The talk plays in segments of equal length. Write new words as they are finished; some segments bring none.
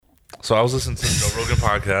So I was listening to the Joe Rogan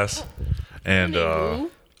podcast, and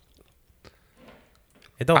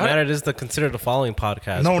it don't matter. It is considered the following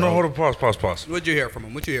podcast. No, bro. hold on, pause. What'd you hear from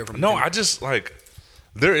him? No, I just like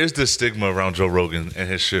there is this stigma around Joe Rogan and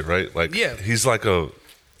his shit, right? Like, yeah, he's like a.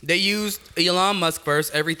 They used Elon Musk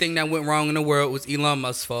first. Everything that went wrong in the world was Elon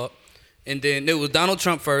Musk's fault, and then it was Donald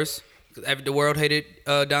Trump first. The world hated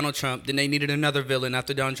Donald Trump. Then they needed another villain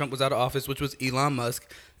after Donald Trump was out of office, which was Elon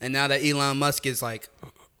Musk. And now that Elon Musk is like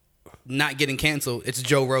not getting canceled, it's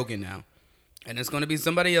Joe Rogan now, and it's going to be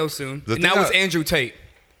somebody else soon. Now it's Andrew Tate.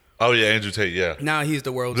 Oh yeah, Andrew Tate. Yeah. Now he's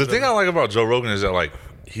the world's. The thing I like about Joe Rogan is that like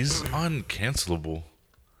he's uncancelable.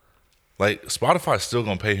 Like Spotify's still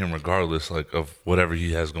gonna pay him regardless, like of whatever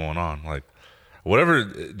he has going on. Like whatever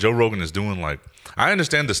Joe Rogan is doing. Like I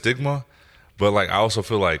understand the stigma. But like, I also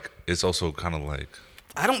feel like it's also kind of like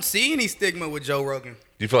I don't see any stigma with Joe Rogan.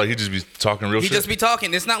 You feel like he just be talking real shit? He just be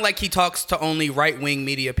talking. It's not like he talks to only right-wing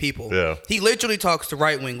media people. Yeah. He literally talks to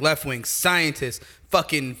right-wing, left-wing, scientists,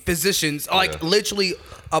 fucking physicians, like literally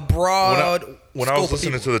a broad When I was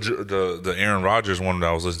listening to the Aaron Rodgers one that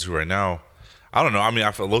I was listening to right now, I don't know. I mean,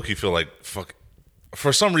 I low-key feel like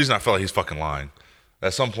for some reason I feel like he's fucking lying.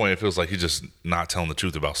 At some point, it feels like he's just not telling the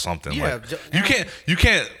truth about something. Yeah, like, you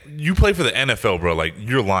can't. You play for the NFL, bro. Like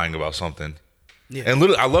you're lying about something. Yeah. And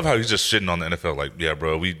literally, I love how he's just shitting on the NFL. Like, yeah,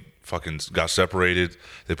 bro, we fucking got separated.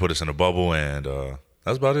 They put us in a bubble, and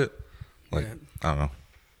that's about it. Like, yeah. I don't know.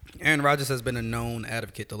 Aaron Rodgers has been a known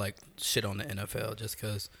advocate to like shit on the NFL just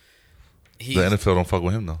because the NFL don't fuck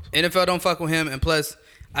with him though. NFL don't fuck with him, and plus,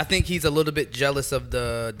 I think he's a little bit jealous of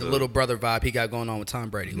the little brother vibe he got going on with Tom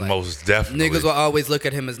Brady. Like, most definitely. Niggas will always look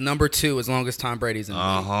at him as number 2 as long as Tom Brady's in the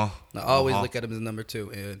league. They'll always look at him as number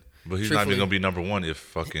 2. But he's not even going to be number 1 if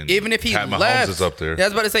fucking even if he Pat Mahomes left, is up there. Yeah, I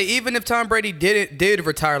was about to say, even if Tom Brady did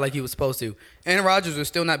retire like he was supposed to, Aaron Rodgers would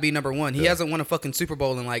still not be number 1. He hasn't won a fucking Super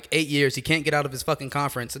Bowl in like 8 years. He can't get out of his fucking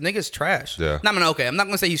conference. The nigga's trash. Yeah. I'm not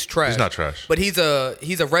going to say he's trash. He's not trash. But he's a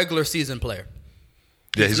regular season player.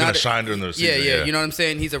 Yeah, he's going to shine during the season. Yeah, you know what I'm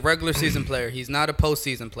saying? He's a regular season player. He's not a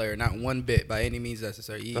postseason player, not one bit by any means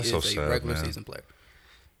necessary. He is a regular season player.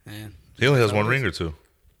 Man, he only has 1 ring or 2?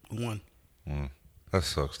 1. That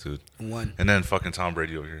sucks, dude. 1. And then fucking Tom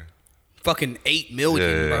Brady over here. Fucking $8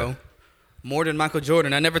 million, bro. More than Michael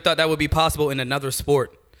Jordan. I never thought that would be possible in another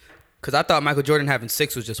sport. Because I thought Michael Jordan having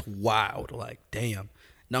 6 was just wild. Like, damn.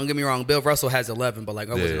 Don't get me wrong. Bill Russell has 11, but like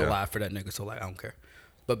I wasn't alive for that nigga, so like I don't care.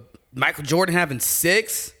 But Michael Jordan having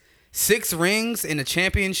 6 rings in a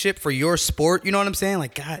championship for your sport, you know what I'm saying?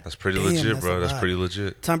 Like, God, that's pretty legit, bro. That's pretty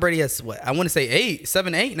legit. Tom Brady has what? I want to say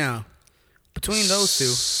 7, 8 now. Between those two,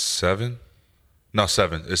 7? No,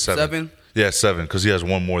 7. It's 7. 7? Yeah, 7 because he has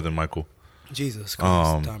 1 more than Michael. Jesus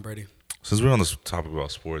Christ, Tom Brady. Since we're on this topic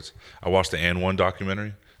about sports, I watched the And One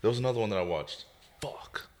documentary. There was another one that I watched.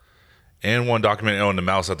 Fuck. And One documentary. Oh, and the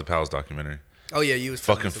Malice at the Palace documentary. Oh yeah, you was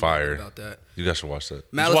fucking fire about that. You guys should watch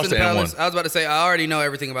that. Malice in the Palace. I was about to say I already know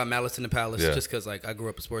everything about Malice in the Palace just because like I grew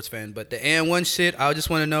up a sports fan. But the And One shit, I just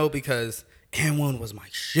want to know because And One was my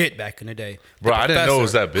shit back in the day. Bro, I didn't know it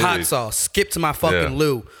was that big. Hot Sauce, Skip to My Fucking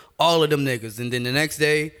Lou, all of them niggas, and then the next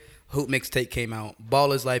day, Hoop Mixtape came out,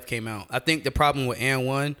 Baller's Life came out. I think the problem with And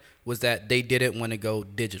One was that they didn't want to go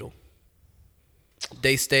digital.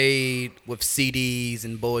 They stayed with CDs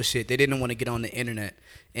and bullshit. They didn't want to get on the internet.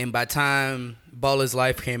 And by the time Baller's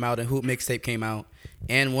Life came out and Hoop Mixtape came out,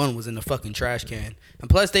 And One was in the fucking trash can. And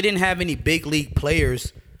plus, they didn't have any big league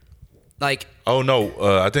players. Like, oh no,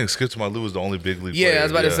 I think Skip to My Lou was the only big league player. Yeah, I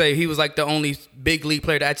was about to say he was like the only big league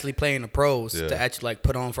player to actually play in the pros to actually like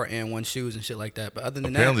put on for And One shoes and shit like that. But other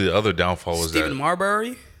than apparently the other downfall was Stephen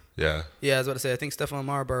Marbury. Yeah. Yeah, I was about to say I think Stephon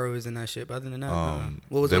Marbury was in that shit. But other than that,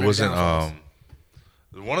 what was there wasn't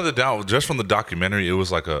one of the just from the documentary, it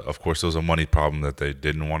was like of course, it was a money problem that they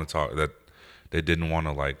didn't want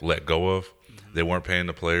to like let go of. Mm-hmm. They weren't paying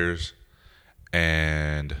the players,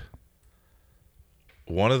 and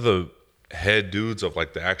one of the head dudes of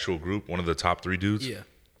like the actual group, one of the top 3 dudes,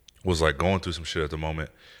 was like going through some shit at the moment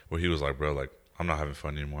where he was like, bro, like I'm not having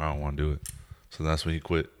fun anymore. I don't want to do it. So that's when he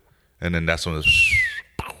quit, and then that's when it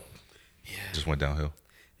just went downhill.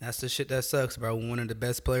 That's the shit that sucks, bro. When one of the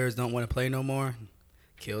best players don't want to play no more.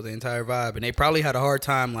 Kill the entire vibe. And they probably had a hard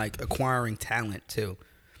time like acquiring talent too.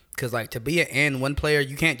 Because like to be an And One player,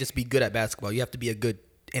 you can't just be good at basketball. You have to be a good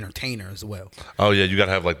entertainer as well. Oh yeah, you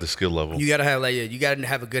gotta have like the skill level. You gotta have you gotta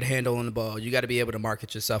have a good handle on the ball. You gotta be able to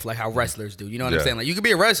market yourself like how wrestlers do. You know what I'm saying? Like you can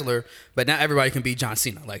be a wrestler, but not everybody can be John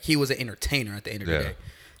Cena. Like he was an entertainer at the end of the day.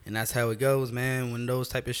 And that's how it goes, man, when those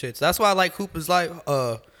type of shits. That's why I like Hoop is like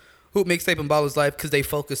Hoop Mixtape and Baller's Life because they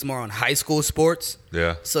focus more on high school sports.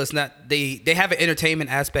 Yeah. So it's not they have an entertainment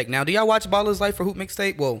aspect now. Do y'all watch Baller's Life or Hoop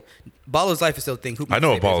Mixtape? Well, Baller's Life is still a thing. Hoop I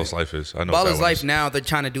know what Mixtape Baller's isn't. Life is. I know Baller's what that Life one is. now they're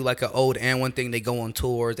trying to do like an old and one thing. They go on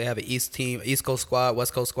tours. They have an East Coast squad,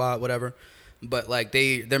 West Coast squad, whatever. But like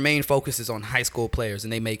their main focus is on high school players,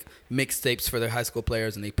 and they make mixtapes for their high school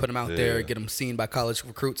players, and they put them out there, get them seen by college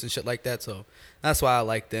recruits and shit like that. So that's why I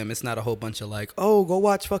like them. It's not a whole bunch of like, oh, go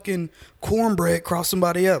watch fucking Cornbread cross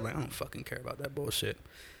somebody up. Like I don't fucking care about that bullshit.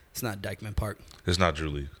 It's not Dykeman Park. It's not Drew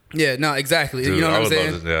League. Yeah, no, exactly. Dude, you know what I I'm would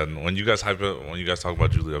saying? love to, yeah, when you guys talk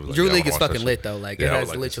about Drew League, I was like, Drew yeah, I League wanna is watch that fucking shit. lit though. Like Yeah, it I would has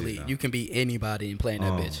like to see literally, it now. you can be anybody and playing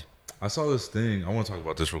that bitch. I saw this thing. I want to talk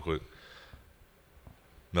about this real quick.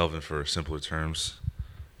 Melvin, for simpler terms,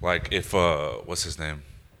 like if what's his name?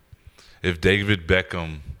 If David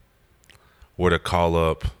Beckham were to call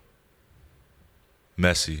up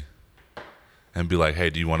Messi and be like, "Hey,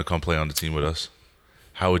 do you want to come play on the team with us?"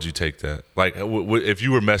 How would you take that? Like, if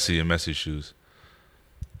you were Messi in Messi's shoes,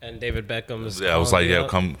 And David Beckham's. I was like, "Yeah,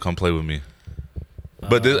 come play with me."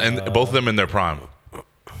 But and both of them in their prime.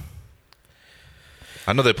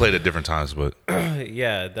 I know they played at different times, but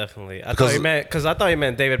Yeah, definitely. I thought you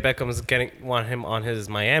meant David Beckham's want him on his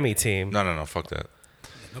Miami team. no, fuck that.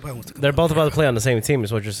 Nobody wants to come They're both about to play on the same team,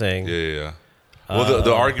 is what you're saying. Yeah. Well,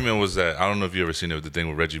 the argument was that, I don't know if you ever seen it, the thing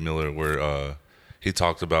with Reggie Miller where he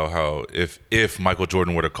talked about how if Michael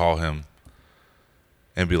Jordan were to call him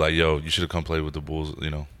and be like, "Yo, you should have come play with the Bulls,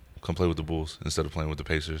 come play with the Bulls instead of playing with the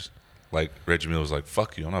Pacers." Like Reggie Miller was like,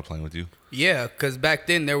 "Fuck you, I'm not playing with you." Yeah, because back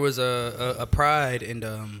then there was a pride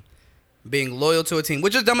in being loyal to a team,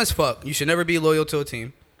 which is dumb as fuck. You should never be loyal to a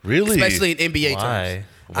team. Really? Especially in NBA Why? terms.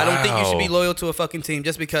 I don't think you should be Wow. loyal to a fucking team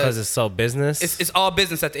just Because because it's so business. it's all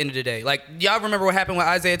business at the end of the day. Like, y'all remember what happened with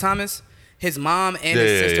Isaiah Thomas? His mom and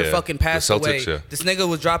his sister fucking passed The away. Celtics, yeah. This nigga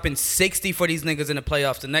was dropping 60 for these niggas in the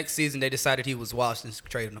playoffs. The next season, they decided he was washed and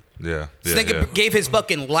traded him. Yeah. This nigga gave his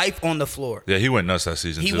fucking life on the floor. Yeah, he went nuts that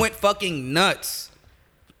season He too. went fucking nuts.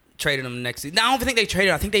 Traded him the next season. Now, I don't think they traded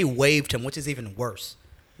him. I think they waived him, which is even worse.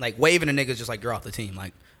 Like, waiving a nigga's just like, you're off the team.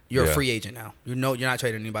 Like, you're a free agent now. You're not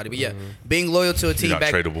trading anybody. But yeah, being loyal to a team You're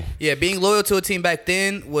not back tradable. Yeah, being loyal to a team back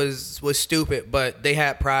then was stupid, but they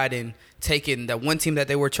had pride in taking that one team that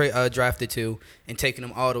they were drafted to and taking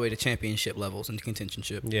them all the way to championship levels and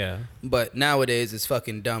contentionship. Yeah. But nowadays it's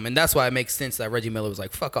fucking dumb, and that's why it makes sense that Reggie Miller was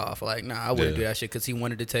like, "Fuck off!" Like, nah, I wouldn't do that shit because he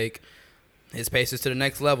wanted to take his Pacers to the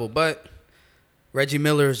next level. But Reggie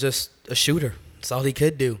Miller is just a shooter. That's all he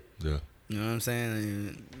could do. Yeah. You know what I'm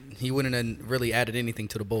saying? He wouldn't have really added anything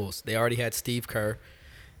to the Bulls. They already had Steve Kerr,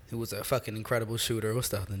 who was a fucking incredible shooter. What's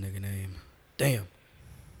the other nigga name? Damn.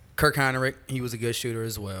 Kirk Heinrich, he was a good shooter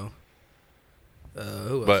as well. Who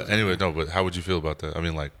else? But anyway, no. But how would you feel about that? I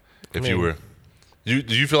mean, like, if you were, do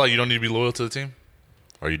you feel like you don't need to be loyal to the team,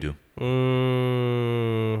 or you do?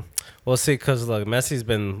 Well, see, because look, Messi's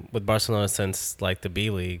been with Barcelona since like the B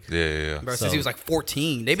League. Yeah. Bro, since he was like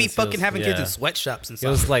 14. They be fucking having kids in sweatshops and He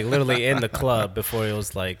stuff. was like literally in the club before he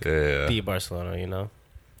was like Yeah. the Barcelona, you know?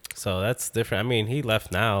 So that's different. I mean, he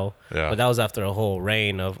left now, Yeah. but that was after a whole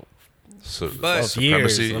reign of But- supremacy.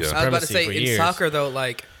 years of Yeah. I was about to supremacy say, for in years. soccer, though,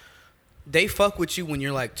 like, they fuck with you when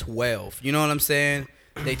you're like 12. You know what I'm saying?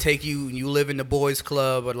 They take you, you live in the boys'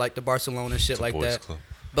 club or like the Barcelona shit like boys' that. club.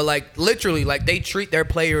 But like, literally, like, they treat their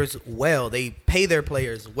players well. They pay their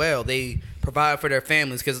players well. They provide for their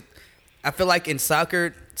families. Because I feel like in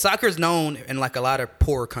soccer's known in like a lot of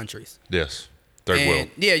poorer countries. Yes. Third world.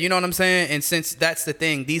 Yeah, you know what I'm saying? And since that's the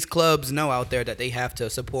thing, these clubs know out there that they have to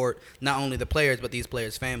support not only the players, but these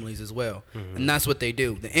players' families as well. Mm-hmm. And that's what they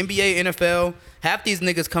do. The NBA, NFL, half these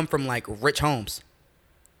niggas come from like rich homes.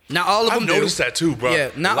 Not all of them do. I've noticed that too, bro. Yeah,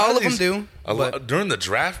 not A lot all of them do. But During the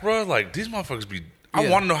draft, bro, like, these motherfuckers be... I Yeah.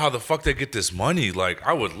 want to know how the fuck they get this money. Like,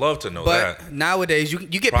 I would love to know that. But nowadays, you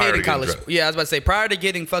get Prior paid to in getting college. drafted. Yeah, I was about to say, prior to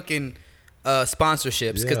getting fucking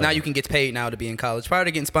sponsorships, because Yeah. now you can get paid now to be in college. Prior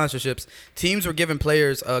to getting sponsorships, teams were giving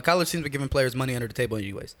players, college teams were giving players money under the table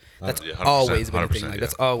anyways. That's Yeah, 100%, always been a thing. 100%, Like, yeah.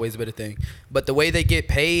 that's always been a thing. But the way they get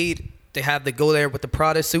paid, they have to go there with the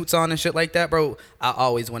Prada suits on and shit like that, bro. I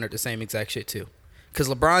always wondered the same exact shit too. Because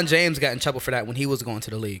LeBron James got in trouble for that when he was going to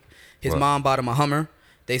the league. His Right. mom bought him a Hummer.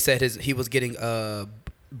 They said he was getting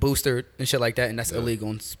boosted and shit like that, and that's illegal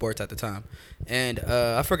in sports at the time. And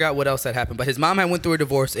I forgot what else had happened, but his mom had went through a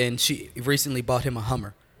divorce, and she recently bought him a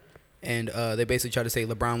Hummer. And they basically tried to say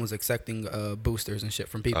LeBron was accepting boosters and shit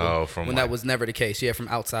from people when that was never the case. Yeah, from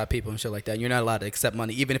outside people and shit like that. You're not allowed to accept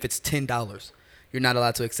money, even if it's $10. You're not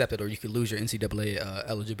allowed to accept it, or you could lose your NCAA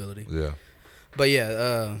eligibility. Yeah. But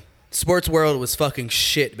yeah, sports world was fucking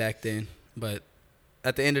shit back then. But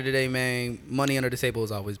at the end of the day, man, money under the table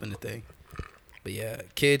has always been a thing. But yeah,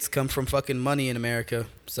 kids come from fucking money in America,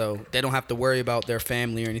 so they don't have to worry about their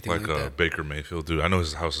family or anything like that. Baker Mayfield, dude. I know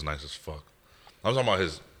his house is nice as fuck. I was talking about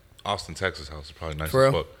his Austin, Texas house is probably nice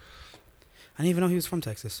as fuck. I didn't even know he was from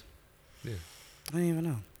Texas. Yeah. I didn't even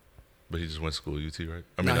know. But he just went to school at UT, right?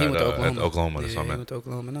 I mean, he went to Oklahoma. At Oklahoma. Yeah, he went to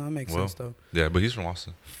Oklahoma. No, it makes sense, though. Yeah, but he's from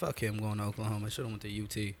Austin. Fuck him going to Oklahoma. Should have went to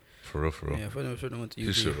UT. For real. Yeah, should have went to UT.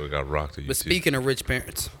 He should have got rocked at UT. But speaking of rich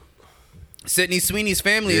parents, Sydney Sweeney's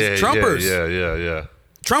family is Trumpers. Yeah.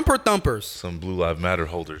 Trumper thumpers. Some Blue Lives Matter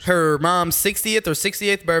holders. Her mom's 60th or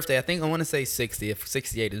 68th birthday. I think I want to say 60th.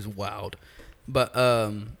 68 is wild. But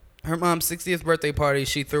her mom's 60th birthday party,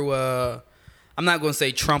 she threw a... I'm not going to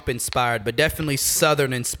say Trump-inspired, but definitely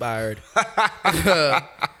Southern-inspired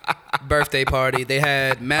birthday party. They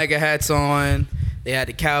had MAGA hats on. They had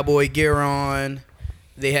the cowboy gear on.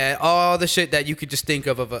 They had all the shit that you could just think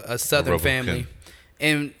of a Southern family.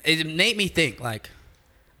 And it made me think, like,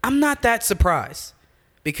 I'm not that surprised.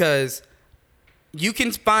 Because you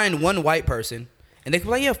can find one white person, and they can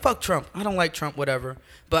be like, yeah, fuck Trump. I don't like Trump, whatever.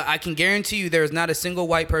 But I can guarantee you there is not a single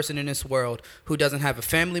white person in this world who doesn't have a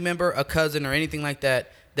family member, a cousin, or anything like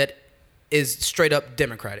that that is straight up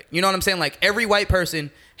Democratic. You know what I'm saying? Like, every white person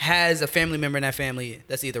has a family member in that family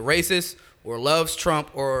that's either racist or loves Trump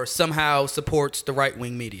or somehow supports the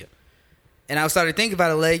right-wing media. And I started thinking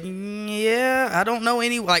about it like, yeah, I don't know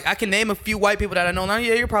any, like, I can name a few white people that I know. Now,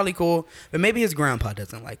 yeah, you're probably cool. But maybe his grandpa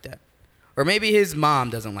doesn't like that. Or maybe his mom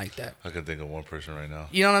doesn't like that. I can think of one person right now.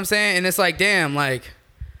 You know what I'm saying? And it's like, damn, like,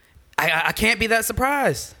 I can't be that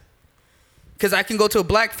surprised. Because I can go to a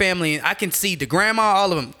black family and I can see the grandma,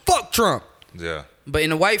 all of them, fuck Trump. Yeah. But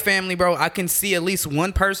in a white family, bro, I can see at least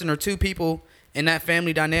one person or two people in that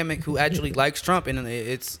family dynamic who actually likes Trump. And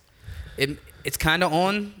it's kind of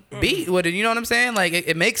on beat with it. You know what I'm saying? Like,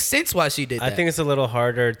 it makes sense why she did that. I think it's a little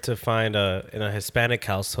harder to find in a Hispanic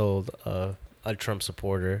household a Trump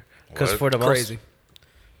supporter. Because for the crazy.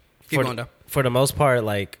 Keep going, though. For the most part,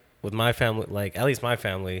 like, with my family, like, at least my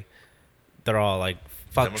family, they're all like,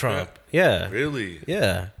 fuck Democrat? Trump. Yeah. Really?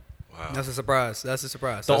 Yeah. Wow. That's a surprise.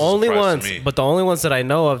 The only ones that I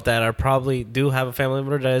know of that are probably do have a family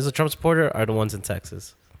member that is a Trump supporter are the ones in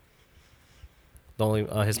Texas. The only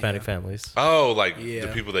Hispanic families. Oh, like the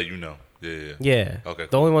people that you know. Yeah. Okay.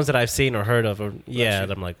 The only ones that I've seen or heard of are,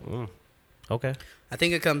 that I'm like, okay. I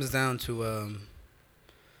think it comes down to,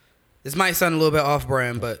 this might sound a little bit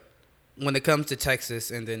off-brand, but when it comes to Texas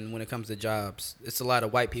and then when it comes to jobs, it's a lot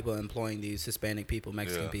of white people employing these Hispanic people,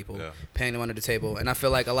 Mexican people, paying them under the table. And I feel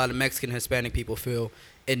like a lot of Mexican and Hispanic people feel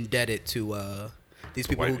indebted to these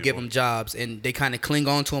people who give them jobs, and they kind of cling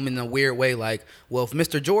on to them in a weird way, like, well, if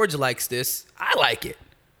Mr. George likes this, I like it.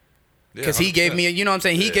 Because he gave me, you know what I'm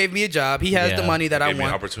saying? He gave me a job. He has the money that I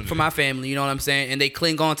want for my family, you know what I'm saying? And they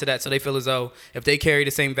cling on to that, so they feel as though if they carry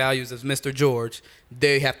the same values as Mr. George,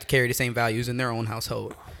 they have to carry the same values in their own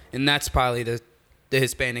household. And that's probably the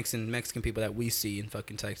Hispanics and Mexican people that we see in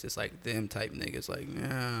fucking Texas, like them type niggas, like,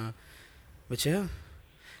 yeah. But yeah.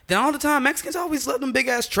 Then all the time, Mexicans always love them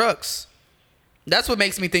big-ass trucks. That's what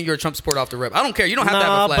makes me think you're a Trump supporter off the rip. I don't care. You don't have to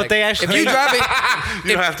have a flag. But they actually... If you drive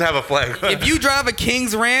you don't have to have a flag. If you drive a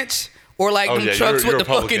King's Ranch... Or like them trucks with the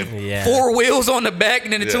Republican. fucking 4 wheels on the back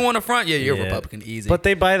and then the 2 on the front. Yeah, you're a Republican. Easy. But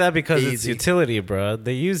they buy that because it's utility, bro.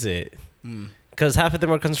 They use it. Because half of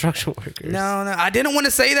them are construction workers. No. I didn't want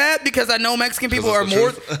to say that because I know Mexican people are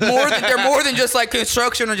more than just like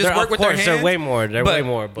construction or just work with their hands. They're way more. Way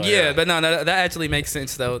more. But but no, that actually makes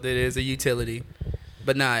sense though. That it is a utility.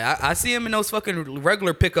 But nah, I see them in those fucking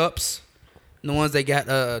regular pickups. The ones they got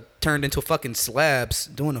turned into fucking slabs,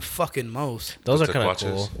 doing the fucking most. Those are kind of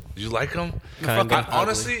cool. You like them?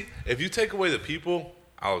 Honestly, if you take away the people,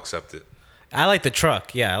 I'll accept it. I like the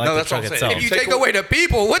truck. Yeah, I like the truck itself. If you take away the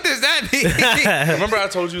people, what does that mean? Remember I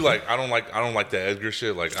told you like I don't like the Edgar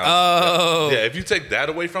shit. Like if you take that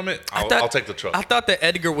away from it, I'll take the truck. I thought that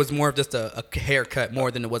Edgar was more of just a haircut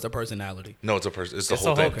more than it was a personality. No, it's a person. It's the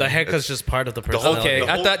whole thing. The haircut's just part of the personality. Okay,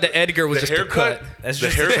 I thought the Edgar was just haircut. That's the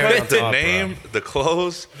haircut, the name, the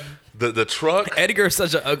clothes, the truck. Edgar is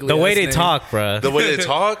such an ugly. The way they talk, bro. The way they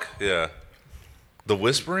talk, yeah. The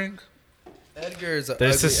whispering. Edgar is an ugly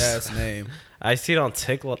ass name. I see it on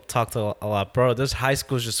TikTok a lot, bro. This high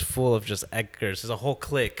school is just full of just Edgars. There's a whole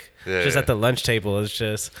clique just at the lunch table. It's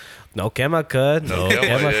just no chemical, no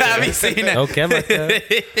chemical. Have you seen that? No chemical.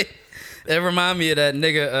 That remind me of that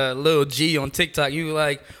nigga Lil G on TikTok. You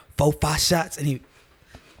like 4-5 shots and he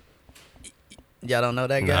Y'all don't know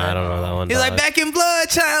that guy? Nah, I don't know that one. He's like Back in Blood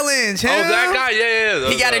challenge. Oh, that guy, yeah.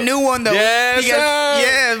 He got a new one though. Yes,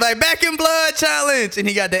 yeah, like Back in Blood challenge, and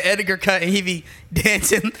he got the Edgar cut, and he be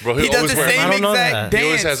dancing. Bro, he does the same exact dance. He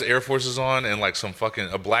always has Air Forces on and like some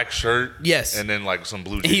a black shirt. Yes, and then like some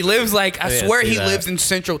blue. He lives like I swear he lives in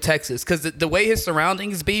Central Texas because the way his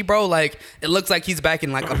surroundings be, bro, like it looks like he's back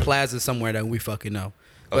in like a plaza somewhere that we fucking know.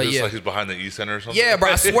 Oh, but just like he's behind the East Center or something? Yeah,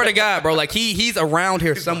 bro, I swear to God, bro. Like, he's around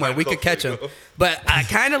here somewhere. We could catch him. But I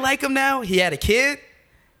kind of like him now. He had a kid.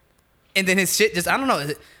 And then his shit just, I don't know.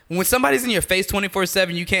 When somebody's in your face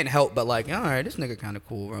 24/7, you can't help but like, all right, this nigga kind of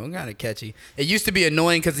cool, bro. Kind of catchy. It used to be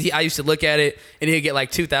annoying because I used to look at it and he'd get like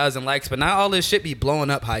 2,000 likes. But now all this shit be blowing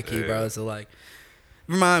up high key, bro. So like,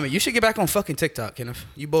 remind me, you should get back on fucking TikTok, Kenneth.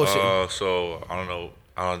 You bullshit. So, I don't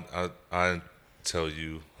know. I tell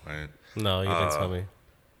you, right? No, you didn't tell me.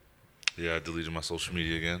 Yeah, I deleted my social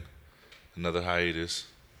media again. Another hiatus.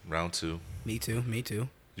 Round 2. Me too.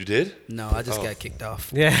 You did? No, I just got kicked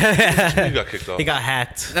off. Yeah. You got kicked off. He got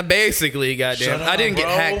hacked. Basically, goddamn. I didn't get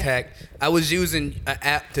hacked. I was using an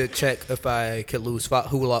app to check if I could lose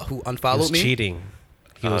who unfollowed me. Cheating.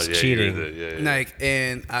 He was cheating. Yeah. Like,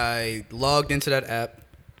 and I logged into that app,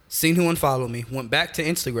 seen who unfollowed me, went back to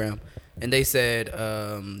Instagram, and they said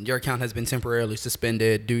your account has been temporarily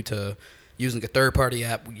suspended due to using a third-party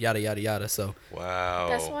app, yada, yada, yada. So wow.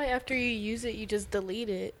 That's why after you use it, you just delete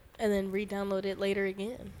it and then re-download it later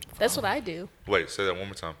again. That's what I do. Wait, say that one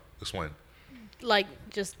more time. Explain. Like,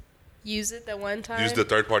 just use it that one time. Use the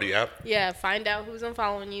third-party app? Yeah, find out who's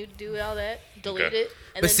unfollowing you, do all that, delete it,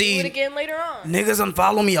 and but then do it again later on. Niggas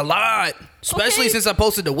unfollow me a lot, especially since I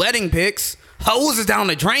posted the wedding pics. Hoes is down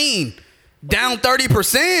the drain. Down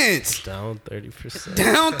 30%. Down 30%.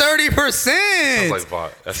 Down 30%. Sounds like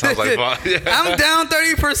bot. That sounds like bot. Yeah. I'm down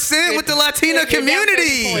 30% with the Latina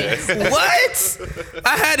community. What?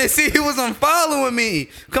 I had to see who was unfollowing me.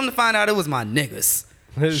 Come to find out, it was my niggas.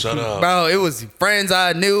 Shut up, bro. It was friends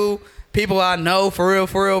I knew, people I know, for real,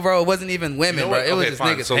 bro. It wasn't even women, bro. It was just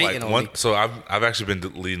niggas so hating on me. So I've actually been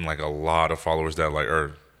deleting like a lot of followers that like,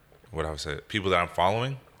 or what I would say, people that I'm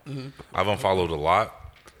following. Mm-hmm. I've unfollowed a lot.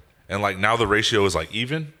 And like now the ratio is like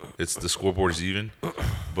even. It's the scoreboard is even.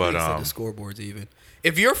 But the scoreboard's even.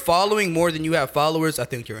 If you're following more than you have followers, I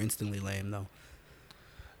think you're instantly lame though.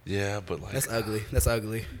 Yeah, but like that's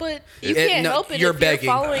ugly. But you can't help it. You're if begging.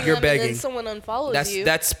 You're following you're them begging. And then someone unfollows you.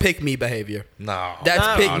 That's pick me behavior. No, that's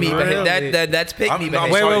pick me behavior. Really. That's pick me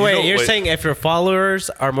behavior. Wait. You're saying if your followers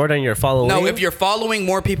are more than your following? No, if you're following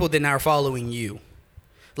more people than are following you.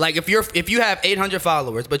 Like if you have 800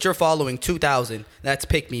 followers, but you're following 2,000, that's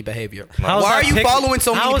pick me behavior. Why are you following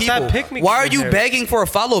so many people? Why are you begging for a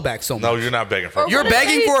follow back so much? No, you're not begging for. You're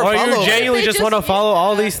begging for a follow back. Or you genuinely just want to follow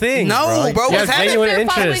all these things. No, bro. What's happening? They're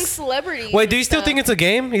following celebrities. Wait, do you still think it's a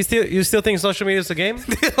game? You still think social media is a game?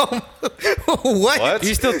 What? Do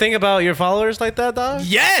you still think about your followers like that, dog?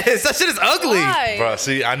 Yes, that shit is ugly. Why? Bro,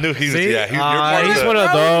 see, I knew he was. See? Yeah, you're part he's of one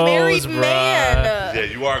of those, married bro. man. Yeah,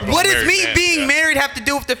 you are. What does me being married have to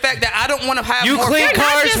do with the fact that I don't want to have You more clean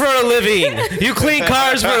cars for a living. You clean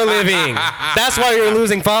cars for a living. That's why you're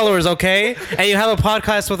losing followers, okay? And you have a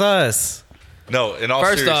podcast with us. No, in all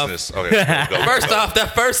seriousness. Okay, go. First off,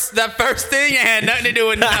 that first thing had nothing to do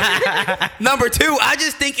with nothing. Number two, I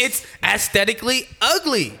just think it's aesthetically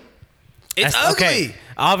ugly. It's ugly. Okay.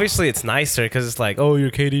 Obviously, it's nicer because it's like, oh,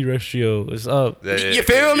 your KD ratio is up. Yeah, you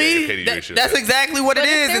feel me? Ratio, that's exactly what but it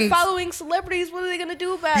is. If they're following celebrities, what are they gonna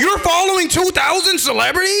do about it? You're following 2,000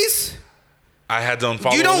 celebrities? I had to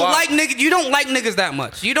unfollow. You don't a lot. like niggas. You don't like niggas that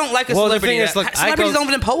much. You don't like a celebrity. The thing is, look, celebrities don't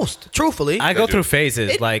even post. Truthfully, I go through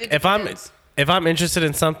phases. Like if I'm interested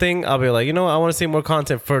in something, I'll be like, you know what? I want to see more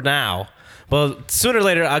content for now. But sooner or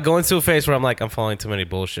later, I go into a phase where I'm like, I'm following too many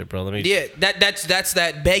bullshit, bro. Let me. Yeah, that's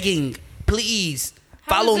that begging. Please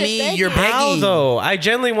follow me. Begging? You're begging. How though? I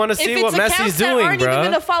genuinely want to see what Messi's doing, aren't bro. even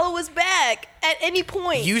gonna follow us back at any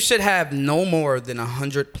point. You should have no more than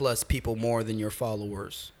 100+ people more than your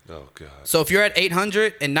followers. Oh god. So if you're at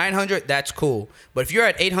 800 and 900, that's cool. But if you're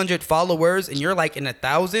at 800 followers and you're like in the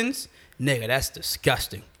thousands, nigga, that's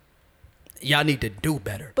disgusting. Y'all need to do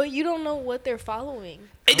better. But you don't know what they're following.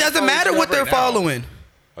 It doesn't matter what they're following.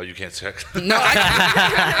 Oh, you can't check? No,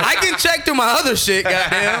 I can check through my other shit,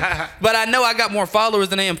 goddamn. But I know I got more followers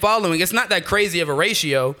than I am following. It's not that crazy of a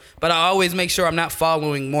ratio, but I always make sure I'm not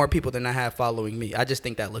following more people than I have following me. I just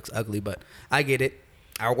think that looks ugly, but I get it.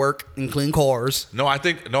 I work and clean cars.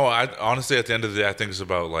 I honestly, at the end of the day, I think it's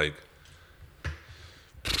about like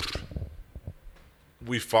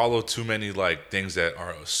we follow too many like things that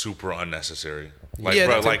are super unnecessary. Like, Yeah,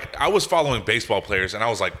 bro, that's like I was following baseball players, and I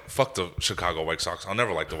was like, "Fuck the Chicago White Sox. I'll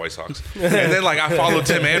never like the White Sox." And then like I followed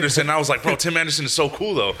Tim Anderson, and I was like, "Bro, Tim Anderson is so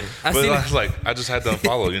cool though." But I was like, I just had to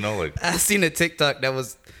unfollow, you know, like. I seen a TikTok that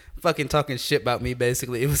was fucking talking shit about me.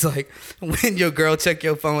 Basically, it was like when your girl check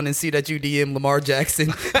your phone and see that you DM Lamar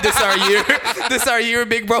Jackson. This our year,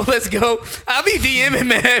 big bro. Let's go. I be DMing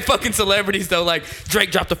man, fucking celebrities though. Like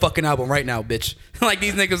Drake dropped the fucking album right now, bitch. Like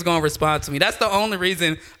these niggas gonna respond to me. That's the only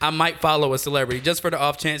reason I might follow a celebrity, just for the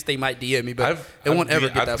off chance they might DM me. But it won't ever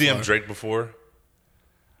get that far. I've DM'd Drake before.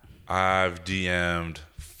 I've DM'd.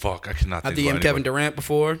 Fuck, I cannot think of DM'd Kevin Durant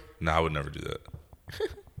before. No, I would never do that.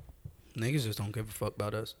 Niggas just don't give a fuck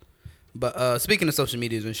about us. But speaking of social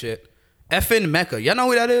medias and shit, effing MEKA. Y'all know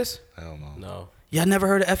who that is? Hell no. No. Y'all never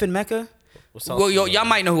heard of effing MEKA? Well, y'all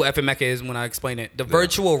might know who effing MEKA is when I explain it. The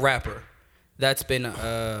virtual rapper that's been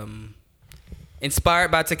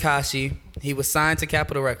inspired by Tekashi. He was signed to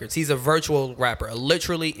Capitol Records. He's a virtual rapper,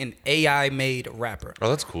 literally an AI-made rapper. Oh,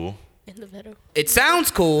 that's cool. In the middle. It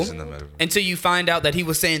sounds cool In the middle. until you find out that he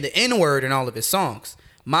was saying the N-word in all of his songs.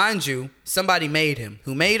 Mind you, somebody made him.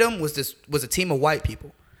 Who made him was a team of white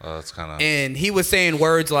people. That's kind of. And he was saying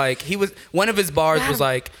words like one of his bars was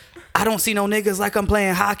like, "I don't see no niggas like I'm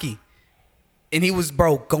playing hockey," and he was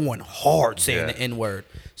going hard saying the N-word.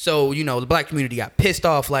 So the black community got pissed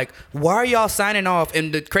off. Like, why are y'all signing off?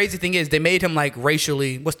 And the crazy thing is, they made him like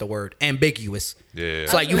racially, what's the word? Ambiguous. Yeah.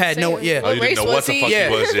 It's like you had no. Yeah. Oh, you didn't know what the fuck he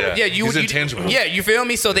was. Yeah. He's intangible. Yeah, you feel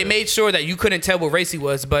me? So they made sure that you couldn't tell what race he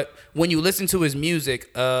was. But when you listen to his music,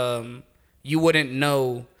 you wouldn't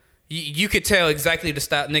know. You could tell exactly the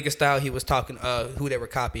nigga style he was talking, who they were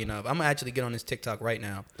copying of. I'm gonna actually get on his TikTok right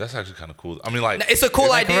now. That's actually kind of cool. I mean, like, it's a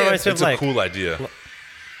cool idea. It's a cool idea.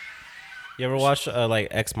 You ever watch like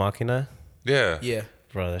Ex Machina? Yeah. Yeah.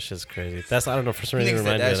 Bro, that shit's crazy. That's I don't know for some reason it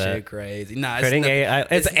reminds me of that. Shit crazy. Nah, creating AI.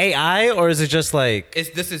 It's AI or is it just like?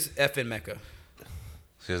 This is effing MEKA.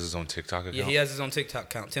 He has his own TikTok account. Yeah, he has his own TikTok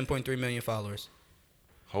account. 10.3 million followers.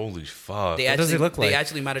 Holy fuck! What does he look like? They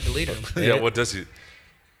actually might have deleted him. Yeah. What does he?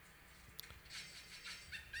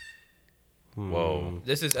 Whoa.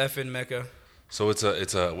 This is effing MEKA. So it's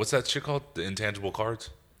a what's that shit called? The intangible cards?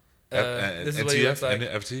 This is what he looks like.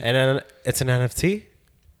 NFT? And then it's an NFT?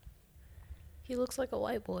 He looks like a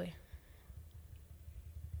white boy.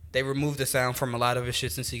 They removed the sound from a lot of his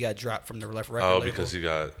shit since he got dropped from the left record Oh, label. because he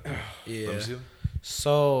got. Yeah. Let me see.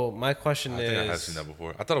 So my question I think I have seen that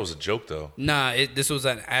before. I thought it was a joke though. Nah, this was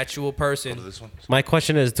an actual person. Oh, this one. My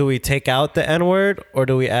question is, do we take out the N-word or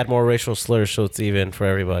do we add more racial slurs so it's even for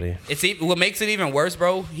everybody? What makes it even worse,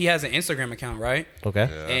 bro, he has an Instagram account, right? Okay.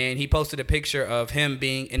 Yeah. And he posted a picture of him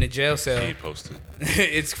being in a jail cell. He posted.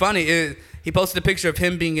 It's funny. He posted a picture of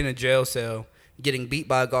him being in a jail cell, getting beat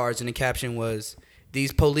by guards, and the caption was,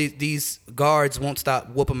 these guards won't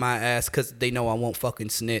stop whooping my ass because they know I won't fucking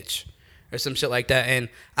snitch. Or some shit like that. And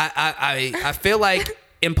I feel like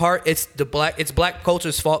in part it's black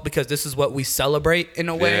culture's fault because this is what we celebrate in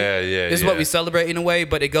a way. Yeah. This is what we celebrate in a way,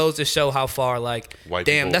 but it goes to show how far like White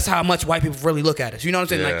people. That's how much white people really look at us. You know what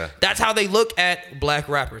I'm saying? Yeah. Like that's how they look at black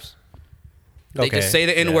rappers. They just say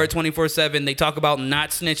the N-word 24/7. They talk about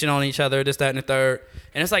not snitching on each other, this, that, and the third.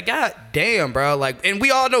 And it's like, God damn, bro. Like, and we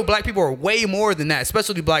all know black people are way more than that,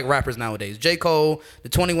 especially black rappers nowadays. J. Cole, the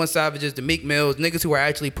 21 Savages, the Meek Mills, niggas who are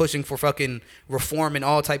actually pushing for fucking reform in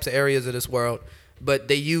all types of areas of this world. But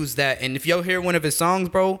they use that. And if y'all hear one of his songs,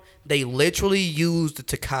 bro, they literally use the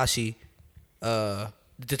Tekashi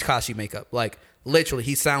makeup. Like, literally,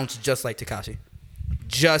 he sounds just like Tekashi.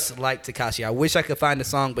 Just like Tekashi. I wish I could find the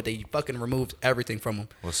song, but they fucking removed everything from him.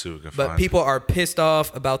 Let's see what we can But find. people are pissed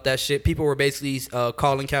off about that shit. People were basically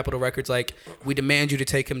calling Capitol Records like, we demand you to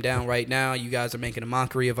take him down right now. You guys are making a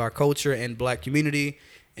mockery of our culture and black community.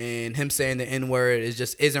 And him saying the N-word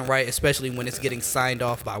isn't right, especially when it's getting signed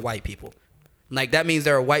off by white people. Like, that means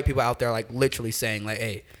there are white people out there like literally saying like,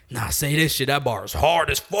 hey, nah, say this shit. That bar is hard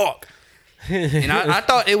as fuck. And I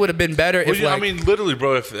thought it would have been better if I mean, literally,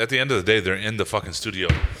 bro, if at the end of the day they're in the fucking studio.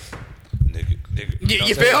 Nigga,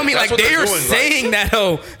 you feel me? Like, they're saying that,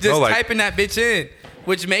 just like, typing that bitch in,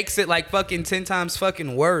 which makes it like fucking 10 times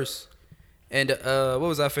fucking worse. And what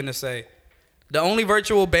was I finna say? The only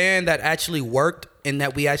virtual band that actually worked and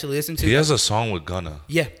that we actually listened to. He has a song with Gunna.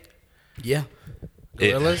 Yeah.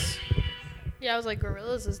 Gorillaz? Yeah, I was like,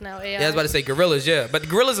 Gorillas is now AI. Yeah, I was about to say Gorillas, yeah. But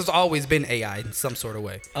Gorillas has always been AI in some sort of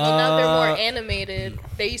way. Well, now they're more animated.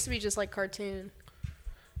 They used to be just like cartoon.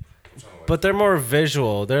 But they're more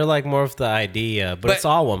visual. They're like more of the idea, but it's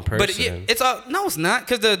all one person. But it's all no, it's not,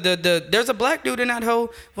 because there's a black dude in that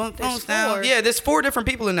hoe. Well, There's now, four. yeah, there's 4 different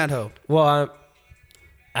people in that hoe. Well,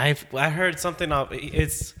 I heard something of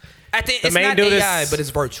it's I think The it's main not dude AI, is- but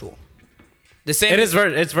it's virtual. The same. It's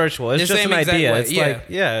virtual. It's just an idea. It's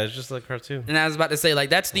it's just like a cartoon. And I was about to say, like,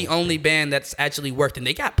 that's the only band that's actually worked, and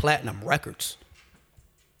they got platinum records.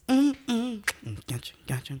 Gotcha.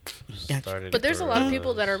 But there's a lot of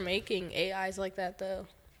people that are making AIs like that though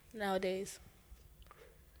nowadays.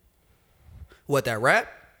 What, that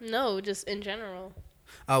rap? No, just in general.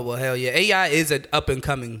 Oh well, hell yeah! AI is an up and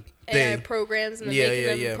coming thing. AI programs and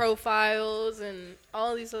making them profiles and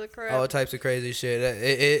all these other crap. All types of crazy shit.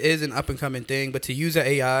 It is an up and coming thing, but to use an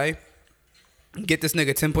AI, get this nigga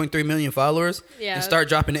 10.3 million followers, and start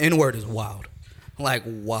dropping the N-word is wild, like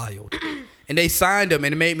wild. And they signed him,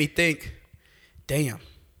 and it made me think, damn,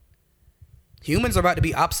 humans are about to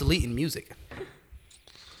be obsolete in music.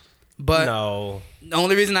 But no, the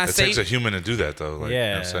only reason it takes a human to do that though. Like, yeah, you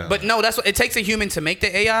know what I'm saying? But no, that's what it takes, a human to make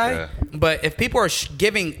the AI. Yeah. But if people are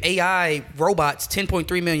giving AI robots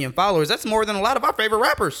 10.3 million followers, that's more than a lot of our favorite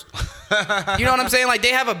rappers. You know what I'm saying? Like,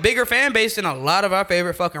 they have a bigger fan base than a lot of our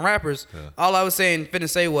favorite fucking rappers. Yeah. All I was finna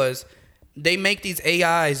say was, they make these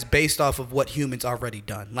AIs based off of what humans already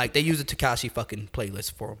done. Like, they use a Tekashi fucking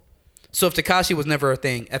playlist for them. So if Tekashi was never a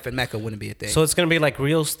thing, effing MEKA wouldn't be a thing. So it's gonna be like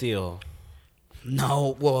Real Steel.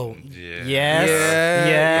 No, well, yes.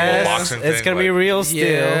 It's gonna be Real Steel.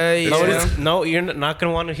 Yeah. No, you're not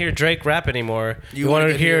gonna want to hear Drake rap anymore. You want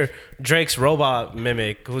to hear Drake's robot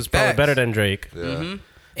mimic, who's probably better than Drake. Yeah.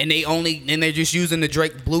 Mm-hmm. And they're just using the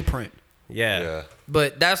Drake blueprint. Yeah.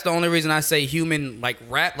 But that's the only reason I say human, like,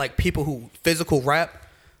 rap, like people who physical rap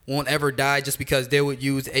won't ever die, just because they would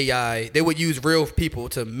use AI. They would use real people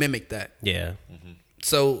to mimic that. Yeah. Mm-hmm.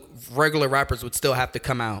 So regular rappers would still have to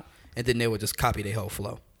come out, and then they would just copy their whole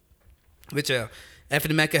flow. But yeah,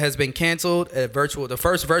 MEKA has been canceled. The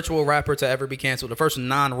first virtual rapper to ever be canceled. The first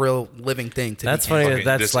non-real living thing to be canceled. That's funny.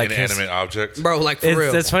 That's this like inanimate object, bro. Like, for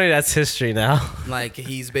real. That's funny. That's history now. Like,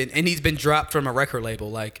 he's been dropped from a record label.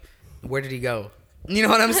 Like, where did he go? You know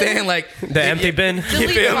what I'm saying? Like, the empty bin. The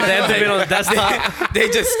empty bin on the desktop. They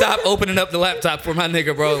just stopped opening up the laptop for my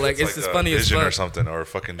nigga, bro. Like, it's just funny as fuck. Or something, or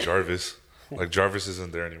fucking Jarvis. Like, Jarvis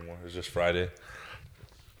isn't there anymore. It's just Friday.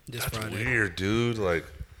 That's weird, dude. Like,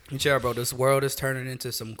 yeah, bro. This world is turning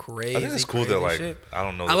into some crazy. I think it's cool that, like, shit. I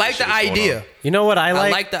don't know. I like the idea. You know what I like?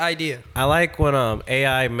 I like the idea. I like when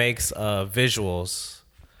AI makes visuals.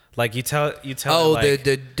 Like, you tell. Oh, it,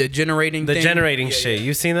 like, the generating. The thing? generating shit.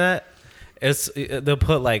 You seen that? They'll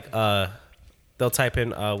put like they'll type in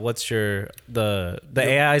what's the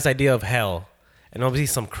AI's idea of hell, and it'll be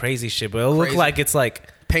some crazy shit, but it'll look like it's like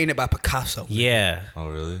painted by Picasso. Yeah. Oh,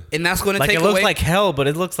 really? And that's going to like, take away. It looks like hell, but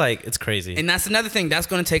it looks like it's crazy. And that's another thing. That's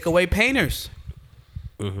going to take away painters.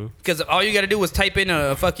 Because all you got to do was type in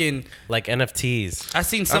a fucking, like, NFTs. I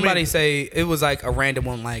seen somebody say it was like a random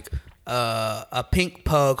one, like a pink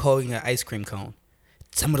pug holding an ice cream cone.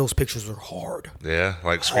 Some of those pictures are hard. Yeah,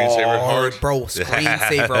 like screensaver hard, bro.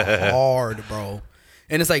 Screensaver hard, bro.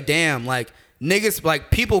 And it's like, damn, like, niggas,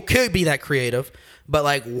 like, people could be that creative, but,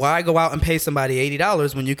 like, why go out and pay somebody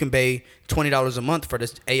 $80 when you can pay $20 a month for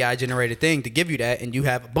this AI generated thing to give you that, and you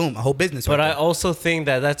have, boom, a whole business. But right I also think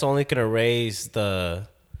that that's only gonna raise the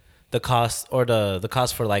cost, or the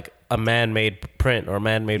cost for, like, a man-made print or a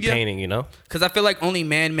man-made painting, you know? Because I feel like only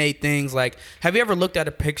man-made things, like, have you ever looked at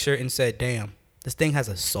a picture and said, damn, this thing has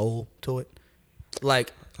a soul to it?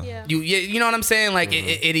 Like, you know what I'm saying? Like,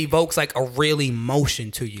 it evokes, like, a real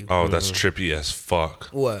emotion to you. Oh, that's trippy as fuck.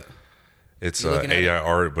 What? It's AI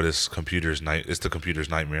art, but it's the computer's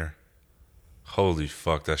nightmare. Holy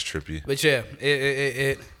fuck, that's trippy. But yeah,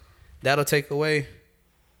 it that'll take away.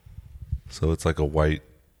 So it's like a white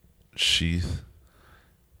sheath,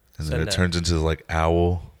 and then it turns into, like,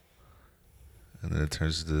 owl, and then it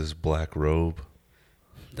turns into this black robe.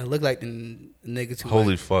 That look like the niggas who,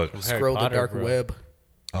 holy fuck, scroll the dark web.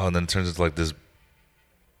 Oh, and then it turns into, like, this.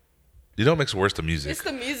 You know what makes it worse? The music. It's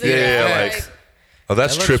the music. Yeah, like, oh,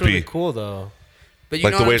 that's that trippy. Looks really cool though. But you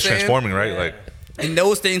like know the what way I'm it's saying? transforming, right? Like, and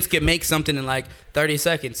those things can make something in like 30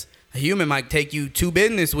 seconds. A human might take you 2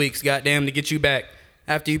 business weeks, goddamn, to get you back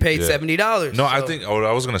after you paid $70. No, I think what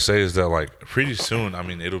I was gonna say is that, like, pretty soon, I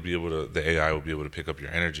mean, the AI will be able to pick up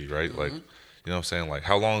your energy, right? Like, you know what I'm saying? Like,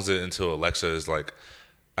 how long is it until Alexa is like,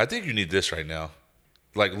 I think you need this right now?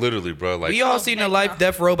 Like, literally, bro. Like, we all seen the Life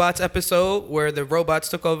Death Robots episode where the robots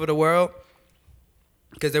took over the world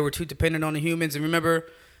because they were too dependent on the humans. And remember,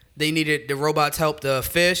 they needed the robots help the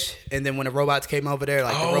fish, and then when the robots came over there,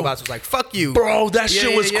 like, the robots was like, "Fuck you, bro." That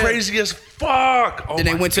shit was crazy as fuck. Then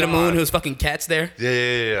they went to the moon. There was fucking cats there.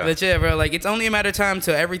 Yeah. But yeah, bro. Like, it's only a matter of time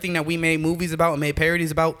till everything that we made movies about and made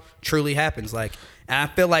parodies about truly happens. Like, and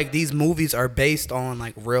I feel like these movies are based on,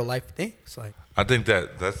 like, real life things. Like, I think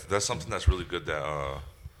that's something that's really good that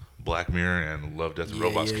Black Mirror and Love, Death, and Yeah,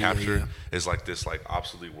 Robots yeah, capture yeah. is like this like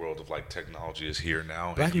obsolete world of like technology is here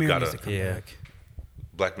now. Black and you Mirror gotta, needs to come back.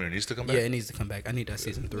 Black Mirror needs to come back. Yeah, it needs to come back. I need that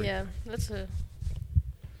season 3. Yeah, that's a.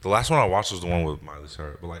 The last one I watched was the one with Miley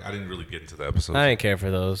Cyrus, but like I didn't really get into the episodes. I didn't care for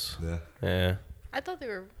those. Yeah, Yeah. I thought they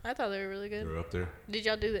were really they good. were up there. Did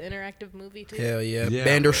y'all do the interactive movie too? Hell yeah. Yeah,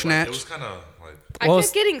 Bandersnatch. Like, it was kind of like I Well,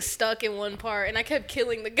 kept getting stuck in one part, and I kept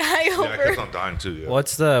killing the guy yeah, I over. kept on dying too.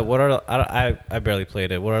 Yeah. I barely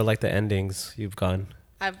played it. What are like the endings you've gone?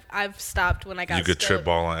 I've stopped when I got. You could stuck. trip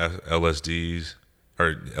ball on LSDs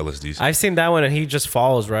or LSDs. I've seen that one and he just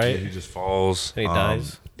falls, Yeah, right? he just falls. And he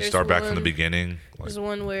dies. You There's start back from the one- beginning. Like, There's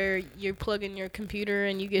one where you plug in your computer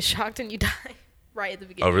and you get shocked and you die right at the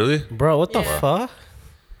beginning. oh really? Bro, what the Yeah. fuck?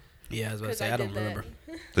 Yeah, I was about to 'Cause say, I don't did that. remember.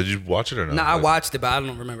 Did you watch it or not? No, I Like, watched it, but I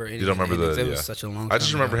don't remember anything. You don't remember endings. the? It Yeah. was such a long time I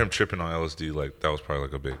just remember ago. him tripping on LSD. Like that was probably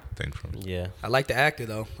like a big thing for him. Yeah. I like the actor,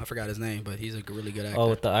 though. I forgot his name, but he's a really good actor. Oh,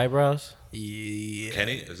 with the eyebrows? Yeah.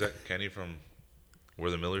 Kenny, is that Kenny from We're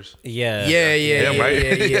the Millers? Yeah. Yeah, Yeah, right?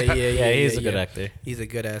 Yeah, he's a good actor. He's a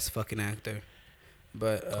good ass fucking actor.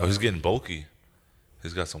 But Oh, he's getting bulky.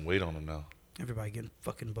 He's got some weight on him now. everybody getting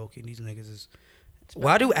fucking bulky. These niggas is.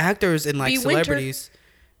 Why do actors and like Be winter. celebrities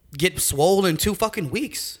get swole in 2 fucking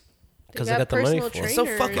weeks? Because they got the money for it. It's so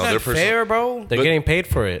fucking No, they're unfair, bro. They're But- getting paid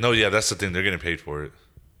for it. No, yeah, that's the thing. They're getting paid for it.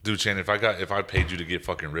 Dude, Channen, if I paid you to get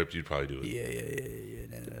fucking ripped, you'd probably do it.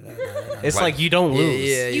 Yeah. It's Like- like you don't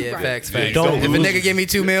lose. You right. Facts, Yeah, facts. you don't If a lose. nigga give me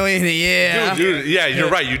 2 million, yeah. Dude, yeah, you're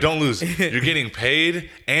right. You don't lose. You're getting paid,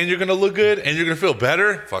 and you're gonna look good, and you're gonna feel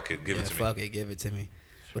better. Fuck it, give it to me. Fuck it, give it to me.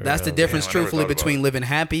 But that's the real. difference, Damn, I never truthfully, thought about between it. living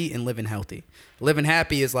happy and living healthy. Living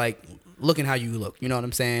happy is like looking how you look. You know what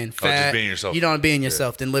I'm saying? Oh, just being yourself. You know, being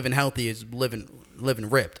yourself. Then living healthy is living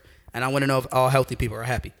ripped. And I want to know if all healthy people are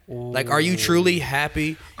happy. Like, are you truly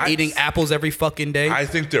happy eating apples every fucking day? I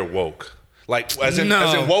think they're woke. Like as in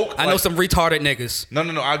no. woke. I know like- some retarded niggas. No.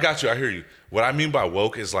 I got you. I hear you. What I mean by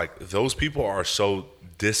woke is like those people are so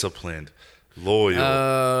disciplined,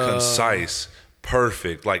 loyal, concise,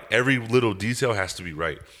 perfect. Like every little detail has to be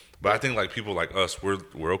right. But I think like people like us, we're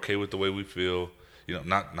okay with the way we feel. You know,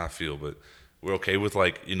 not feel, but we're okay with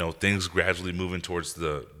like, you know, things gradually moving towards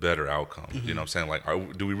the better outcome. Mm-hmm. You know what I'm saying?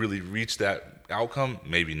 Like, do we really reach that outcome?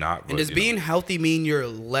 Maybe not. But, And does you know. being healthy mean you're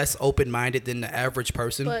less open-minded than the average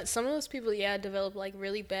person? But some of those people, develop like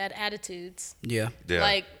really bad attitudes. yeah. Yeah.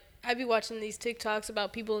 Like I be watching these TikToks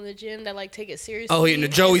about people in the gym that like take it seriously. Oh, and the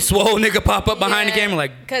Joey Swole nigga pop up behind the Yeah, camera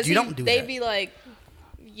like, 'cause you don't do they that. be like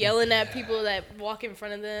yelling at people that walk in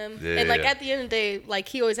front of them. Yeah, and like yeah. at the end of the day, like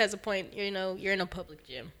he always has a point. You know, you're in a public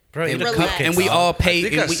gym. Bro, and, eat a relax. cupcake, and we dog. all pay.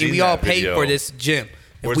 think I've And we, seen all that paid video. for this gym.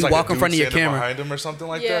 Where If it's we like walk a in front of dude your standing camera, behind him or something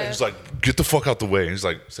like that. Yeah. He's like, get the fuck out the way. And he's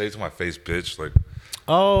like, say it to my face, bitch. Like,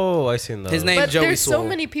 Oh, I seen those. His name- But Joey there's so Swole.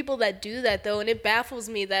 many people that do that though, and it baffles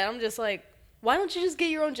me that I'm just like, why don't you just get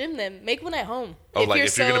your own gym then? Make one at home. oh, like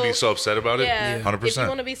if you're gonna be so upset about it, yeah, 100%. If you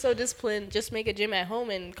want to be so disciplined, just make a gym at home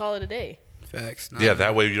and call it a day. facts. Nah. Yeah,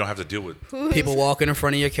 that way you don't have to deal with. People walking in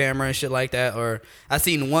front of your camera and shit like that. Or I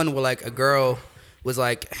seen one where like a girl was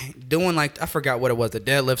like doing like, I forgot what it was, the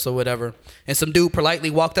deadlifts or whatever, and some dude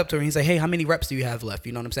politely walked up to her and he said, hey, how many reps do you have left?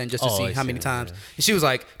 You know what I'm saying? Just to Oh, see I how see many that, times. yeah. And she was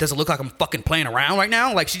like, does it look like I'm fucking playing around right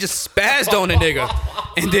now? Like she just spazzed on the nigga.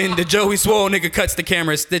 And then the Joey Swole nigga cuts the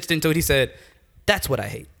camera, stitched into it. He said, that's what I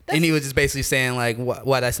hate. And he was just basically saying like,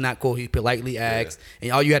 why that's not cool. He politely asked,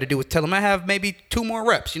 and all you had to do was tell him I have maybe 2 more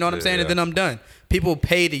reps. You know what I'm Yeah, saying? yeah. And then I'm done. People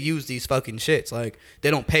pay to use these fucking shits. Like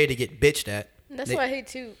they don't pay to get bitched at. That's They- what I hate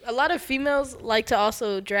too. A lot of females like to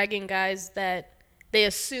also drag in guys that they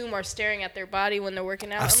assume are staring at their body when they're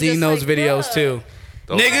working out. I've I'm seen just those like, videos "Bruh." too.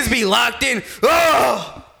 Those- Niggas be locked in.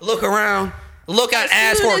 Oh, look around. Look at As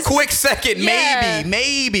ass soon for a as- quick second, Yeah.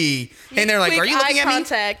 maybe. And they're like, Quick "Are you looking eye at me?"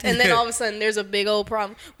 contact, and then all of a sudden there's a big old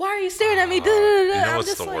problem. Why are you staring at me? You know I'm what's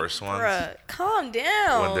just the like, worst ones? Bruh, calm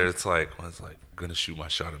down. When it's like gonna shoot my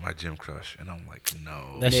shot at my gym crush, and I'm like,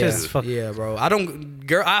 no. That Yeah, shit's fuck. yeah, bro.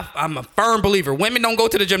 I'm a firm believer. Women don't go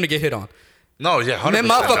to the gym to get hit on. No, yeah, 100%. And them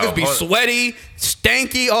motherfuckers be no. sweaty,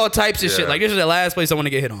 stanky, all types of Yeah. shit. Like this is the last place I want to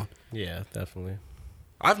get hit on. Yeah, definitely.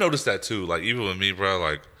 I've noticed that too. Like even with me, bro.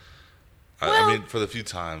 Like, I Well- mean, for the few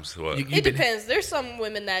times, what? You- It depends. There's some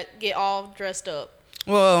women that get all dressed up.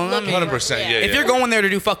 Well, I Looking mean, 100%. Yeah, if yeah. you're going there to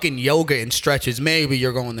do fucking yoga and stretches, maybe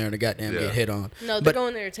you're going there to goddamn Yeah. get hit on. No, they're But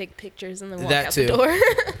going there to take pictures and then walk That out too. the door.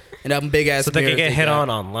 and them big ass. So they can mirrors get hit got. on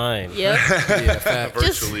online. yep. Yeah, fact.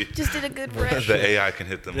 Virtually, Just did a good rep. the AI can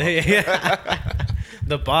hit them. Up. Yeah.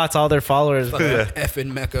 The bots, all their followers. Fucking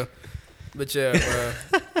effing MEKA. But yeah,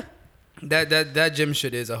 bro. that gym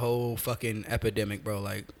shit is a whole fucking epidemic, bro.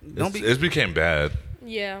 Like, don't be. It's became bad.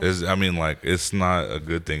 Yeah. I mean, like, it's not a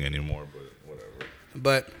good thing anymore. But whatever.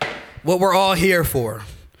 But what we're all here for.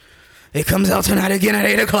 It comes out tonight again at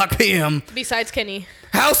 8:00 p.m. Besides Kenny.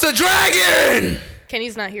 House of Dragon.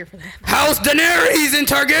 Kenny's not here for that. House Daenerys and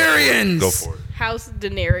Targaryens. Go for it. House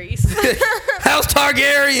Daenerys. House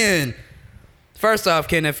Targaryen. First off,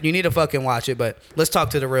 Kenneth, you need to fucking watch it, but let's talk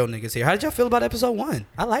to the real niggas here. How did y'all feel about episode 1?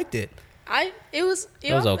 I liked it. It was okay.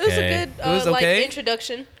 It was a good It was okay? like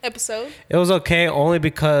introduction episode. It was okay only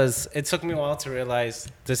because it took me a while to realize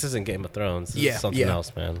this isn't Game of Thrones. This is something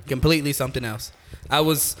else, man. Completely something else.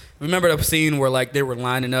 Remember the scene where like they were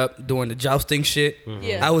lining up doing the jousting shit? Mm-hmm.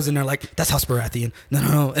 Yeah. I was in there like, that's House Baratheon.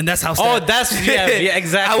 No. And that's House yeah,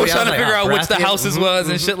 exactly. I was trying to figure out which the Baratheon? houses was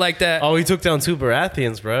and shit like that. Oh, he took down 2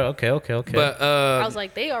 Baratheons, bro. Okay. But I was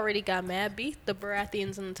like, they already got mad beef, the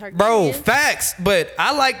Baratheons and the Targaryens. bro, facts. But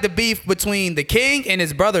I like the beef between the king and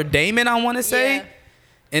his brother Daemon, I want to say. Yeah.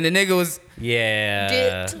 And the nigga was...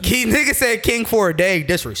 Yeah. Nigga said king for a day.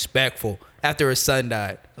 Disrespectful. After his son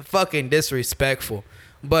died. Fucking disrespectful.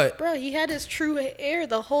 But... Bro, he had his true hair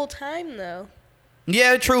the whole time, though.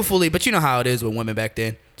 Yeah, truthfully. But you know how it is with women back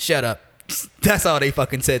then. Shut up. That's all they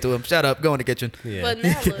fucking said to him. Shut up. Go in the kitchen. Yeah. But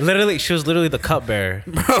now look. She was literally the cupbearer.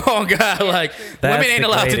 Oh, God. Like, women ain't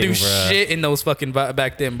allowed to do degrading, bro. shit in those fucking...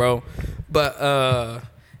 back then, bro. But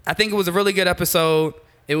I think it was a really good episode.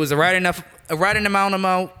 It was a right enough amount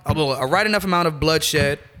of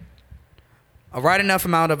bloodshed, a right enough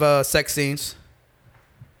amount of sex scenes,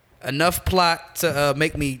 enough plot to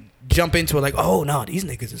make me jump into it like, oh no, these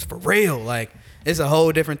niggas is for real. Like, it's a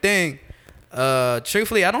whole different thing.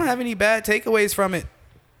 Truthfully, I don't have any bad takeaways from it.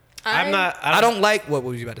 I don't like what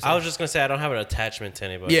was you about to say? I was just gonna say I don't have an attachment to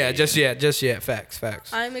anybody. Yeah, just yet.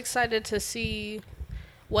 Facts. I'm excited to see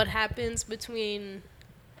what happens between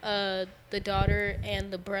the daughter and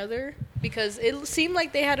the brother, because it seemed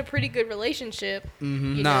like they had a pretty good relationship.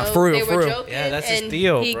 Mm-hmm. For real. Joking, Yeah, that's his and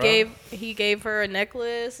deal, he gave her a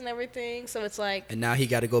necklace and everything. So it's like, And now he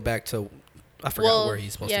got to go back to, I forgot where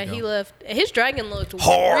he's supposed to go. Yeah, he left. His dragon looked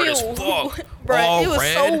Hard real, as fuck. Bro, All it was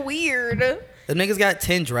red. so weird. The niggas got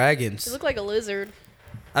 10 dragons. It looked like a lizard.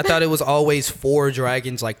 I thought it was always 4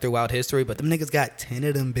 dragons like throughout history, but them niggas got 10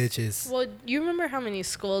 of them bitches. Well, you remember how many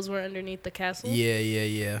skulls were underneath the castle?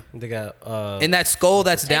 Yeah. They got And that skull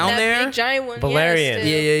that's And down that there? big giant one. Valerian.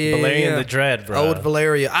 Yeah, Yeah. Valerian the Dread, bro. Old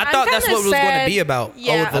Valeria. I thought that's what it was going to be about.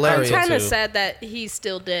 Yeah, Old Valeria. I'm kind of too. sad that he's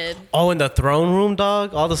still dead. Oh, in the throne room,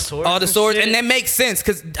 dog. All the swords. All the swords. shit? And that makes sense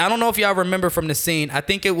because I don't know if y'all remember from the scene. I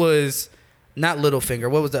think it was not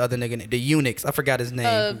Littlefinger. What was the other nigga? The eunuchs. I forgot his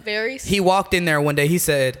name. Varys. He walked in there one day. He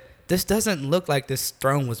said, this doesn't look like this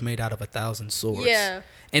throne was made out of 1,000 swords. Yeah.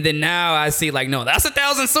 And then now I see like, no, that's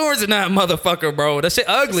 1,000 swords in that motherfucker, bro. That shit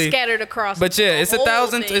ugly. Scattered across. But yeah, the it's whole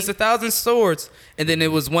 1,000. thing. It's 1,000 swords. And then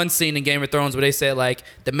there was one scene in Game of Thrones where they said like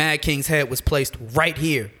the Mad King's head was placed right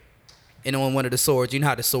here, and on one of the swords. You know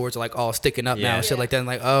how the swords are like all sticking up now, and shit like that. And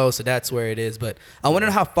like, oh, so that's where it is. But I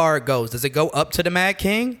wonder how far it goes. Does it go up to the Mad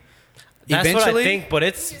King? That's Eventually, what I think, but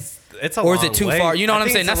it's a or long is it too way. far? You know I what I'm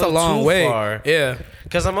think saying? it's That's a little long too way. far. Yeah.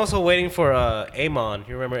 Because I'm also waiting for Aemon.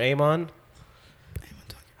 You remember Aemon?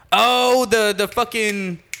 Oh, the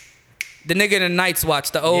fucking the nigga in the Night's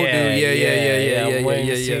Watch, the old dude.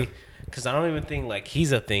 Yeah. Because I don't even think like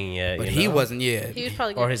he's a thing yet. But you he know? wasn't. Yeah. He was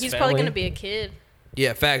probably Or gonna, his he's probably family. going to be a kid.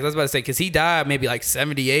 Yeah, facts. I was about to say because he died maybe like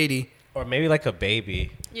 70, 80. Or maybe like a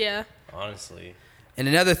baby. Yeah. Honestly. And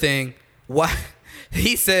another thing, why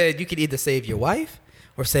he said you could either save your wife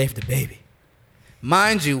or save the baby.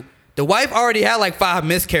 Mind you, the wife already had like 5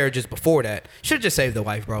 miscarriages before that. Should have just saved the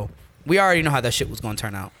wife, bro. We already know how that shit was gonna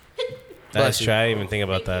turn out. That's you. true. I didn't even think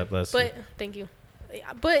about that. Bless you. But thank you.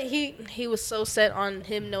 But he was so set on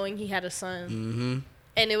him knowing he had a son. Mm-hmm.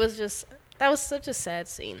 And it was just, that was such a sad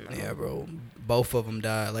scene, though. Yeah, bro. Both of them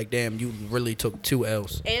died. Like, damn, you really took 2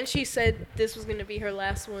 L's. And she said this was going to be her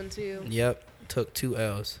last one, too. Yep, took 2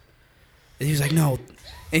 L's. And he was like, no.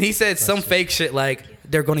 And he said some fake shit like,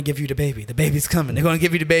 they're gonna give you the baby. The baby's coming. They're gonna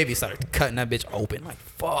give you the baby. Started cutting that bitch open. Like,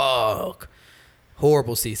 fuck.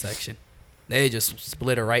 Horrible C-section. They just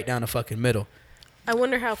split her right down the fucking middle. I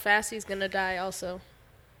wonder how fast he's going to die also.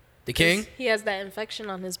 The king? He has that infection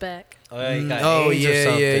on his back. Oh, yeah, he got Oh, AIDS or yeah,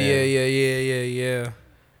 something. yeah.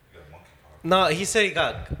 No, he said he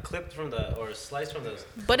got clipped from or sliced from the.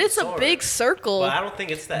 But it's a sword. big circle. But I don't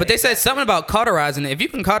think it's that. But they said something about cauterizing it. If you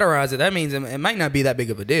can cauterize it, that means it might not be that big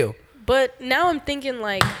of a deal. But now I'm thinking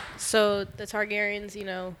like, so the Targaryens, you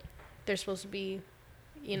know, they're supposed to be,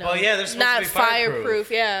 you know, Oh, yeah, they're supposed not to be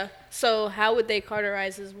fireproof. Yeah. So how would they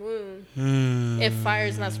cauterize his wound if fire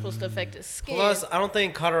is not supposed to affect his skin? Plus, I don't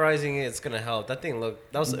think cauterizing it's gonna help. That thing it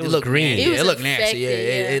was looked green. Nasty. It was It looked nasty. Yeah, infected,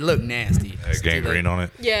 yeah. it looked nasty. Gangrene on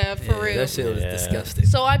it. Yeah, for real. That shit was Yeah. disgusting.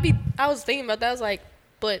 So I was thinking about that. I was like,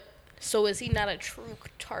 but So is he not a true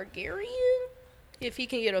Targaryen? If he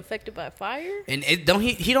can get affected by fire? And he don't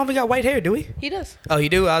even got white hair, do he? He does. Oh, he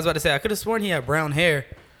do? I was about to say, I could have sworn he had brown hair.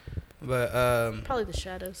 But Probably the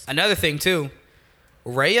shadows. another thing too,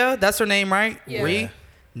 Rhea, that's her name, right? Yeah. Rhea,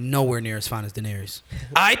 nowhere near as fine as Daenerys.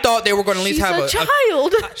 I thought they were going to at least She's have a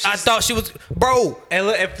child. I thought she was, bro. And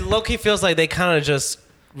if Loki feels like they kind of just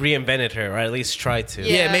reinvented her, or at least tried to.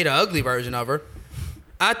 Yeah, made an ugly version of her.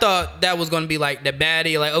 I thought that was going to be like the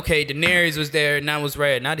baddie, like, okay, Daenerys was there, and that was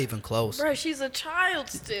Rhea. Not even close. Bro, she's a child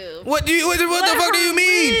still. What the fuck do you her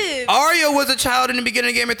mean? live. Arya was a child in the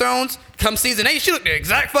beginning of Game of Thrones. Come season 8, she looked the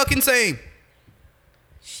exact fucking same.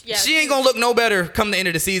 Yeah, She ain't gonna look no better come the end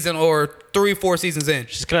of the season or 3-4 seasons in.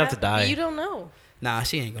 She's gonna have to die. You don't know. Nah,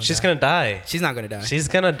 she ain't gonna. She's die. gonna die. She's not gonna die. She's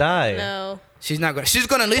gonna die. No. She's not gonna. She's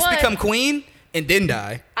gonna at least What? become queen and then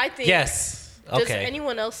die. I think. Yes. Does Okay.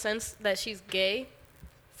 anyone else sense that she's gay?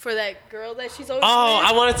 For that girl that she's always Oh, with?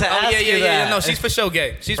 I wanted to ask you that. No, she's for sure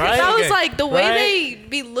gay. She's Right? for sure I was gay. like, the way Right? they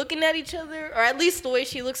be looking at each other, or at least the way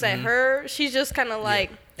she looks at her, she's just kind of like.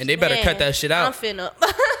 And they better "Man, cut that shit out." I'm finna.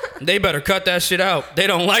 They better cut that shit out. They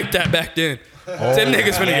don't like that back then. Them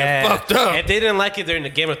niggas finna Yeah. get fucked up. If they didn't like it during the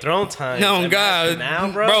Game of Thrones time. No, imagine God,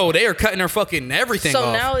 now, bro. they are cutting her fucking everything So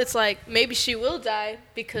off. now it's like maybe she will die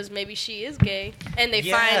because maybe she is gay, and they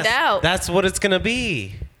Yes, find out. That's what it's gonna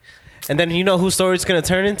be. And then you know whose story it's gonna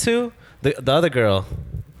turn into? The other girl,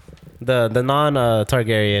 the non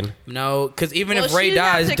Targaryen. No, because even Well, if Rey she'd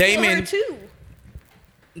have dies, to kill her Daemon, too.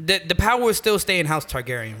 the power will still stay in House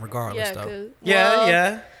Targaryen regardless, Yeah,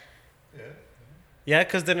 though. Yeah,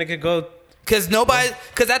 because then it could go. Because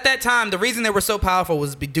at that time, the reason they were so powerful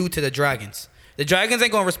was due to the dragons. The dragons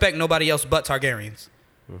ain't gonna respect nobody else but Targaryens.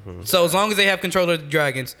 So as long as they have control of the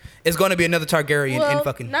dragons, it's gonna be another Targaryen Well, in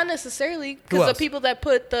fucking. not necessarily, Who because the else? people that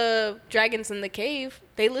put the dragons in the cave,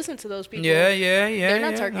 they listen to those people. Yeah. They're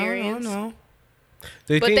not yeah. Targaryens. No.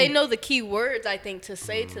 Do you But think- they know the key words, I think, to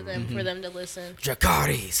say to them for them to listen.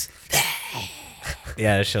 Dracarys.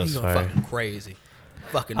 Yeah, that show's You're fire. fucking crazy.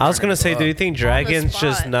 Fucking. I was gonna say, turn do it you up. think dragons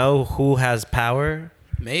just spot. know who has power?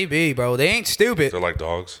 Maybe, bro? They ain't stupid. They're like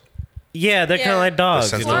dogs, Yeah, they're kind Yeah. of like dogs.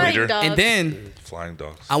 Sense You of know? leader. Flying dogs. And then flying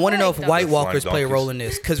dogs. I want to know if Flying White dogs. Walkers Flying play a role donkeys. in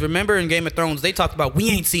this. Because remember in Game of Thrones, they talked about we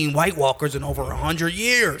ain't seen White Walkers in over 100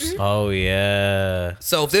 years. Oh yeah.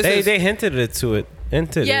 So if this They hinted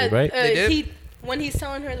Yeah, it, right? They did? when he's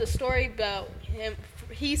telling her the story about him,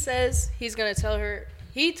 he says he's gonna tell her.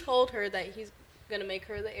 He told her that he's gonna make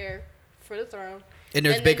her the heir for the throne. and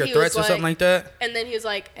there's and then bigger he was threats or something like that. And then he was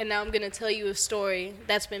like, and now I'm gonna tell you a story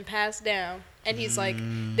that's been passed down. And he's like,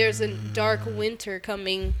 there's a dark winter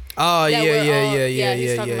coming. Oh that yeah, we're yeah, all- yeah, yeah, he's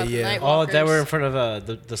yeah, talking yeah, about the yeah. Night Oh, they were Walkers. in front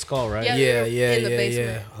of the skull, right? Yeah, Yeah, they're yeah, in the yeah,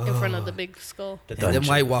 basement, yeah. in front of the big skull. The And them dungeon.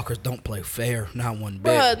 White Walkers don't play fair, not one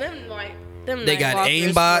bit. Bruh, them They Night got Walkers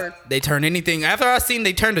aimbot. were- They turn anything. After I seen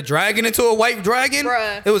they turned a dragon into a white dragon,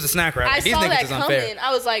 Bruh. it was a snack wrap. I These saw niggas that is unfair. coming.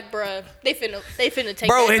 I was like, bruh, they finna take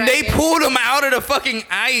Bro, that and they dragon pulled them out of the fucking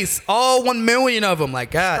ice. All 1 million of them.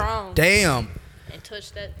 Like, God Strong. damn. and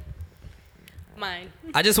touch that mine.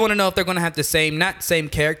 I just want to know if they're going to have the same, not same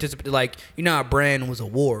characters, but like, you know how Bran was a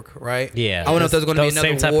warg, right? Yeah. I want to know if there's going to be Those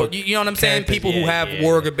same another type warg. of You know what I'm saying? characters, People who yeah, have yeah.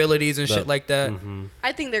 warg abilities and shit like that.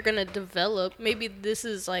 I think they're gonna develop. Maybe this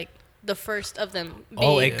is like the first of them.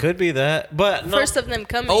 Oh, being- it could be that, but no. first of them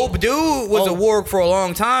coming. Oh, dude was a Oh. warg for a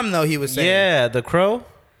long time, though, he was saying. Yeah, the crow,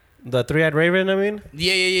 the three-eyed raven. I mean,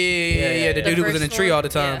 Yeah. The The dude who was in the first tree one? all the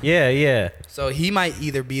time. yeah. So he might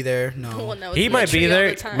either be there. The No. one that was He in the might be tree all there.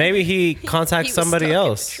 the time. Maybe he He contacts was somebody stuck in the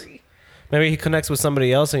else. tree. Maybe he connects with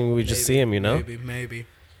somebody else, and we just see him. You know. Maybe.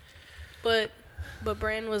 But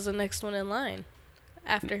Bran was the next one in line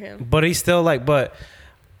after him. But he's still like, but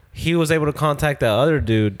he was able to contact the other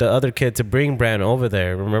dude, the other kid, to bring Bran over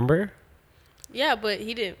there. Remember? Yeah, but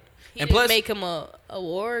he didn't. He And didn't plus- make him a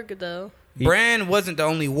warg though. Bran wasn't the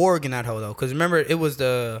only warg in that hole, though. Because remember, it was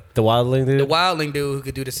the The wildling dude. wildling dude who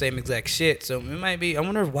could do the same exact shit. So it might be. I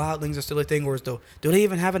wonder if wildlings are still a thing, or is do they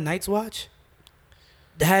even have a Night's Watch?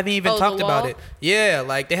 They haven't even Oh, the talked about wall? it. Yeah,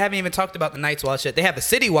 like they haven't even talked about the Night's Watch yet. They have a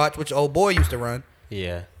City Watch, which old boy used to run,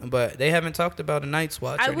 yeah. but they haven't talked about a Night's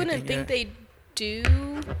Watch. I or wouldn't anything think yet. they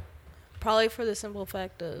do. Probably for the simple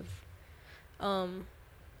fact of, what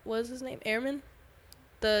was his name? Airman,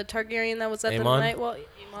 the Targaryen that was at Aemon? the night. Well,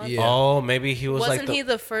 Aemon. Yeah. Oh, maybe he was Wasn't like the, he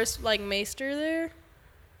the first like maester there?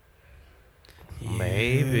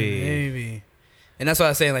 maybe. And that's what I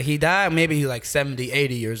was saying. Like he died, maybe he's like 70,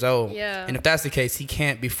 80 years old. Yeah. And if that's the case, he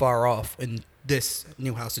can't be far off in this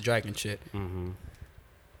new House of Dragon shit. Mm-hmm.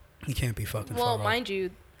 He can't be fucking Well, far mind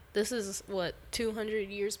you, this is what 200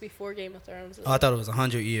 years before Game of Thrones. off. Oh, I thought it was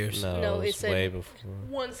 100 years. No, No, it it was said way before.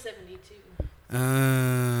 172.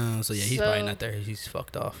 So yeah, he's probably not there. He's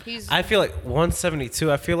fucked off. I feel like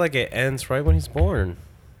 172. I feel like it ends right when he's born.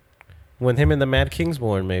 When him and the Mad King's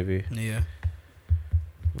born, maybe. Yeah.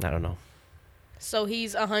 I don't know. So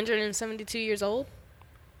he's 172 years old?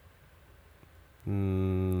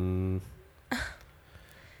 He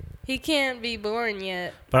can't be born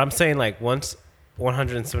yet. But I'm saying like once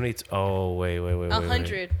 172. Oh, wait.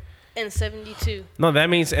 172. No, that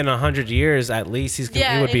means in 100 years at least he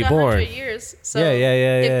would be in born. 100 years. So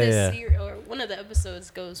yeah. if this year or one of the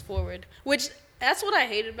episodes goes forward, which that's what I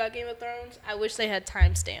hated about Game of Thrones. I wish they had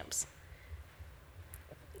timestamps.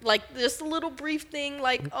 Like just a little brief thing,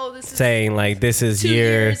 like this is saying like this is 2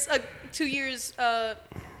 year. years, 2 years,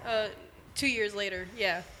 2 years later.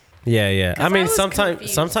 Yeah. Yeah. I mean,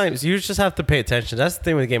 confused. sometimes you just have to pay attention. That's the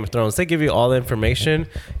thing with Game of Thrones. They give you all the information.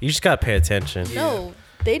 You just gotta pay attention. No,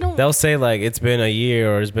 they don't. They'll say like it's been a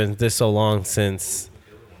year or it's been this so long since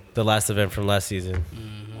the last event from last season.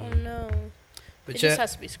 Oh no. But it just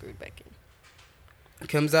has to be screwed back in. It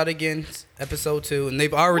comes out again, episode 2, and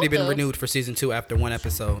they've already been renewed for season 2 after one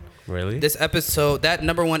episode. Really? This episode, that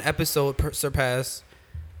number 1 episode surpassed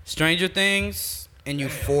Stranger Things and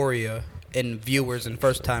Euphoria in viewers and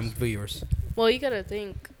first-time viewers. Well, you gotta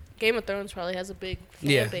think Game of Thrones probably has a big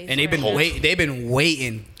fan base. And they've been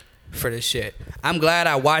waiting for this shit. I'm glad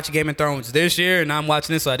I watched Game of Thrones this year, and I'm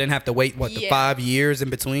watching this so I didn't have to wait the 5 years in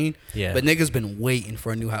between. Yeah. But niggas been waiting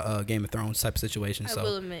for a new Game of Thrones type of situation. I So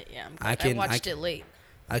will admit, I watched it late.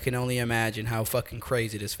 I can only imagine how fucking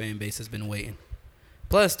crazy this fan base has been waiting.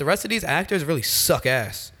 Plus, the rest of these actors really suck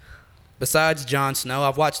ass. Besides Jon Snow,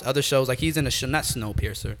 I've watched other shows. Like he's in a show, not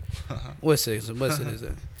Snowpiercer. What's it?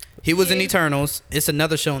 He was in Eternals. It's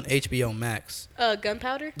another show on HBO Max.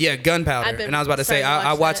 Gunpowder? Yeah, Gunpowder. And I was about to say,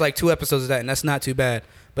 I watched like 2 episodes of that, and that's not too bad.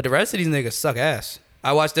 But the rest of these niggas suck ass.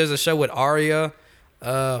 I watched, there's a show with Arya.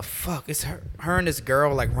 It's her and this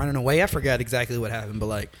girl like running away. I forgot exactly what happened, but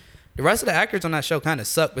like the rest of the actors on that show kind of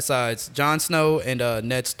suck besides Jon Snow and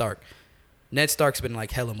Ned Stark. Ned Stark's been in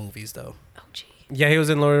like hella movies though. Oh, gee. Yeah, he was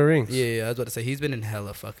in Lord of the Rings. Yeah, I was about to say he's been in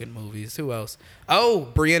hella fucking movies. Who else? Oh,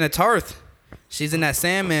 Brianna Tarth. She's in that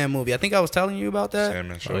Sandman movie. I think I was telling you about that.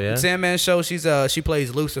 Sandman show. Oh, yeah? Sandman show. She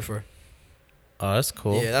plays Lucifer. Oh, that's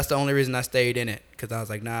cool. Yeah, that's the only reason I stayed in it, because I was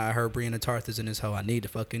like, nah, I heard Brianna Tarth is in this hoe. I need to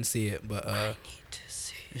fucking see it. But I need to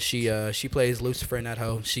see it. she plays Lucifer in that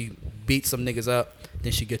hoe. She beats some niggas up,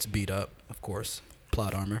 then she gets beat up. Of course,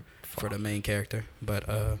 plot armor for the main character. But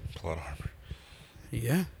Plot armor.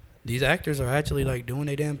 yeah, these actors are actually like doing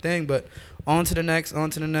their damn thing. But on to the next.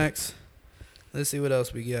 Let's see what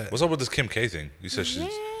else we got. What's up with this Kim K thing? You said she's.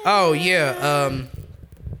 Oh yeah.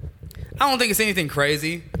 I don't think it's anything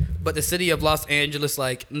crazy, but the city of Los Angeles,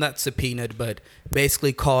 like, not subpoenaed, but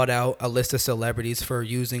basically called out a list of celebrities for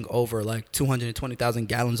using over like 220,000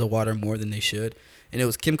 gallons of water more than they should. And it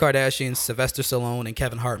was Kim Kardashian, Sylvester Stallone, and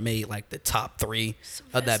Kevin Hart made like the top 3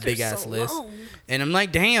 of that big ass list. And I'm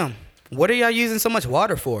like, damn, what are y'all using so much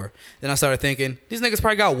water for? Then I started thinking, these niggas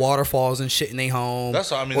probably got waterfalls and shit in their home.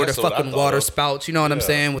 That's what I mean. Or that's the what I fucking thought water of. spouts, you know what I'm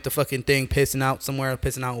saying? With the fucking thing pissing out somewhere,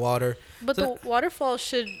 pissing out water. But the waterfall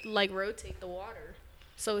should like rotate the water,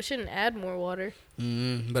 so it shouldn't add more water.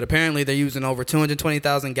 But apparently they're using over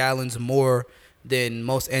 220,000 gallons more than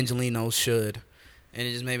most Angelinos should. And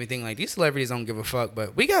it just made me think, like, these celebrities don't give a fuck,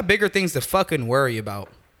 but we got bigger things to fucking worry about.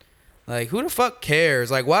 Like, who the fuck cares?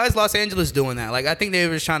 Like, why is Los Angeles doing that? Like, I think they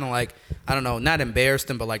were just trying to, like, I don't know, not embarrass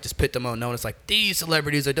them, but, like, just put them on notice. Like, these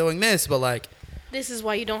celebrities are doing this, but, like... This is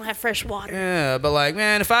why you don't have fresh water. Yeah, but, like,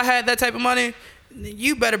 man, if I had that type of money,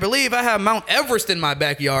 you better believe I have Mount Everest in my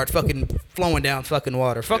backyard fucking flowing down fucking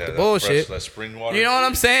water. Fuck the bullshit. Fresh, that spring water. You know what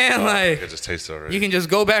I'm saying? Like, it just tastes alright. you can just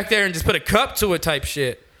go back there and just put a cup to it type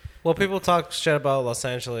shit. Well, people talk shit about Los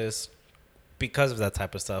Angeles because of that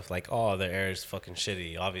type of stuff. Like, oh, their air is fucking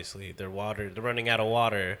shitty. Obviously, they're running out of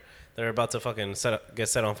water. They're about to fucking get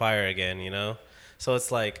set on fire again, you know? So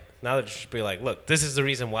it's like, now they should be like, look, this is the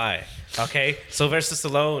reason why. Okay? Sylvester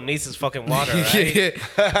Stallone needs his fucking water, right?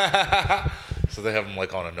 So they have him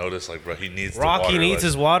like on a notice, like, bro, he needs the Rocky water. needs like,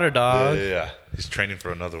 his water, dog. Yeah. He's training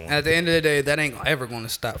for another one. At the end of the day, that ain't ever going to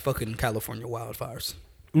stop fucking California wildfires.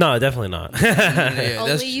 No, definitely not. Yeah,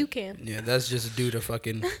 Only you can. Yeah, that's just due to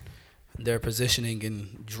fucking their positioning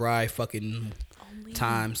in dry fucking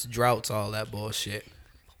times, droughts, all that bullshit.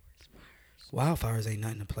 Wildfires ain't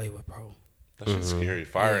nothing to play with, bro. That shit's scary.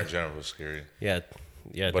 Fire in general is scary. Yeah.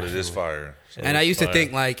 But it is fire. So And I used to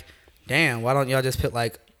think, like, damn, why don't y'all just put,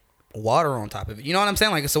 like, water on top of it. You know what I'm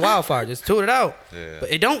saying? Like it's a wildfire. Just toot it out. Yeah.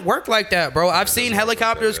 But it don't work like that, bro. I've seen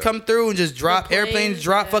helicopters come through and just drop airplanes,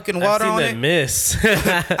 drop fucking water on it. Miss.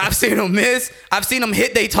 I've seen them miss. I've seen them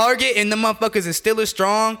hit their target, and the motherfuckers is still as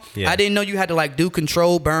strong. Yeah. I didn't know you had to like do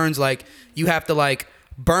controlled burns. Like you have to like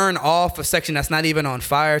burn off a section that's not even on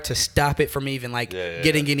fire to stop it from even like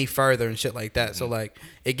getting any further and shit like that. So like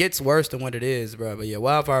it gets worse than what it is, bro. But yeah,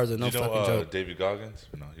 wildfires are no fucking joke. David Goggins?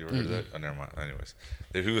 No, you ever heard of that? Oh, never mind. Anyways,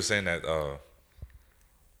 if he was saying that,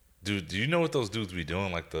 dude, do you know what those dudes be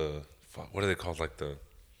doing? Like what are they called? Like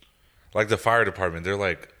the fire department. They're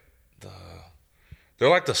like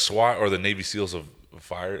the SWAT or the Navy SEALs of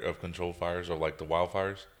controlled fires or like the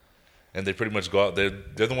wildfires. And they pretty much go out. They're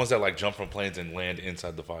the ones that like jump from planes and land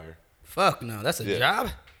inside the fire. Fuck no, that's a job.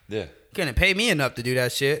 Yeah. Couldn't pay me enough to do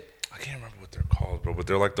that shit. I can't remember what they're called, bro. But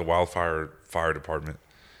they're like the fire department,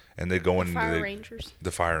 and they go in. Fire Rangers.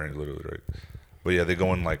 The fire rangers, literally, right? But yeah, they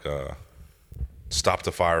go in like stop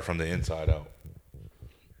the fire from the inside out.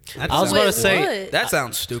 I was about to say that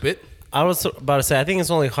sounds stupid. I was about to say I think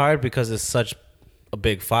it's only hard because it's such a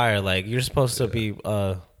big fire. Like you're supposed to be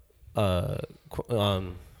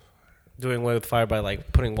doing away with fire by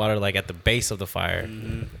like putting water like at the base of the fire.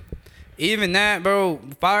 Mm-hmm. Even that, bro.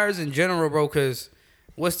 Fires in general, bro. Cause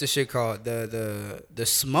what's the shit called? The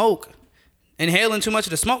smoke. Inhaling too much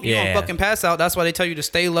of the smoke, you gonna fucking pass out. That's why they tell you to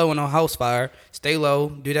stay low in a house fire. Stay low,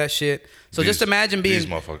 do that shit. So just imagine being these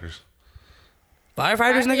motherfuckers.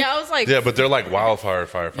 Firefighters, nigga. Yeah, I was like, Yeah, but they're like wildfire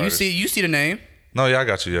firefighters. You see the name? No, yeah, I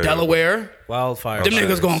got you. Yeah, Delaware. Wildfire. Them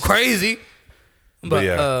niggas going crazy. But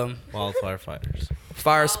yeah. Wildfire fighters.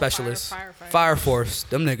 Fire specialists. firefighter. Fire force.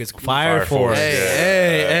 Them niggas. Fire force.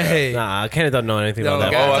 Hey. Nah, Kenneth don't know anything No,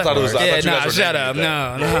 about that. God. Oh, I thought it was. I thought you guys were shut naming up. it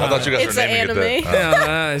that. No. I thought you guys It's were an naming it anime.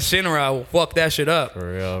 that. Shinra will fuck that shit up.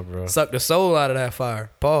 For real, bro. Suck the soul out of that fire.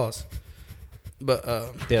 Pause. But The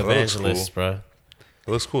that looks evangelists, cool. bro. It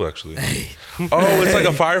looks cool, actually. Oh, it's like a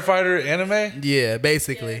firefighter anime? yeah,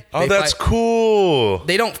 basically. Oh, They that's fight- cool.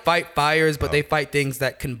 They don't fight fires, but they fight things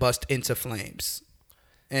that combust into flames.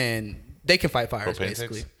 And they can fight fires, Propane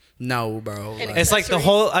basically. tanks? No, bro. And Like, It's like the Accessories.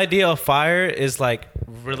 whole idea of fire is like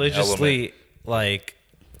religiously like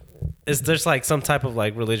there's like some type of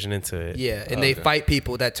like religion into it. yeah, and they fight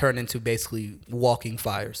people that turn into basically walking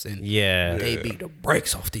fires. And Yeah. they beat the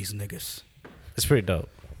brakes off these niggas. It's pretty dope.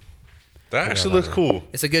 That actually looks cool.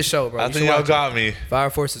 It's a good show, bro. I You think should y'all watch got me. it. Fire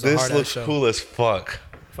Force is a This hard ass looks show. cool as fuck.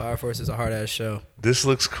 Fire Force is a hard ass show. This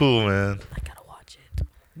looks cool, man. I gotta watch it.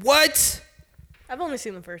 What? I've only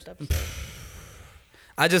seen the first episode.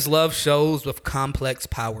 I just love shows with complex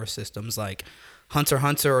power systems like Hunter x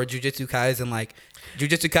Hunter or Jujutsu Kaisen. Like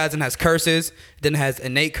Jujutsu Kaisen has curses, then it has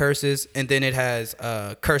innate curses, and then it has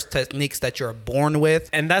curse techniques that you're born with.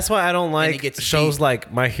 And that's why I don't it like gets shows deep.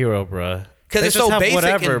 like My Hero, bro. Because They it's just so have basic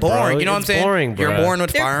whatever, and boring. bro. You know what I'm It's saying? boring, You're bro. born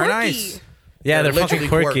with They're fire and quirky. ice. Yeah, they're fucking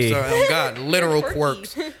literally quirky. Quirks. Oh God, literal They're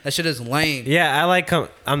quirks. quirky. That shit is lame. Yeah, I like.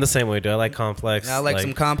 I'm the same way, dude. I like complex. I like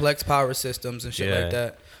some complex power systems and shit Yeah. like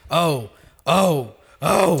that.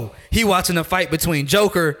 Oh, he watching a fight between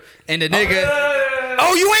Joker and the nigga.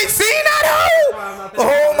 Oh, you ain't seen that,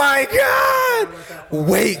 oh my God.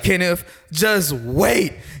 Wait, Kenneth, just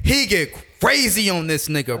wait. He get crazy on this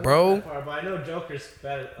nigga, bro. But I know Joker's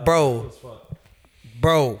bad. Bro.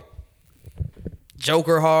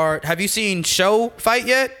 Joker hard. Have you seen Show fight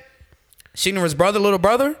yet? Sheena's little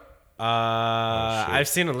brother? I've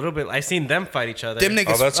seen a little bit. I've seen them fight each other. Them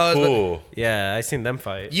niggas. Oh, that's cool. Yeah, I seen them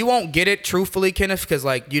fight. You won't get it truthfully, Kenneth, because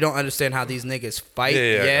like you don't understand how these niggas fight Yeah, I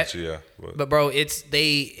yet. got you, yeah. But bro,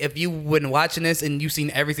 if you been watching this and you've seen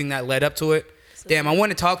everything that led up to it, damn, I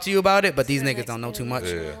want to talk to you about it, but these niggas don't know too much.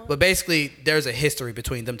 Yeah. But basically, there's a history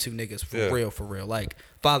between them two niggas for real, like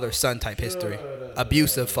father son type history,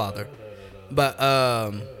 abusive father. But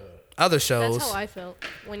other shows. That's how I felt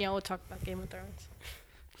when y'all would talk about Game of Thrones.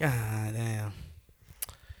 God damn,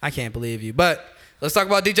 I can't believe you. But let's talk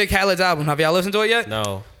about DJ Khaled's album. Have y'all listened to it yet?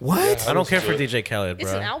 No, What? I don't care for DJ Khaled, bro.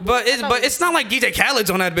 It's an album. But I thought it's not like DJ Khaled's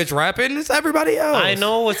on that bitch rapping. It's everybody else. I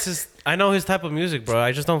know what's his. I know his type of music, bro.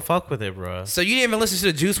 I just don't fuck with it, bro. So you didn't even listen to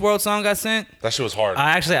the Juice WRLD song I sent? That shit was hard.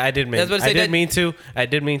 I did mean. That's what I I said, did that- mean to. I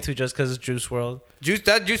did mean to just because it's Juice WRLD.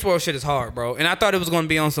 That Juice WRLD shit is hard, bro. And I thought it was going to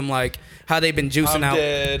be on some like how they've been juicing I'm out.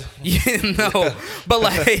 dead. Yeah, no, but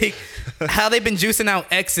like how they've been juicing out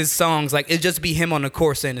X's songs. Like it just be him on the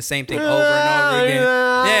course saying the same thing over and over again.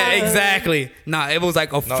 Yeah, exactly. Nah, it was like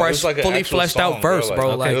a No, it fresh, was like an fully actual fleshed song, out verse, bro.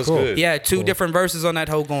 okay, Like, it was good. yeah, two different verses on that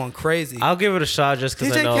whole going crazy. I'll give it a shot just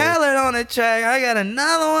because I DJ know. Khaled on the track. I got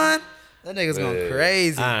another one. That nigga's going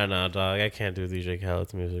crazy. I don't know, dog. I can't do DJ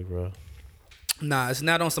Khaled's music, bro. Nah, it's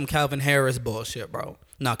not on some Calvin Harris bullshit, bro.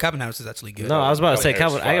 No, Calvin Harris is actually good. No, I was about to say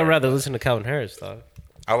Calvin Calvin. Harris I'd fire. rather listen to Calvin Harris, dog.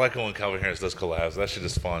 I like it when Calvin Harris does collabs. That shit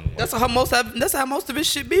is fun. That's how most of his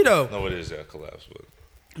shit be though. No, it is, yeah, collabs.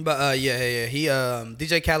 But yeah. He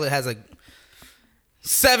DJ Khaled has a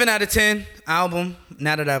 7 out of 10 album.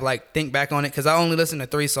 Now that I've like think back on it, because I only listen to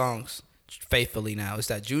 3 songs faithfully now. It's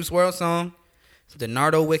that Juice WRLD song, the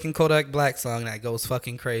Nardo Wick and Kodak Black song that goes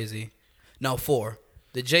fucking crazy. No, 4.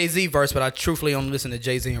 The Jay-Z verse, but I truthfully only listen to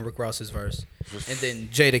Jay-Z and Rick Ross's verse. And then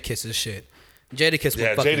Jadakiss's shit. Jadakiss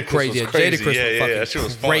was fucking Jadakiss crazy. was crazy. Jadakiss was That shit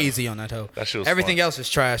was fucking fun. crazy on that hoe. That shit was Everything fun. else is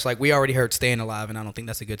trash. Like, we already heard Staying Alive, and I don't think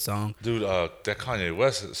that's a good song. Dude, that Kanye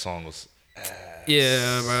West song was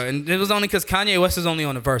Yeah, bro. And it was only because Kanye West was only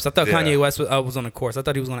on the verse. I thought Kanye West was on the chorus. I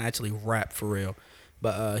thought he was going to actually rap for real.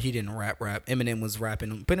 But he didn't rap. Eminem was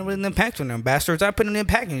rapping. Putting it in the pack on them bastards. I put it in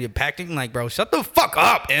packing. You're packing. Like, bro, shut the fuck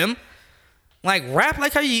up, Em. Like, rap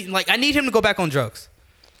like how you... Like, I need him to go back on drugs.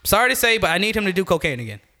 Sorry to say, but I need him to do cocaine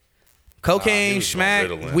again. Cocaine, was on schmack,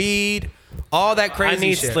 Ritalin. weed, all that crazy I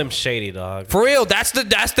need shit. Slim Shady, dog. For real, that's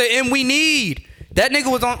the M we need. That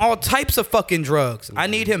nigga was on all types of fucking drugs. I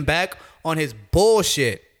need him back on his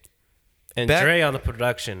bullshit. And Back- Dre on the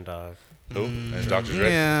production, dog. who? And Dr.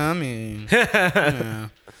 Dre. Yeah, I mean, yeah.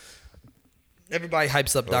 Everybody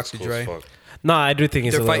hypes up That's Dr. cool Dre. as fuck. No, I do think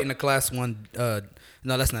he's They're a fighting little, a class 1.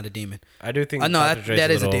 No, that's not a demon. I do think No, Dr. Dre's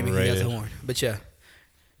that is a little demon. He has a overrated. horn. But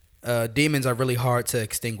yeah, demons are really hard to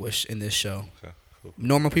extinguish in this show. Okay, cool.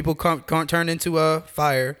 Normal people can't turn into a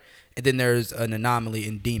fire, and then there's an anomaly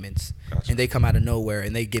in demons, Gotcha. and they come out of nowhere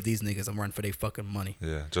and they give these niggas a run for their fucking money.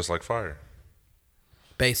 Yeah, just like fire.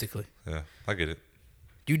 Basically, Yeah, I get it.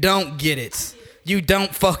 you don't get it. You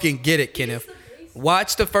don't fucking get it, Kenneth.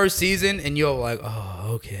 Watch the first season and you're like, oh,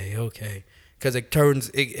 okay, because it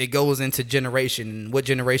goes into generation, and what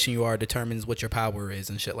generation you are determines what your power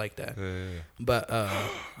is and shit like that. Yeah. But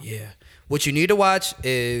yeah, what you need to watch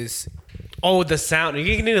is Oh, the sound. You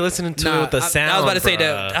need to listen to it with the sound. I was about to say bruh.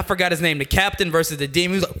 that. I forgot his name. The captain versus the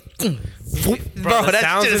demon. He was like, Bro, the that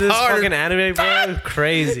sounds shit of is this hard. fucking anime, bro,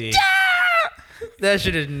 crazy. That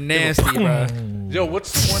shit is nasty, bro. Yo,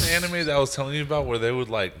 what's the one anime that I was telling you about where they would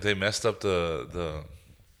they messed up the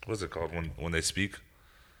what's it called when they speak?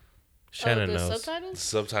 Channen the knows. The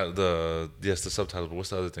subtitles? the subtitles, but what's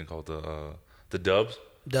the other thing called? The dubs?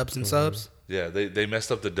 Dubs and subs. Yeah, they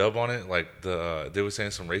messed up the dub on it. Like they were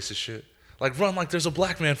saying some racist shit. Like run like there's a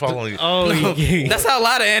black man following you. Oh, yeah. That's how a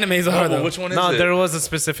lot of animes No, are, but though. which one is No, it? there was a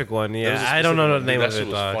specific one. There Yeah, was a I don't know specific the one. name That of shit it,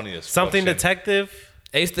 was dog. funny as fuck, Something Shannon. detective?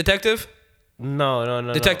 Ace Detective?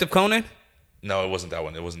 No. Detective Conan? No, it wasn't that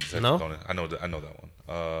one. It wasn't Detective No? Conan. I know that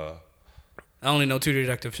one. I only know 2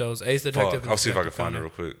 detective shows. Ace Detective. Fuck, I'll see if I can Detective find it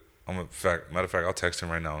Conan. real quick. Matter of fact, I'll text him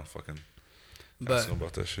right now and fucking ask him But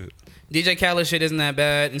about that shit. DJ Khaled shit isn't that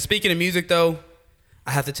bad. And speaking of music, though,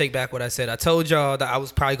 I have to take back what I said. I told y'all that I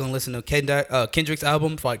was probably going to listen to Kendrick's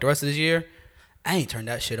album for like the rest of this year. I ain't turned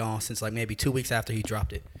that shit on since like maybe 2 weeks after he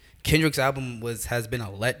dropped it. Kendrick's album has been a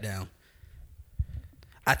letdown.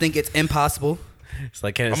 I think it's impossible. It's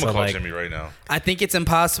like, I'm it's gonna call like Jimmy right now. I think it's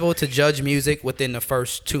impossible to judge music within the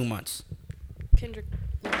first 2 months. Kendrick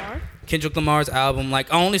Lamar? Kendrick Lamar's album,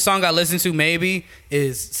 like, only song I listen to maybe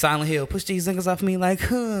is Silent Hill. Push these niggas off me like,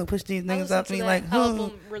 huh. Push these I niggas listen off to me that like, huh.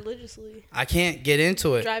 album religiously. I can't get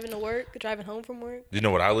into it. Driving to work, driving home from work. You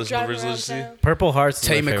know what I listen to Driving around religiously? town. Purple Hearts. is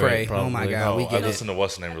Tay my McRae. favorite, Oh my probably. God, No, we I get it. listen to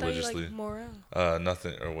what's the name I thought you religiously. liked Morale.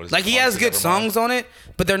 Nothing or what is Like, it? he has good Never Mind. songs on it,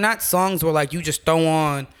 but they're not songs where, like, you just throw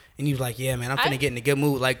on and you're like, yeah, man, I'm finna get in a good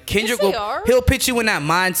mood. Like, Kendrick Yes, they are. he'll put you in that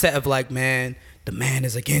mindset of, like, man, the man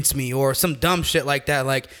is against me, or some dumb shit like that.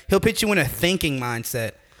 Like, he'll put you in a thinking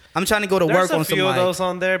mindset. I'm trying to go to There's work a on some, few of like, those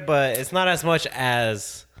on there, but it's not as much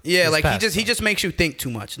as yeah, his like, past he songs. just makes you think too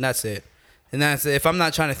much, and that's it. And that's it. If I'm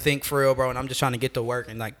not trying to think for real, bro, and I'm just trying to get to work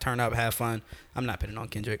and, like, turn up, have fun, I'm not putting on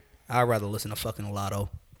Kendrick. I'd rather listen to fucking Lotto.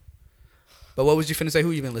 But what was you finna say? Who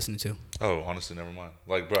you been listening to? Oh, honestly, never mind.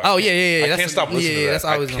 Like, bro. Oh, yeah. I That's- can't stop listening to that. that's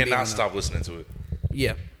always I gonna be cannot on there. stop listening to it.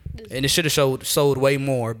 Yeah. And it should have sold way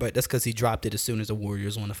more, but that's because he dropped it as soon as the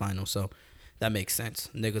Warriors won the final. So that makes sense.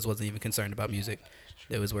 Niggas wasn't even concerned about music.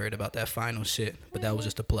 They was worried about that final shit, but that was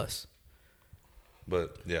just a plus.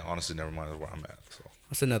 But yeah, honestly, never mind. That's where I'm at. So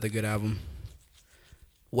That's another good album.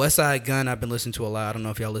 West Side Gun, I've been listening to a lot. I don't know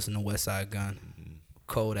if y'all listen to West Side Gun.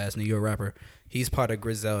 Cold ass New York rapper. He's part of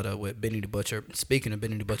Griselda with Benny the Butcher. Speaking of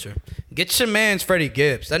Benny the Butcher, get your man's Freddie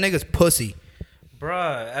Gibbs. That nigga's pussy.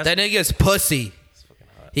 bruh. That nigga's pussy.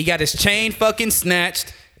 He got his chain fucking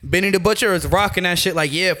snatched. Benny the Butcher is rocking that shit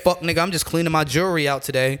like, yeah, fuck nigga, I'm just cleaning my jewelry out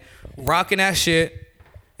today. Rocking that shit.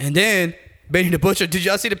 And then Benny the Butcher, did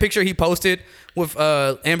y'all see the picture he posted with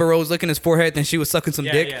Amber Rose licking his forehead and she was sucking some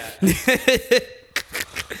dick? Yeah.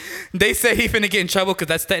 They say he finna get in trouble because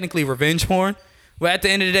that's technically revenge porn. But at the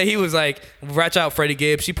end of the day, he was like, watch out, Freddie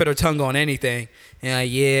Gibbs. She put her tongue on anything. And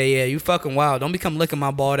like, yeah, you fucking wild. Don't become licking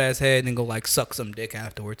my bald ass head and then go like suck some dick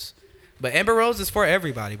afterwards. But Amber Rose is for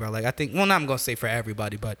everybody, bro. Like I think, well, not I'm gonna say for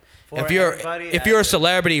everybody, but if you're a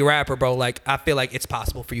celebrity rapper, bro, like I feel like it's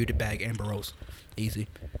possible for you to bag Amber Rose, easy.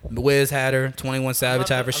 Wiz had her, 21 Savage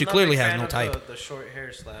had her. She clearly has no type. The short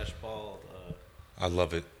hair / bald. I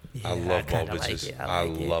love it. Yeah, I love bald bitches. I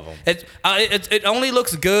love them. It only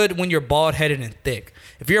looks good when you're bald headed and thick.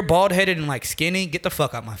 If you're bald headed and like skinny, get the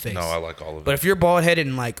fuck out my face. No, I like all of it. But if you're bald headed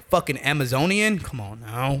and like fucking Amazonian, come on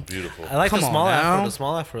now. Beautiful. I like Come the on small now. afro. The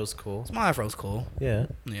small afro's cool. Small afro's cool. Yeah.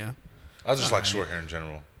 Yeah. I just like short hair in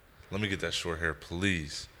general. Let me get that short hair,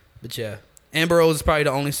 please. But yeah, Amber Rose is probably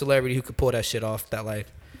the only celebrity who could pull that shit off. That like,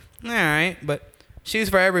 all right, but she's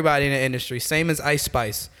for everybody in the industry. Same as Ice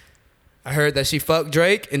Spice. I heard that she fucked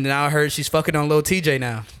Drake, and now I heard she's fucking on Lil TJ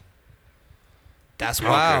now. That's I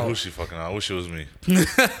don't care wild. who she fucking on. I wish it was me.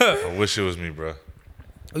 I wish it was me, bro.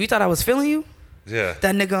 Oh, you thought I was feeling you? Yeah.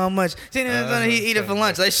 That nigga on much. He eat it for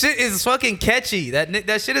lunch. That shit is fucking catchy.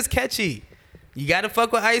 That shit is catchy. You gotta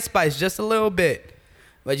fuck with Ice Spice just a little bit.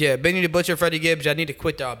 But yeah, Benny the Butcher, Freddie Gibbs, y'all need to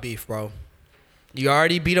quit y'all beef, bro. You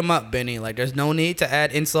already beat him up, Benny. Like, there's no need to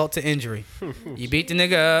add insult to injury. You beat the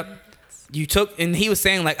nigga up. You took, and he was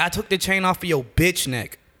saying, like, I took the chain off of your bitch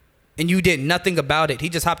neck. And you did nothing about it. He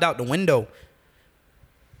just hopped out the window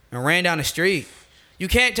and ran down the street. You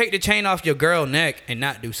can't take the chain off your girl neck and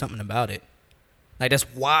not do something about it. Like, that's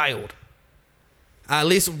wild. At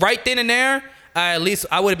least right then and there, I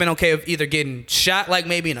would have been okay with either getting shot, like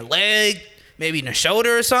maybe in the leg, maybe in the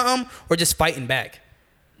shoulder or something, or just fighting back.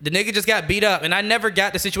 The nigga just got beat up, and I never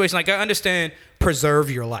got the situation. Like, I understand, preserve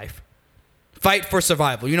your life. Fight for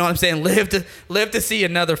survival. You know what I'm saying? Live to see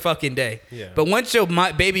another fucking day. Yeah. But once your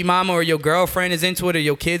baby mama or your girlfriend is into it or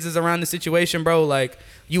your kids is around the situation, bro, like,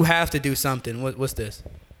 you have to do something. What's this?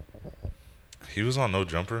 He was on No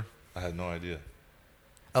Jumper? I had no idea.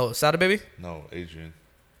 Oh, Sada Baby? No, Adrian.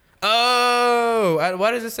 Oh,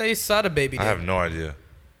 why does it say Sada Baby? I have no idea.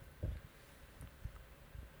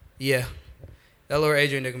 Yeah. That little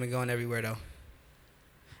Adrian nigga been going everywhere, though.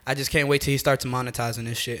 I just can't wait till he starts monetizing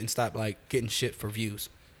this shit and stop, like, getting shit for views.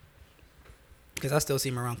 Because I still see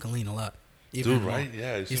him around Colleen a lot. Even Dude, right?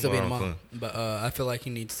 Yeah, he's still being mom. But I feel like he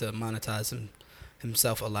needs to monetize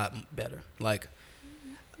himself a lot better. Like,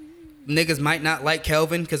 niggas might not like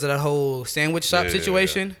Kelvin because of that whole sandwich shop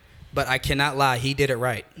situation, but I cannot lie. He did it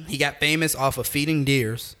right. He got famous off of feeding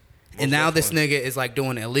deers. And now this nigga is like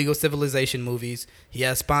doing illegal civilization movies. He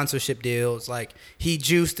has sponsorship deals. Like, he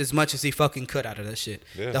juiced as much as he fucking could out of that shit.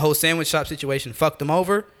 Yeah. The whole sandwich shop situation fucked him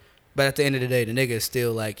over. But at the end of the day, the nigga is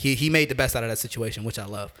still like, he made the best out of that situation, which I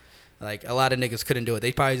love. Like, a lot of niggas couldn't do it.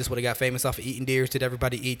 They probably just would have got famous off of eating deers, did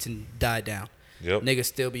everybody eats, and died down. Yep. Niggas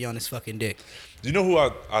still be on his fucking dick. You know who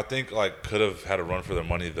I think like could have had a run for their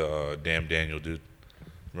money? The Damn Daniel dude.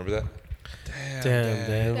 Remember that?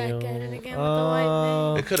 Damn. Back at it again with the white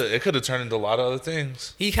man. It could have turned into a lot of other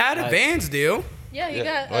things. He had a Vans deal. Yeah, he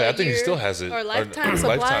got. I think he still has it. Or lifetime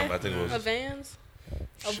supply Lifetime, I think it was. of Vans.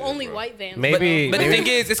 Of only white Vans. Maybe. But the thing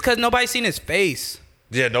is, it's because nobody seen his face.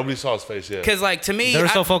 Yeah, nobody saw his face. Yeah. Because, like, to me, They were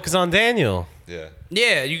so focused on Daniel. Yeah.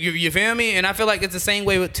 Yeah, you feel me? And I feel like it's the same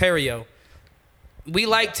way with Terrio. We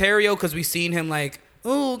like Terrio because we seen him like,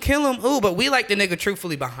 ooh, kill him, ooh, but we like the nigga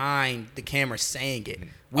truthfully behind the camera saying it.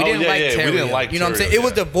 We didn't like Terrio. We didn't like you know what I'm saying? Terrio, It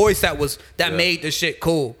was the voice that made the shit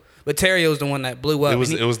cool. But Terrio's the one that blew up. It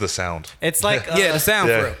was the sound. It's like the sound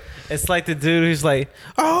for real. It's like the dude who's like,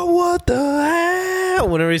 oh, what the hell?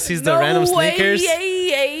 Whenever he sees the random sneakers.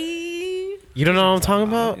 You don't know what I'm talking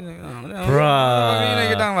about?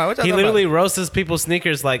 Bruh. He literally roasts people's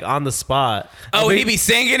sneakers like on the spot. Oh, he be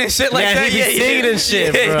singing and shit like that? Yeah, he be singing and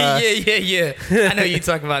shit, bruh. Yeah. I know you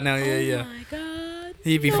talking about now. Yeah. Oh my god.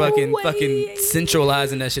 He be fucking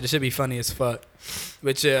centralizing that shit. It should be funny as fuck.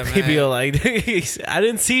 But yeah, man. He be like, I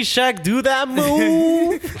didn't see Shaq do that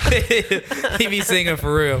move. He be singing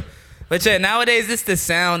for real. But yeah, nowadays it's the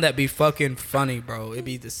sound that be fucking funny, bro. It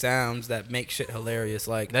be the sounds that make shit hilarious.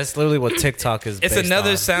 Like, that's literally what TikTok is. It's based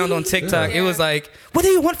another on. sound on TikTok. Yeah. It was like, what do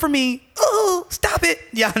you want from me? Oh, stop it.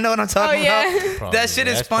 Y'all know what I'm talking about? Probably, that shit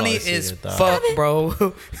is that's funny probably as it, dog. fuck, bro.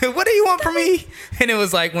 What do you want from me? And it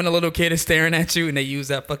was like when a little kid is staring at you and they use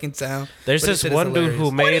that fucking sound. There's But this shit is one dude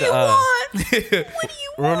who made What do you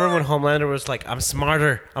want? remember when Homelander was like, I'm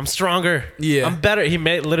smarter, I'm stronger, Yeah. I'm better. He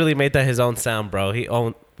literally made that his own sound, bro. He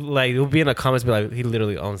owned, like, it would be in the comments, be like, he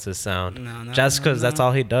literally owns this sound. No, just because that's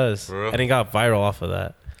all he does. For real? And he got viral off of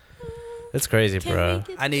that. It's crazy, bro.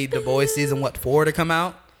 I need The Boys season 4 to come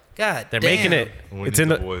out. God They're damn. making it. We It's need in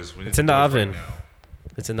the the boys. We need it's in the boys oven. right now.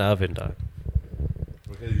 It's in the oven, dog.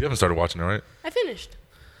 Okay, you haven't started watching it, right? I finished.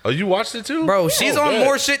 Oh, you watched it too, Bro, she's Oh, on bet.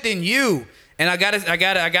 more shit than you. And I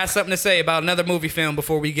got something to say about another movie film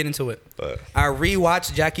before we get into it. I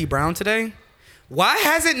rewatched Jackie Brown today. Why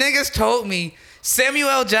hasn't niggas told me Samuel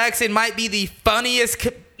L. Jackson might be the funniest,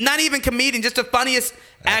 not even comedian, just the funniest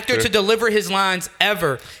actor to deliver his lines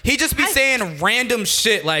ever? He just be saying random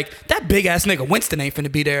shit like, that big ass nigga Winston ain't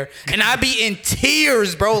finna be there. And I be in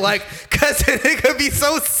tears, bro, like, cause the nigga be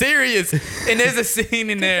so serious. And there's a scene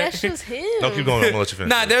in there. That's just him. No, keep going. I'm gonna let you finish.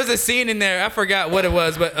 Nah, there's a scene in there. I forgot what it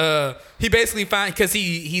was, but he basically because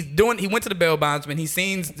he went to the bail bondsman. He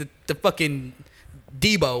seen the fucking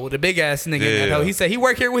Debo, the big ass nigga. in that hoe. He said, he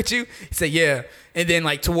work here with you? He said, yeah. And then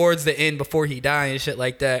like towards the end, before he died and shit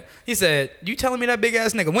like that, he said, you telling me that big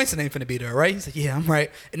ass nigga Winston ain't finna be there, right? He said, yeah, I'm right.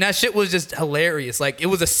 And that shit was just hilarious. Like, it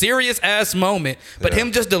was a serious ass moment, but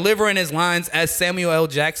him just delivering his lines as Samuel L.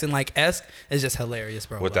 Jackson like esque is just hilarious,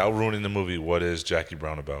 bro. Without ruining the movie, what is Jackie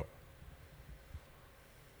Brown about?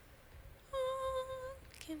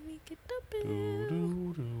 Can we get up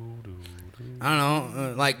in? I don't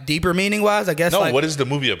know, like deeper meaning wise, I guess. No, like, what is the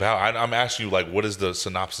movie about? I'm asking you, like, what is the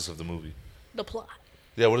synopsis of the movie? The plot.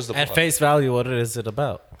 Yeah, what is the At plot? face value, what is it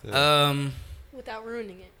about? Without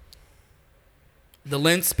ruining it. the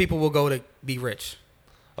lengths people will go to be rich.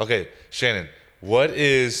 Okay, Channen, what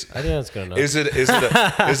is? I think that's good enough.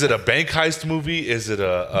 Is it a bank heist movie? Is it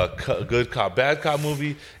a good cop bad cop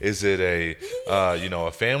movie? Is it a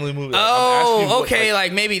a family movie? I'm asking you Okay,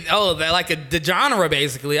 like maybe the genre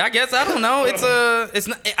basically. I guess I don't know. It's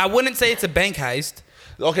not. I wouldn't say it's a bank heist.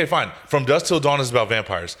 Okay, fine. From Dusk Till Dawn is about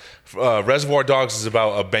vampires. Reservoir Dogs is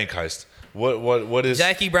about a bank heist. What is?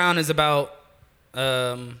 Jackie Brown is about.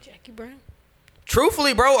 Jackie Brown.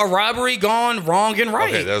 Truthfully, bro, a robbery gone wrong and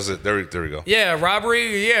right. Okay, that was it. There we go. Yeah,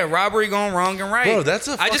 robbery gone wrong and right. Bro, that's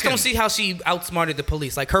a I just don't fucking- see how she outsmarted the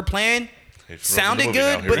police. Like her plan Okay, sounded ruin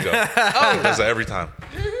the movie good, now. but Here we go. Does that every time.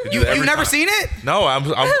 you've never seen it? No,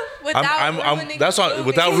 Without ruining that's the why movie.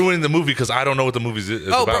 without ruining the movie because I don't know what the movie is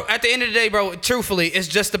Oh, about. bro, at the end of the day, bro, truthfully, it's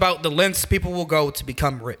just about the lengths people will go to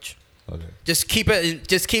become rich. Okay. Just keep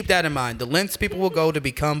that in mind. The lengths people will go to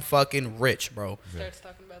become fucking rich, bro. Starts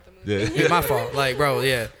talking about the movie. Yeah. My fault. Like, bro,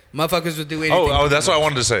 yeah. Motherfuckers would do anything. Oh, that's what I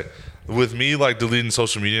wanted to say. With me, like, deleting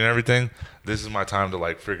social media and everything, this is my time to,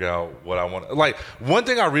 like, figure out what I want. Like, one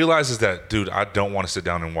thing I realized is that, dude, I don't want to sit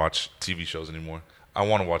down and watch TV shows anymore. I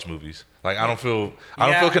want to watch movies. Like, I don't feel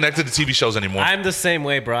connected to TV shows anymore. I'm the same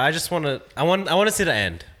way, bro. I just want to. I want to see the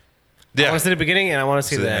end. I want to see the beginning and I want to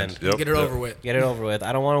see the end. Yep, Get it over with. Get it over with.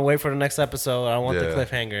 I don't want to wait for the next episode. I don't want the Yeah.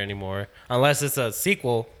 cliffhanger anymore, unless it's a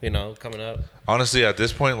sequel, coming up. Honestly, at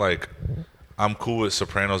this point, like, I'm cool with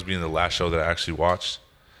Sopranos being the last show that I actually watched.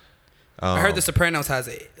 I heard The Sopranos has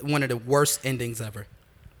one of the worst endings ever.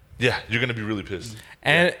 Yeah, you're gonna be really pissed.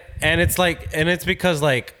 And it's because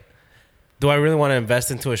like, do I really want to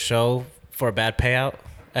invest into a show for a bad payout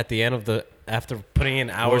at the end of after putting in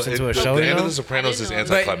hours into a show? The end of The Sopranos is I didn't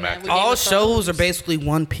But know. anticlimactic. Game all of shows Thrones. are basically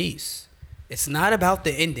one piece. It's not about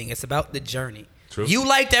the ending. It's about the journey. True. You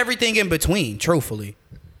liked everything in between, truthfully.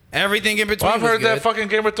 Everything in between. Well, I've was heard that good. fucking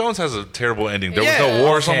Game of Thrones has a terrible ending. There was Yeah. no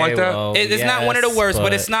war or something like that. well, It's not one of the yes, worst,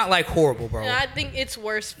 but it's not like horrible, bro. And I think it's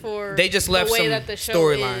worse for They just left the way some that the show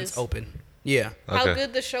storylines is. open. Yeah. How Okay.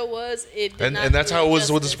 good the show was, it did And not and that's do how it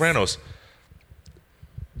was with The justice. Sopranos.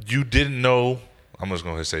 You didn't know. I'm just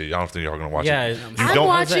gonna say. I don't think y'all are gonna watch Yeah, it. I'm You I'm don't.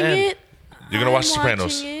 watching it. You're gonna watch I'm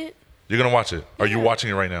Sopranos. watching it. You're gonna watch it. Are you watching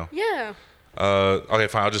it right now? Yeah. Okay,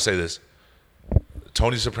 fine. I'll just say this: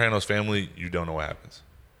 Tony Soprano's family. You don't know what happens.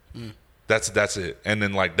 That's it. And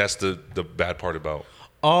then like that's the bad part about.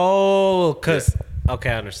 Oh, cause okay,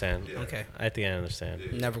 I understand. Okay. I think I understand.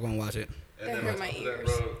 Never gonna watch it. That hurt my ears.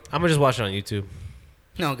 I'm gonna just watch it on YouTube.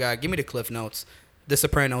 No, God, give me the Cliff Notes. The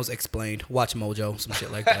Sopranos explained. Watch Mojo, some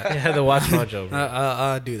shit like that. Yeah, the Watch Mojo. Bro.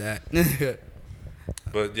 I'll do that.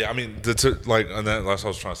 But yeah, I mean, and that's what I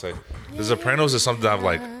was trying to say. The Sopranos is something that I've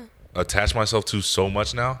like attached myself to so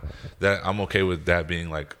much now that I'm okay with that being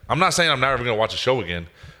like. I'm not saying I'm never gonna watch a show again,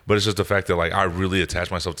 but it's just the fact that like I really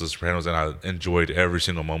attached myself to The Sopranos and I enjoyed every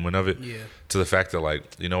single moment of it. Yeah. To the fact that like,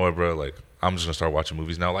 you know what, bro, like I'm just gonna start watching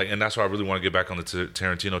movies now. Like, and that's why I really want to get back on the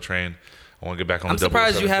Tarantino train. I want to get back on. I'm the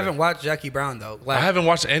surprised 007 you train. haven't watched Jackie Brown though. Like, I haven't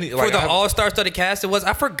watched any. Like, for the I haven't- all-star studded cast.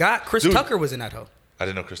 I forgot Chris Dude. Tucker was in that hoe. I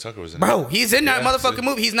didn't know Chris Tucker was in Bro, it. he's in that Yeah, motherfucking see.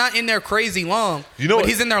 movie. He's not in there crazy long. You know but what-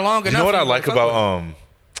 he's in there long enough. You know what I for like to fuck with. about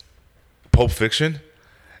Pulp Fiction?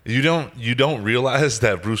 You don't realize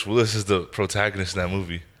that Bruce Willis is the protagonist in that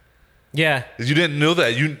movie. Yeah, You didn't know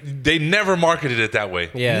that. They never marketed it that way.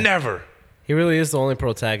 Yeah. Never. he really is the only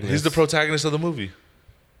protagonist. He's the protagonist of the movie.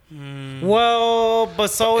 Well, but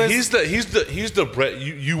so is he's the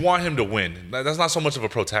you want him to win. That's not so much of a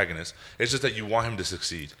protagonist. It's just that you want him to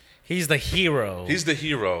succeed. he's the hero. He's the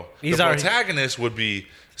hero. He's the our- protagonist would be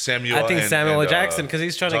Samuel. I think and, Samuel and, Jackson because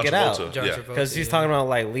he's trying John to get Travolta. out. John Yeah. Travolta. Because he's talking about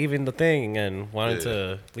like leaving the thing and wanting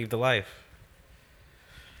to leave the life.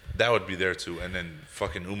 That would be there too, and then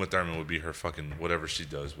fucking Uma Thurman would be her fucking whatever she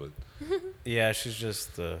does, but Yeah, she's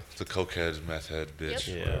just the the cokehead, meth head bitch.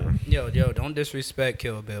 yeah. whatever. Yo, don't disrespect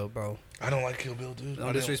Kill Bill, bro. I don't like Kill Bill, dude.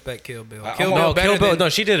 Don't disrespect Kill Bill. I'm Kill all- Bill No, better Kill Bill. than No,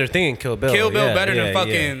 she did her thing in Kill Bill. Kill Bill Yeah, better than yeah,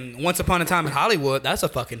 fucking Once Upon a Time in Hollywood. That's a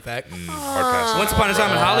fucking fact. Hard pass. Once Upon a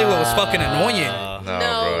Time in Hollywood was fucking annoying. No,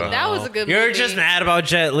 No, bro. that was a good You're movie. just mad about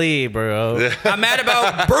Jet Li, bro. I'm mad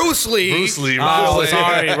about Bruce Lee. Bruce Lee. Oh, Bruce Lee.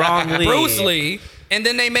 sorry, wrong Lee. Bruce Lee. And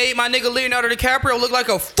then they made my nigga Leonardo DiCaprio look like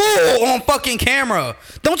a fool on fucking camera.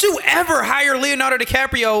 Don't you ever hire Leonardo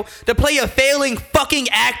DiCaprio to play a failing fucking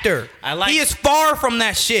actor. He is far from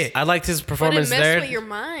that shit. I liked his But it performance messed there. with your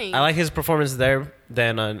mind. I like his performance there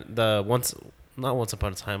than the not Once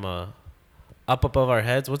Upon a Time, Up Above Our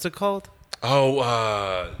Heads. What's it called? Oh,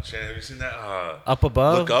 Shannon, have you seen that? Up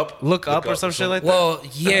Above? Look Up or some shit like that? Well,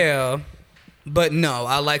 yeah. But no,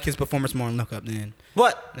 I like his performance more in Look Up than.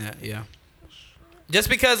 What? Yeah. Just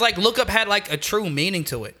because like Look Up had like a true meaning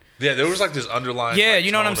to it. Yeah, there was like this underlying. Yeah, like,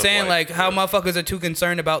 you know what tone I'm of, saying? Like how motherfuckers are too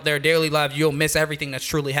concerned about their daily lives, you'll miss everything that's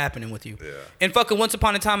truly happening with you. Yeah. And fucking Once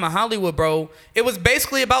Upon a Time in Hollywood, bro, it was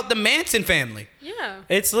basically about the Manson family. yeah.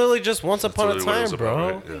 It's literally just Once That's Upon a literally what it was Time, bro.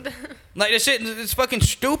 about, right? Yeah. Like this shit is fucking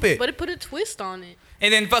stupid. But it put a twist on it.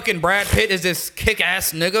 And then fucking Brad Pitt is this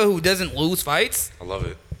kick-ass nigga who doesn't lose fights. I love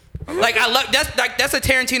it. Like I love that's a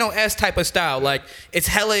Tarantino-esque type of style. Like it's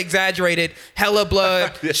hella exaggerated, hella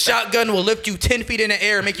blood. Shotgun will lift you 10 feet in the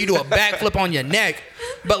air and make you do a backflip on your neck.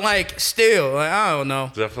 But like still, like, I don't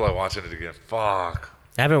know. Dude, I feel like watching it again. Fuck.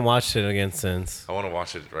 I haven't watched it again since. I want to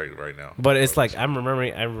watch it right now. But it's like I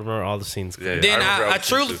remember all the scenes. Yeah, yeah. Then remember I everything,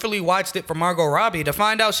 too. truthfully watched it for Margot Robbie to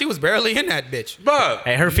find out she was barely in that bitch. But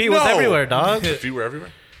Hey, her feet was everywhere, dog. Her feet were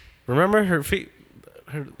everywhere. Remember her feet?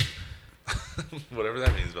 Whatever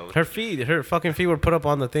that means, though. Her fucking feet were put up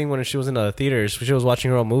on the thing when she was in the theaters. She was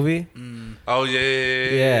watching her own movie. Oh yeah.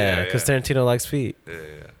 Yeah, because Tarantino likes feet. Yeah.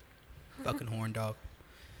 Fucking horn dog.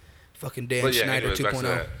 Fucking Dan But yeah, Schneider anyways, back to 2.0.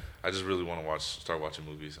 that. I just really want to start watching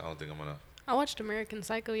movies. I don't think I'm gonna. I watched American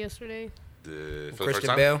Psycho yesterday. For the first Christian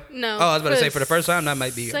time? Bale. No. Oh, I was about to say for the first time that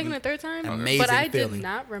might be second or third time. amazing But I feeling. did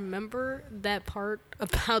not remember that part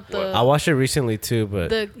about What? I watched it recently too,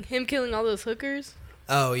 but him killing all those hookers.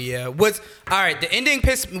 Oh yeah. All right, the ending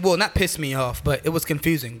not pissed me off, but it was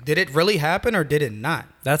confusing. Did it really happen or did it not?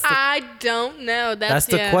 that's the I don't know. that's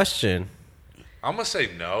the question. I'm gonna say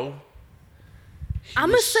no.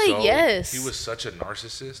 I'ma say yes. He was such a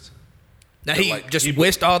narcissist. Now But, he like, just he-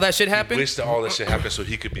 wished all that shit He happened. wished that all that shit happened so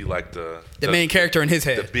he could be like the main character in his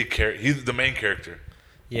the head. big character. He's the main character.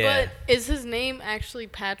 Yeah. But is his name actually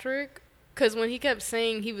Patrick? Because when he kept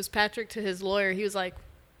saying he was Patrick to his lawyer, he was like,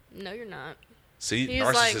 "No, you're not." See, He's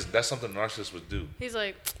narcissist. like- That's something narcissists would do. He's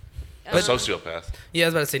like, A sociopath. Yeah, I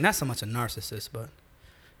was about to say not so much a narcissist, but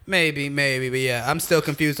maybe, but yeah, I'm still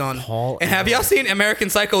confused on. Paul And have y'all seen American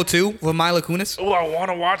Psycho 2 with Mila Kunis? Oh, I want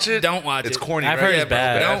to watch it. Don't watch It's it. corny. I've right? heard it's Yeah, bro,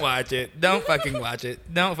 bad. Don't watch it. Don't fucking watch it.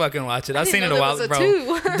 Don't fucking watch it. I've didn't seen it know a there while,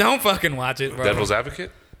 was a bro. 2. Don't fucking watch it, bro. Devil's Advocate.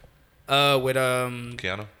 With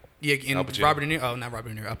Keanu. yeah, Al and Pacino. Robert De Niro. Oh, not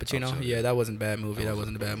Robert De Niro. Al Pacino. Al Pacino. Yeah, that wasn't a bad movie. That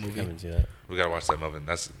wasn't a bad movie. Haven't seen that. We gotta watch that, Melvin.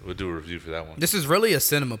 We'll do a review for that one. This is really a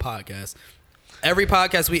cinema podcast. Every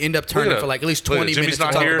podcast we end up turning Look at for like at least look at 20 Jimmy's minutes to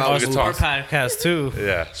not talk here. about We can movies. talk. Podcast too.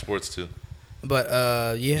 Yeah, sports too.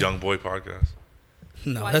 But yeah, Young boy podcast.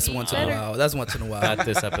 no, Why that's be once in a better? while. That's once in a while. Not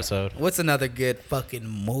this episode. What's another good fucking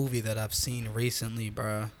movie that I've seen recently,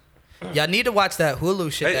 bro? Y'all need to watch that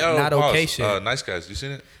Hulu shit. That not pause. okay shit. Nice Guys. You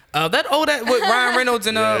seen it? That with Ryan Reynolds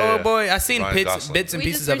and Yeah. old boy. I seen Ryan Gosling. bits and We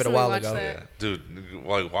pieces just of it a while recently ago. watched that. Dude,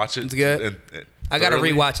 like watch it. It's good? And I gotta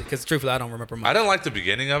thoroughly. rewatch it because truthfully I don't remember much. I didn't like the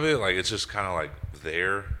beginning of it. Like it's just kind of like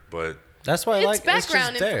there, but That's why I It's like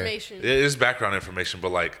background it's just there. information. it is background information.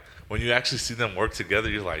 But like when you actually see them work together,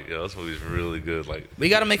 you're like, yo, this movie's really good. Like, We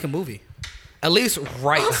gotta make a movie. At least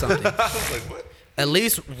write something. like what? At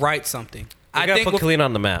least write something. I gotta put Colleen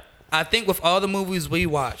on the map I think with all the movies we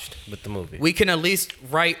watched, with the movie. we can at least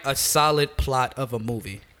write a solid plot of a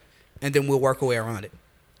movie, and then we'll work our way around it.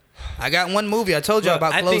 I got one movie I told you Look,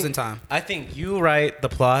 about I closing think- time. I think you write the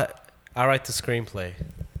plot. I write the screenplay.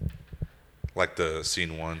 Like the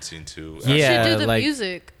scene 1, scene 2. Yeah. You should do the like-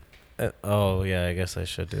 music. Oh yeah, I guess I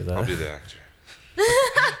should do I'll that. be the actor.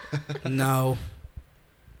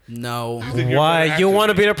 No. Why you want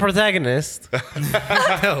to be the protagonist?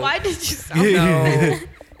 Why did you sound No.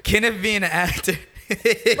 Kenneth being an actor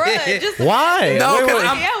Bruh, just Why? No, Wait, because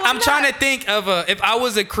wait. I'm trying to think of if I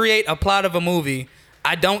was to create a plot of a movie,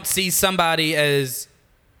 I don't see somebody as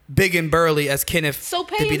big and burly as Kenneth. So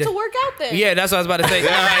pay him to work out then. Yeah, that's what I was about to say.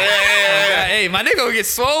 yeah. Hey, my nigga will get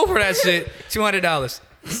swole for that shit. $200.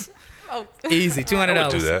 Oh. Easy, $200. I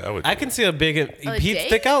would do that. I can see a big. A He'd date?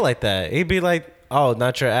 stick out like that. He'd be like, "Oh,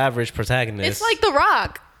 not your average protagonist." It's like The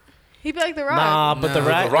Rock. He'd be like The Rock. Nah, but the No,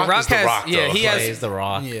 Rock. The Rock is The has, Rock, yeah, though. he He's has. the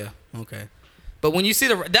Rock. Yeah, okay. But when you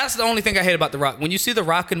see that's the only thing I hate about The Rock. When you see The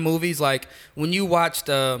Rock in movies, like when you watched,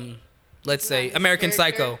 let's say, His American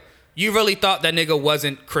character. Psycho, you really thought that nigga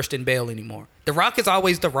wasn't Christian Bale anymore. The Rock is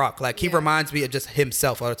always The Rock. Like, he reminds me of just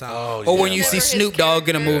himself all the time. Oh, or when yeah. you Never see his Snoop Dogg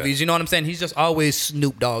in the character. movies, you know what I'm saying? He's just always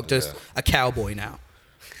Snoop Dogg, just a cowboy now.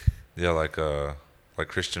 Yeah, like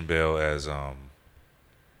Christian Bale as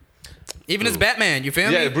Even as Batman, you feel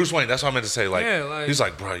me? yeah, Bruce Wayne. That's what I meant to say. Like, Yeah, like- he's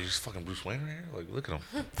like, bro, you fucking Bruce Wayne right here. Like, look at him.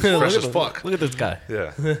 Look He's fresh at as him. fuck. Look at this guy.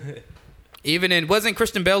 Yeah. Even in, wasn't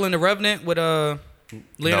Christian Bale in The Revenant with Leonardo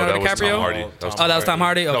that was DiCaprio? Tom Hardy. Oh, that was Tom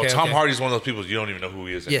Hardy? Okay, No, Tom okay. Hardy's one of those people you don't even know who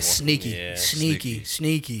he is anymore. Yeah, sneaky, Yeah.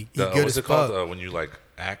 sneaky. He good What's as it called? fuck. When you like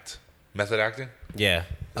act, method acting. Yeah.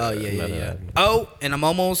 Oh, yeah. Oh, and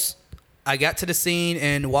I got to the scene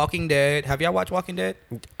in Walking Dead. Have y'all watched Walking Dead?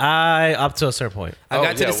 Up to a certain point. I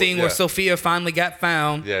got to yeah, the scene yeah. where Sophia finally got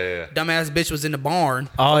found. Yeah. Dumbass bitch was in the barn.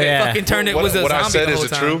 Oh, yeah. Fucking turned it was a what zombie I said the is whole it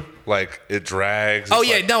time. true? Like it drags. Oh It's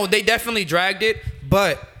yeah, like- no, they definitely dragged it.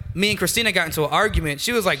 But me and Christina got into an argument.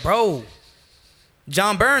 She was like, "Bro,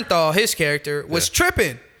 John Bernthal, his character, was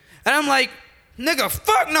tripping," and I'm like, "Nigga,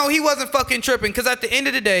 fuck no, he wasn't fucking tripping." Because at the end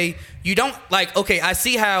of the day, you don't like. Okay, I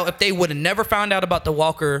see how if they would have never found out about the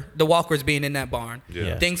walkers being in that barn,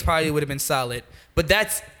 Yeah. things probably would have been solid. But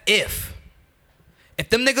that's if. If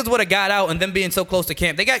them niggas would have got out and them being so close to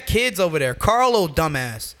camp, they got kids over there. Carlo,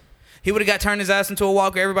 dumbass. He would have got turned his ass into a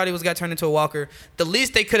walker. Everybody was got turned into a walker. The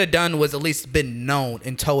least they could have done was at least been known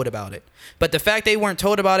and told about it. But the fact they weren't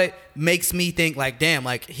told about it makes me think like, damn,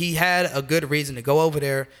 like he had a good reason to go over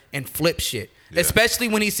there and flip shit. Yeah. Especially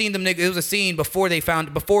when he seen them niggas. It was a scene before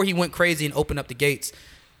he went crazy and opened up the gates.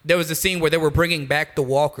 There was a scene where they were bringing back the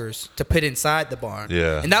walkers to put inside the barn.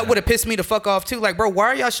 Yeah. And that would have pissed me the fuck off too. Like, bro, why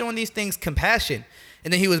are y'all showing these things compassion?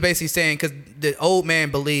 And then he was basically saying, because the old man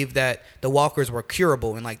believed that the walkers were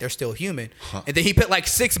curable and like they're still human. And then he put like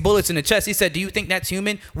 6 bullets in the chest. He said, "Do you think that's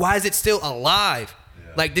human? Why is it still alive?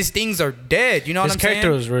 Like these things are dead." You know His what I'm saying?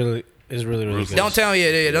 character is really good. Don't tell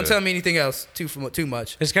me, don't tell me anything else too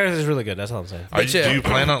much. His character is really good. That's all I'm saying. Are you, yeah. do you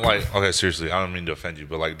plan on like? Okay, seriously, I don't mean to offend you,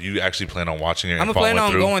 but like, do you actually plan on watching it? I'm and gonna plan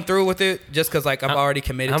on following going through with it just because like I've already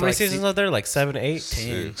committed. How to, many like, seasons are there? Like 7, 8?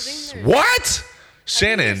 10. through? What?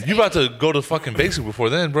 Shannon, you about to go to fucking basic before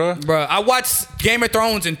then, bro? Bro, I watched Game of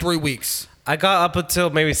Thrones in 3 weeks. I got up until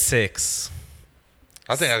maybe 6.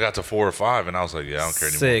 I think I got to 4 or 5, and I was like, yeah, I don't care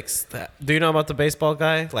anymore. 6. Do you know about the baseball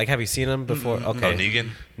guy? Like, have you seen him before? Okay. Oh, Negan.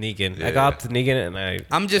 Negan. Yeah. I got up to Negan and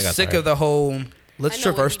I'm I just got sick tired. of the whole let's I know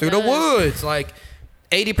traverse what through he the does. woods. Like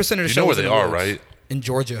 80% of the You show know where is in they the are, woods. right? In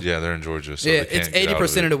Georgia. Yeah, they're in Georgia. So Yeah, they can't it's get out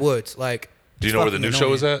 80% of it. the woods. Like, Do you it's know where the fucking new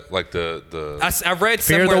show is annoying. at? Like the I read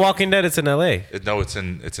Fear somewhere. the Walking Dead. It's in L.A. no, it's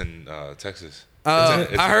in Texas.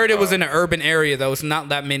 I heard it was in an urban area though. It's not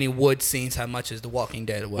that many wood scenes. How much as The Walking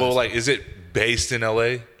Dead was? Well, like, is it based in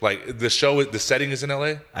L.A.? Like the show, the setting is in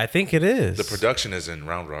L.A. I think it is. The production is in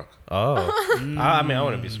Round Rock. Oh. I mean, I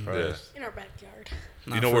wouldn't be surprised. In our backyard.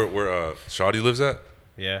 You know where Shawty lives at?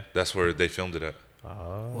 Yeah. That's where they filmed it at.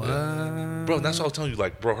 What? Bro, that's what I was telling you.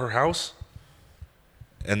 Like, bro, her house,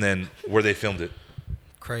 and then where they filmed it,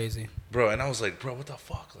 Crazy. bro. And I was like, bro, what the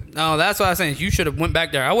fuck? Like, No, that's what I was saying. You should have went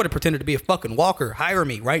back there. I would have pretended to be a fucking walker. Hire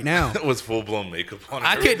me right now. it was full blown makeup on.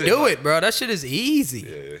 I could do it, bro. That shit is easy.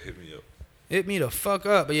 Yeah, hit me up. Hit me the fuck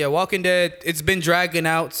up. But yeah, Walking Dead, it's been dragging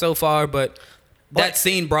out so far, but that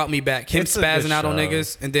scene brought me back. Him It's a good spazzing out on show.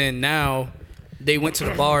 niggas, and then now they went to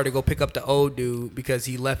the bar to go pick up the old dude because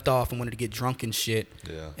he left off and wanted to get drunk and shit.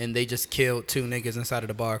 Yeah. And they just killed 2 niggas inside of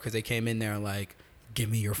the bar because they came in there like, "Give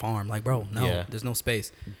me your farm." Like, bro, no, Yeah. there's no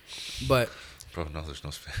space. But Bro, no, there's no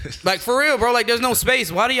space. like for real, bro, like there's no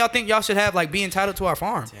space. Why do y'all think y'all should have like be entitled to our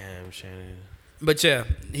farm? Damn, Shannon. But yeah,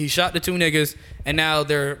 he shot the 2 niggas, and now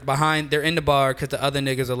they're in the bar because the other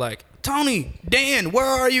niggas are like, "Tony, Dan, where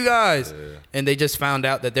are you guys?" Yeah. And they just found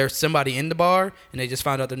out that there's somebody in the bar, and they just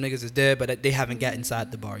found out the niggas is dead, but they haven't got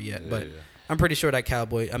inside the bar yet. But yeah. I'm pretty sure that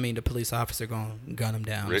the police officer gonna gun him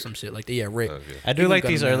down or Rick? some shit like that. Yeah, Rick. Okay. I do He like got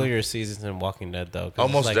these him down. earlier seasons in Walking Dead, though.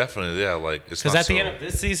 Almost definitely, yeah. Like, it's Because not at the so- end of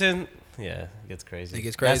this season, yeah, it gets crazy. It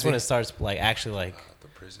gets That's crazy. when it starts, like, actually, like, the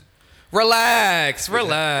prison. Relax. Isn't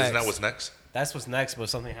that what's next? that's what's next, but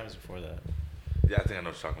something happens before that. Yeah, I think I know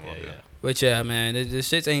what you're talking about. Yeah, Yeah. yeah. But yeah, man, this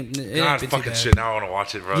shit ain't. It God, ain't been too fucking bad. shit. Now I want to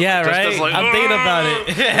watch it, bro. Yeah, Just 'cause, right. like, I'm thinking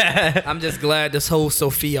about it. I'm just glad this whole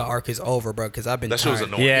Sophia arc is over, bro. Because I've been That shit was tired.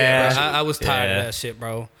 annoying. Yeah. Bro, I was tired Yeah. of that shit,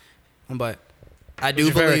 bro. But I do Who's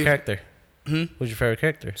your favorite believe character? Who's your favorite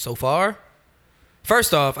character? so far.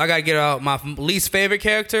 First off, I gotta get out my least favorite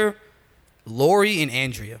character, Lori and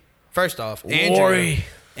Andrea. First off,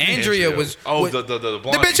 Andrea was the blonde.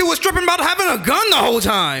 the bitch who was tripping about having a gun the whole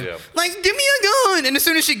time. Yeah. Like, give me a gun. And as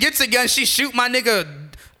soon as she gets a gun, she shoot my nigga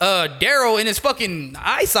Daryl in his fucking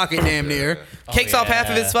eye socket damn near. Takes off half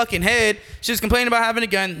of his fucking head. She was complaining about having a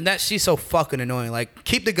gun. She's so fucking annoying. Like,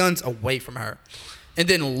 keep the guns away from her. And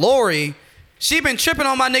then Lori, she been tripping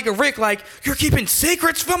on my nigga Rick like, you're keeping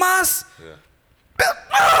secrets from us? Yeah.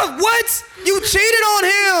 What? You cheated on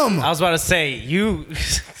him. I was about to say you.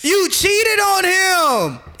 You cheated on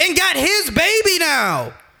him and got his baby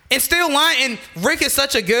now. And still lying. And Rick is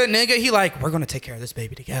such a good nigga. He like, we're going to take care of this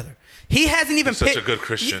baby together. He hasn't even Such a good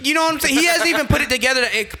Christian. You know what I'm saying? He hasn't even put it together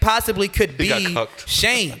that it possibly could be got cucked.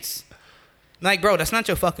 Shane's. Like, bro, that's not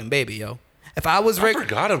your fucking baby, yo. If I was Rick. I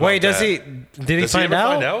forgot about Wait, that. Did he find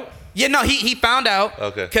out? Yeah, no, he found out.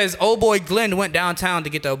 Okay. Because old boy Glenn went downtown to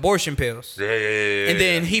get the abortion pills. Yeah. And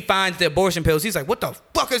then he finds the abortion pills. He's like, what the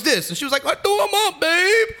fuck is this? And she was like, I threw them up,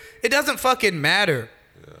 babe. It doesn't fucking matter.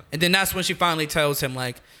 Yeah. And then that's when she finally tells him,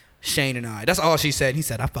 like, Shane and I. That's all she said. He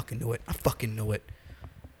said, I fucking knew it. I fucking knew it.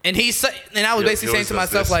 And I was basically saying to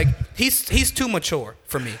myself, like, he's too mature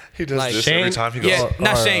for me. He does like, this Shane, every time he goes. Yeah,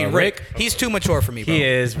 not or, Shane, Rick. He's too mature for me, bro. He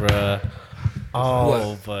is, bruh.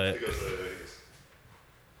 Oh, What? but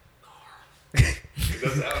He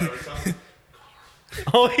does that every time.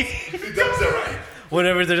 oh, He does that right.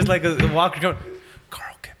 whenever there's like a walker going,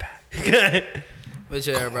 Carl, get back. But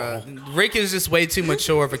yeah, bro. Rick is just way too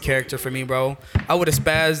mature of a character for me, bro. I would have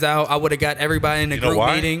spazzed out. I would have got everybody in a You know group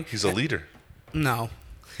why? meeting. He's a leader. No.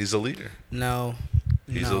 He's a leader. No.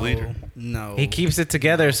 He's no, a leader. No. He keeps it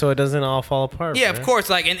together so it doesn't all fall apart. Yeah, bruh. of course.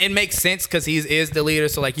 Like, and it makes sense because he is the leader,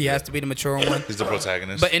 so like he has to be the mature one. He's the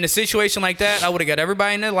protagonist. But in a situation like that, I would have got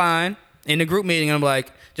everybody in the line in the group meeting, and I'm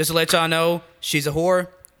like, just to let y'all know, she's a whore.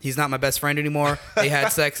 He's not my best friend anymore. They had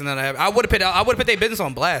sex, and then I would have put their business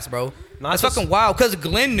on blast, bro. That's fucking wild. Because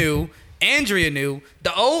Glenn knew, Andrea knew,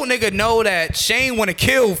 the old nigga know that Shane want to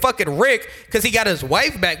kill fucking Rick because he got his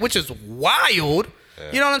wife back, which is wild.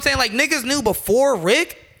 Yeah. You know what I'm saying? Like, niggas knew before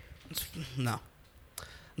Rick. No.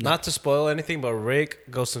 Not to spoil anything, but Rick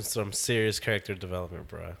goes through some serious character development,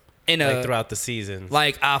 bro. Like throughout the season.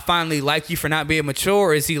 Like, I finally like you for not being mature,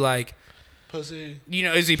 or is he like, pussy. you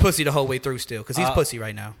know, is he pussy the whole way through still? Because he's pussy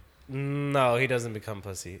right now. No, he doesn't become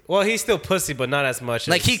pussy. Well, he's still pussy, but not as much.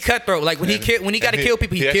 Like, he cutthroat. Like, when he got to kill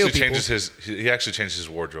people, he kill people. He actually changes his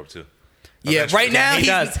wardrobe too. Yeah, right now he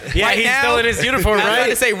does. Yeah, right he's now, still in his uniform, I was right? about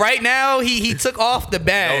to say, right now he took off the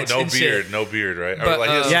badge. No and beard, shit. no beard, right?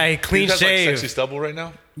 But, he clean has, shaved. Like, sexy stubble right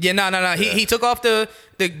now. Yeah, no. He took off the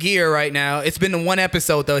gear right now. It's been the one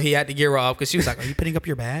episode though he had the gear off because she was like, "Are you putting up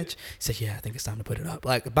your badge?" He said, "Yeah, I think it's time to put it up."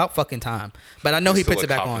 Like, about fucking time. But I know he puts it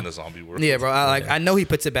back on. In the zombie world. Yeah, bro. I know he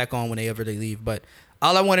puts it back on whenever they leave. But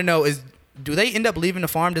all I want to know is, do they end up leaving the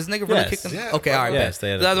farm? Does nigga really Yes. kick them? Yeah, okay, all right. yes,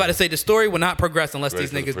 bet. they I was about to say the story will not progress unless Ready these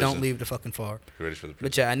for the niggas don't prison. leave the fucking farm. You ready for the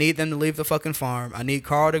But yeah, I need them to leave the fucking farm. I need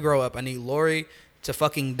Carl to grow up. I need Lori to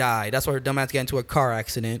fucking die. That's why her dumbass got into a car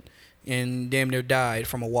accident and damn near died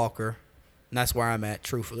from a walker. And that's where I'm at,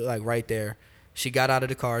 truthfully, like right there. She got out of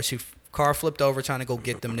the car. Car flipped over trying to go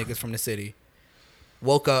get them niggas from the city.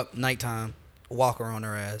 Woke up, nighttime, walker on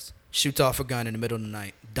her ass. Shoots off a gun in the middle of the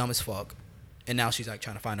night. Dumb as fuck. And now she's like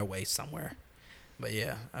trying to find her way somewhere. But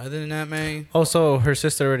yeah, other than that, man. Oh, so her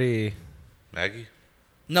sister already. Maggie.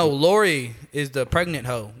 No, Lori is the pregnant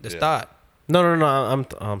hoe. The thought. No.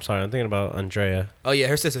 I'm sorry. I'm thinking about Andrea. Oh yeah,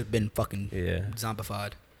 her sister's been fucking Yeah.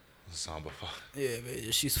 zombified. Zombified. Yeah,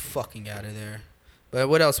 man, she's fucking out of there. But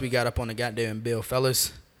what else we got up on the goddamn bill,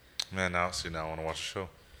 fellas? Man, now I want to watch the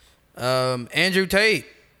show. Andrew Tate.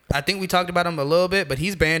 I think we talked about him a little bit, but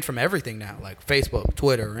he's banned from everything now, like Facebook,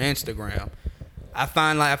 Twitter, Instagram. I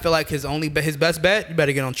feel like his best bet. You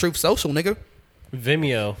better get on Truth Social, nigga.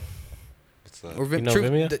 Vimeo. What's that? Or You know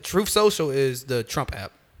Truth, Vimeo? the Truth Social is the Trump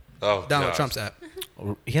app. Oh, Donald gosh. Trump's app.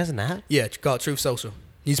 He has an app? Yeah, it's called Truth Social.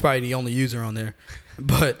 He's probably the only user on there,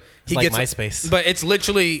 but he It's like gets MySpace. But it's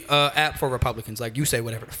literally an app for Republicans. Like, you say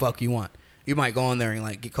whatever the fuck you want. You might go on there and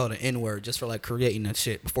like get called an N-word just for like creating that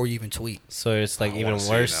shit before you even tweet. So it's like I even wanna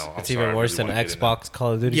see it worse. now. I'm It's sorry, even I worse really than wanna get in Xbox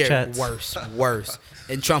Call of Duty Yeah, chats. worse.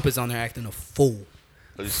 And Trump is on there acting a fool.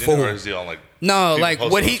 Have you seen it, or is he on like? No, people like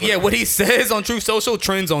post what on he Twitter? what he says on Truth Social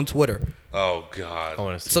trends on Twitter. Oh God. I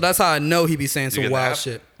want to see. So that's how I know he be saying some get the wild app?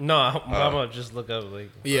 shit. No, I'm gonna just look up like.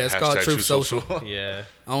 Yeah, it's called Hashtag Truth Social. Yeah.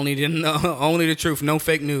 Only the truth, no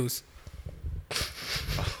fake news.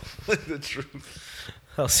 The truth.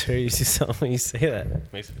 How serious you sound when you say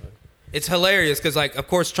that? Makes me funny. It's hilarious because, like, of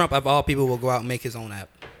course, Trump, of all people, will go out and make his own app.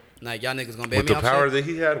 Like, y'all niggas gonna ban With me the off power shit?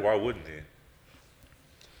 that he had, why wouldn't he?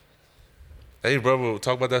 Hey, bro, we'll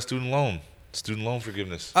talk about that student loan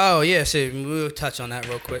forgiveness. Oh yeah, shit. We'll touch on that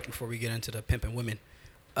real quick before we get into the pimping women.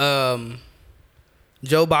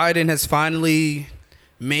 Joe Biden has finally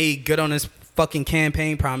made good on his fucking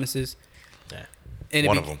campaign promises. Yeah.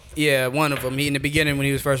 One of them. Yeah, one of them. He, in the beginning, when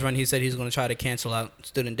he was first running, he said he was going to try to cancel out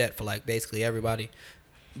student debt for like basically everybody,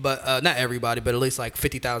 but not everybody, but at least like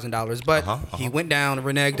 $50,000. But he went down and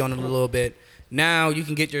reneged on it a little bit. Now you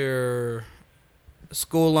can get your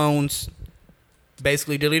school loans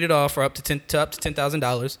basically deleted off for up to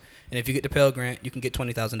 $10,000, and if you get the Pell Grant, you can get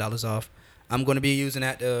 $20,000 off. I'm going to be using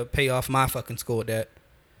that to pay off my fucking school debt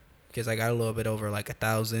because I got a little bit over like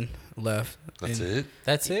 $1,000 left. That's And- it?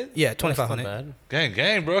 That's it. Yeah, That's not 2,500. bad.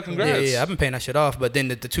 Gang, bro. Congrats. Yeah, I've been paying that shit off, but then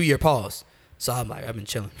the 2-year pause. So I'm like, I've been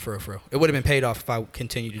chilling for real. It would have been paid off if I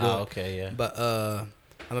continued to do it. Okay, yeah. But I'm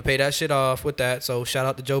gonna pay that shit off with that. So shout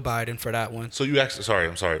out to Joe Biden for that one. So you actually,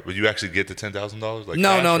 I'm sorry, but you actually get the $10,000? Like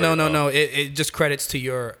No. cash or- It just credits to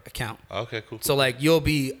your account. Okay, cool. So like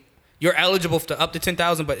you're eligible for up to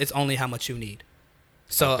 10,000, but it's only how much you need.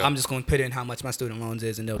 So Okay. I'm just going to put in how much my student loans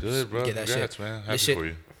is, and they'll Good, bro. get that Congrats, shit. man. Happy This shit for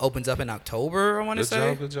you. opens up in October, I want to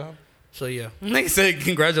say. Good job. So yeah, nigga said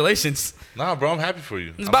congratulations. Nah, bro, I'm happy for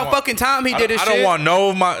you. It's about fucking time he did this I shit. don't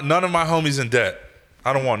want none of my homies in debt.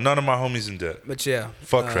 I don't want none of my homies in debt. But yeah,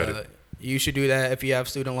 Fuck credit. You should do that if you have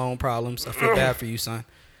student loan problems. I feel bad for you, son.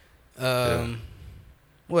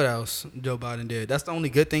 What else Joe Biden did? That's the only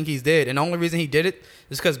good thing he's did, and the only reason he did it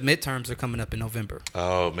is because midterms are coming up in November.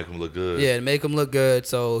 Oh, make him look good. Yeah, to make him look good,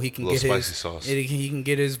 so he can Little get his spicy sauce. He can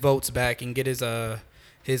get his votes back and get his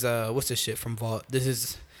what's this shit from Vault? This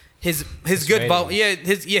is his good vote.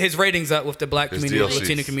 ratings. Yeah, his ratings up with the black His community, DLC,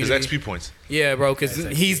 Latino community. his XP points. Yeah, bro, because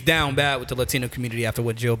he's down bad with the Latino community after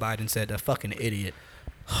what Joe Biden said. A fucking idiot.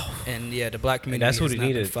 And yeah, the black community that's what has he not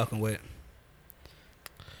been needed. fucking with.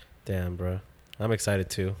 Damn, bro. I'm excited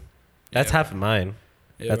too. That's Yeah. half of mine.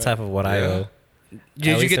 Yeah, That's right. half of what I Yeah. owe. Did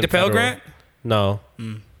you least get in the Pell federal. Grant? No.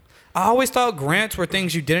 I always thought grants were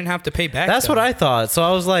things you didn't have to pay back. That's though. what I thought. So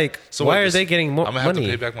I was like, So why wait, are they getting more I'm gonna have money?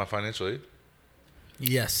 to pay back my financial aid.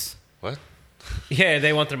 Yes. What? Yeah,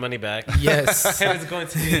 they want their money back. Yes. And it's going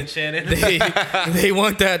to me and Channen. they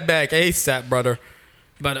want that back ASAP, brother.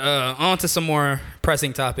 But on to some more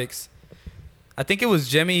pressing topics. I think it was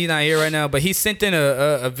Jimmy, he's not here right now, but he sent in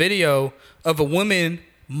a video of a woman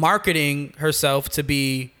marketing herself to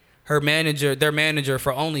be their manager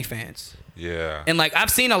for OnlyFans. Yeah. And like I've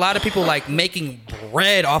seen a lot of people like making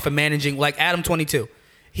bread off of managing, like Adam 22.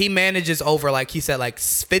 He manages over like he said like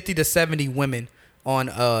 50 to 70 women on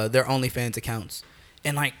their OnlyFans accounts.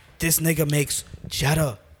 And like this nigga makes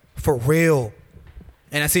cheddar for real.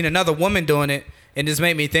 And I seen another woman doing it, and this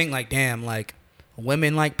made me think like, damn, like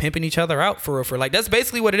women like pimping each other out for real. For like that's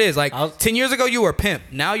basically what it is. Like 10 years ago you were a pimp.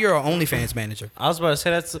 Now you're an OnlyFans manager. I was about to say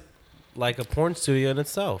that's like a porn studio in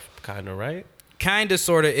itself, kind of, right? Kinda,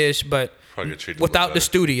 sorta ish, but Probably get treated a little without the better.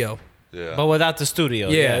 studio. Yeah. But without the studio.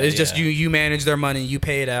 Yeah, it's just you manage their money, you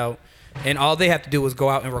pay it out, and all they have to do is go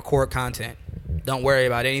out and record content. Don't worry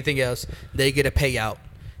about anything else. They get a payout.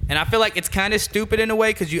 And I feel like it's kind of stupid in a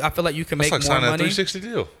way because I feel like you can That's make like more signing a money. 360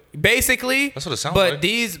 deal. Basically. That's what it sounds but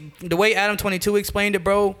like. the way Adam 22 explained it,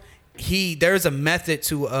 bro, there's a method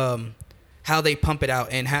to how they pump it out,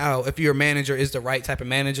 and how if your manager is the right type of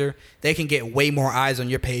manager, they can get way more eyes on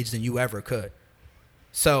your page than you ever could.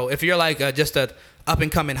 So if you're like just a up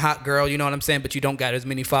and coming hot girl, you know what I'm saying, but you don't got as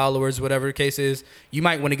many followers, whatever the case is, you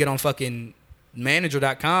might want to get on fucking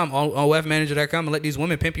manager.com, ofmanager.com, and let these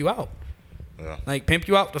women pimp you out. Yeah. Like pimp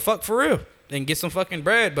you out the fuck for real and get some fucking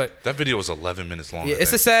bread. But That video was 11 minutes long. yeah, I it's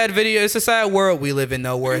a think. sad video. It's a sad world we live in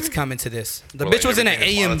though, where it's coming to this. The Where, bitch like, was in an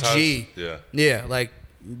everything is AMG. monetized? Yeah, like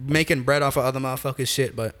making bread off of other motherfuckers'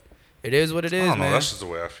 shit. But it is what it is, I don't know. man. That's just the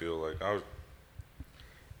way I feel. Like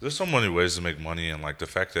there's so many ways to make money, and like the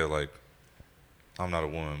fact that like I'm not a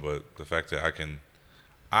woman, but the fact that I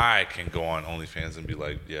can go on OnlyFans and be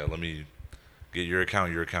like, yeah, let me get your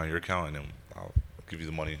account, and then I'll give you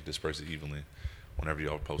the money, disperse it evenly whenever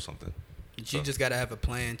y'all post something. You just gotta have a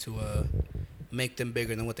plan to make them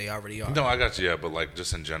bigger than what they already are. No, I got you. Yeah, but like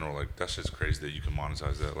just in general, like that's just crazy that you can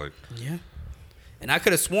monetize that. Like, Yeah. And I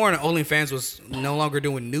could have sworn OnlyFans was no longer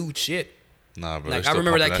doing nude shit. nah, bro. Like they're I still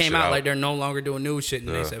remember pumping that came shit out like they're no longer doing nude shit, and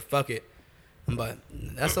Yeah. they said fuck it. But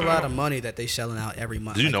that's a lot of money that they shelling out every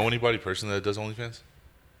month. Do you know anybody personally that does OnlyFans?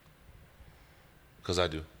 Because I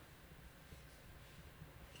do.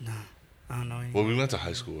 No, I don't know anyone. Well, we went to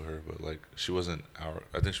high school with her, but like she wasn't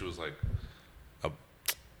I think she was like a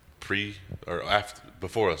pre or after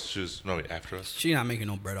before us. She was after us. She not making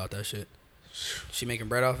no bread off that shit. She making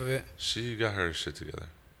bread off of it? She got her shit together.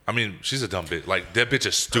 I mean, she's a dumb bitch. Like that bitch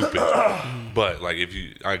is stupid. But like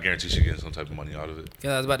I guarantee she getting some type of money out of it.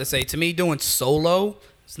 Yeah, I was about to say, to me, doing solo,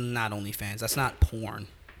 it's not OnlyFans. That's not porn.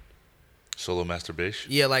 Solo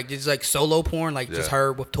masturbation? Yeah, like it's like solo porn, like just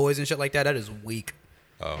her with toys and shit like that. That is weak.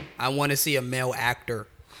 Oh. I want to see a male actor.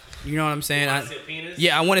 You know what I'm saying? You wanna see a penis?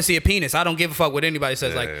 Yeah, I want to see a penis. I don't give a fuck what anybody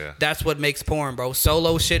says. That's what makes porn, bro.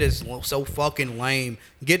 Solo shit is so fucking lame.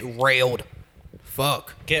 Get railed.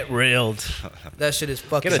 Fuck. Get railed. That shit is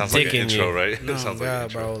fucking. Get a Sounds dick like an in intro, you. right? No, Sounds God, like an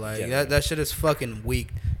intro. bro. Like that shit is fucking weak.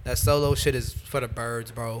 That solo shit is for the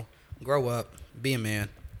birds, bro. Grow up. Be a man.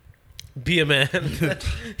 Be a man.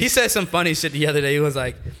 He said some funny shit the other day. He was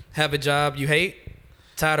like, have a job you hate,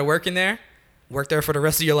 tired of working there, work there for the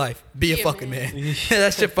rest of your life. Be a fucking man.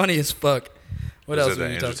 That shit funny as fuck. What else were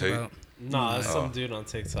we Andrew talking Tate? about? Nah, it's some dude on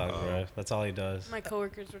TikTok, bro. That's all he does. My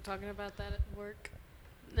coworkers were talking about that at work.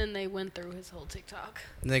 Then they went through his whole TikTok.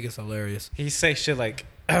 Nigga's hilarious. He say shit like,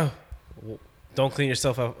 "Don't clean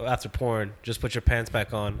yourself up after porn. Just put your pants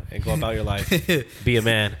back on and go about your life. Be a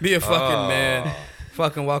man. Be a fucking man.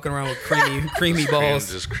 Fucking walking around with creamy balls.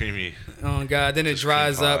 Just creamy. Oh, God. Then it Just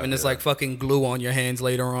dries cream up pie, and it's yeah. like fucking glue on your hands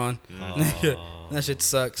later on. That shit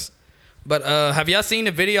sucks. But have y'all seen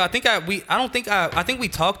the video? I think we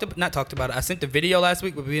not talked about it. I sent the video last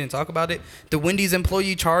week, but we didn't talk about it. The Wendy's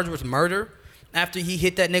employee charged with murder after he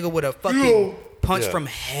hit that nigga with a fucking punch from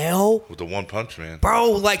hell. With the one punch, man.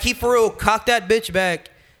 Bro, like he for real cocked that bitch back,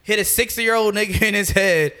 hit a 60-year-old nigga in his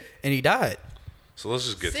head, and he died. So let's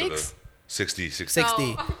just get to the 60. 60.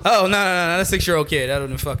 Oh, no, not a 6-year-old kid. That would have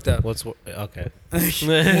been fucked up. Okay?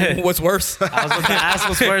 What's worse? I was going to ask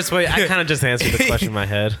what's worse, but I kind of just answered the question in my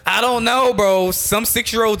head. I don't know, bro. Some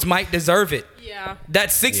 6-year-olds might deserve it. Yeah. That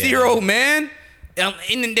 60-year-old man,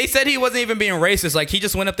 and they said he wasn't even being racist. Like, he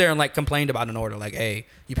just went up there and, like, complained about an order. Like, hey,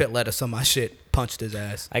 you put lettuce on my shit. Punched his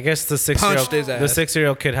ass. I guess the Punched his ass.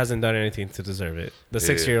 6-year-old kid hasn't done anything to deserve it. The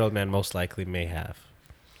 6-year-old man most likely may have.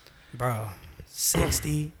 Bro,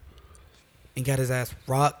 60 and got his ass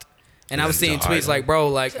rocked. And I was then seeing died. tweets like, bro,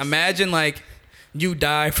 like, imagine, like, you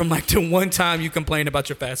die from, like, the one time you complain about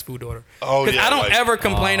your fast food order. Oh, Because yeah, I don't like- ever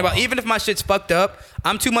complain about, even if my shit's fucked up,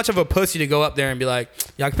 I'm too much of a pussy to go up there and be like,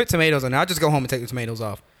 y'all can put tomatoes on there. I'll just go home and take the tomatoes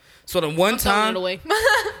off. So the one I'm throwing time, it away.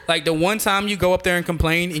 like, the one time you go up there and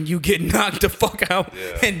complain and you get knocked the fuck out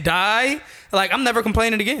and die, like, I'm never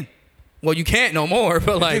complaining again. Well, you can't no more,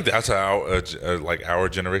 but, I like, think that's our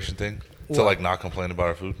generation thing to like not complain about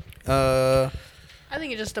our food. I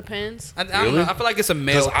think it just depends. I don't Really? know. I feel like it's a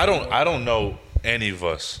male. Because I don't know any of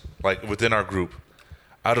us like within our group.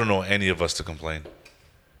 I don't know any of us to complain.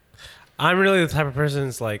 I'm really the type of person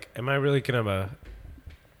that's like, am I really gonna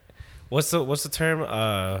what's the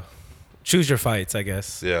term? Choose your fights, I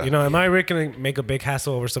guess. Yeah. You know, am I really gonna make a big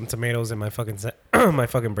hassle over some tomatoes in my fucking my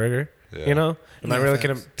fucking burger? Yeah. You know, am I No, really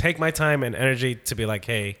facts. gonna take my time and energy to be like,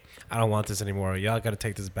 hey, I don't want this anymore. Y'all gotta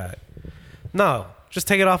take this back. No, just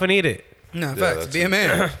take it off and eat it. No, Yeah, facts. that's Be a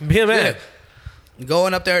man. Be a man. Yeah.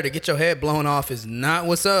 Going up there to get your head blown off is not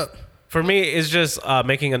what's up. For me, it's just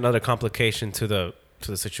making another complication to the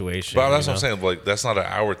situation. But that's you what I'm know? saying. Like that's not an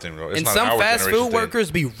our thing, bro. It's And not some our fast generation food thing.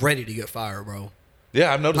 workers be ready to get fired, bro.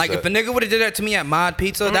 Yeah, I've noticed Like, that. if a nigga would have did that to me at Mod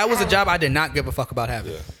Pizza, that was a job I did not give a fuck about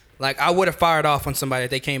having. Yeah. Like, I would have fired off on somebody if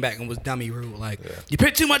they came back and was dummy rude. Like, you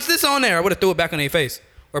put too much this on there. I would have threw it back on their face.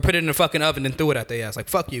 Or put it in the fucking oven and threw it at their ass. Like,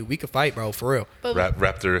 fuck you. We could fight, bro, for real. But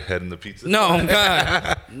wrap their head in the pizza. No,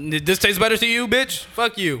 God. This tastes better to you, bitch?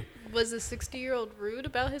 Fuck you. was the 60-year-old rude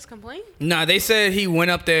about his complaint? Nah, they said he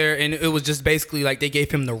went up there and it was just basically like they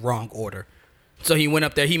gave him the wrong order. So he went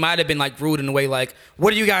up there. He might have been like rude in a way like,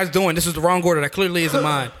 what are you guys doing? This is the wrong order. That clearly isn't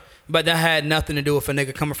mine. But that had nothing to do with a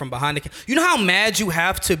nigga coming from behind the You know how mad you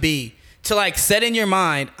have to be to like set in your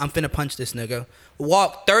mind, I'm finna punch this nigga.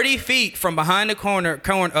 Walk 30 feet from behind the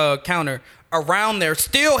counter around there,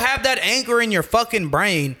 still have that anger in your fucking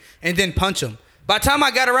brain, and then punch him. By the time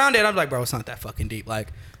I got around it, I'm like, bro, it's not that fucking deep. Like,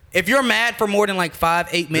 if you're mad for more than like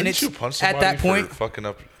 5-8 minutes Didn't you punch at somebody that point, for fucking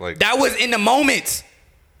up like that was in the moment.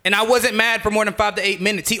 And I wasn't mad for more than 5 to 8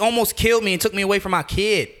 minutes. He almost killed me and took me away from my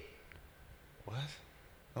kid. What?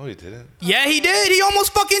 No, he didn't. Yeah, he did. He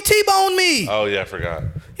almost fucking T-boned me. Oh yeah, I forgot.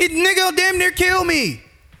 He nigga damn near killed me.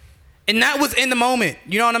 And that was in the moment.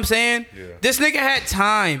 You know what I'm saying? Yeah. This nigga had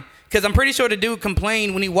time Because I'm pretty sure the dude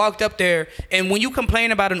complained when he walked up there. And when you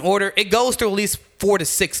complain about an order, it goes through at least 4 to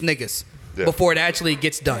 6 niggas before it actually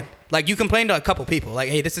gets done. Like, you complain to a couple people. Like,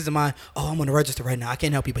 hey, this isn't mine. Oh, I'm on the register right now. I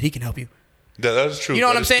can't help you, but he can help you. Yeah, that is true. You know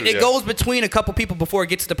what I'm saying? It goes between a couple people before it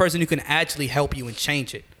gets to the person who can actually help you and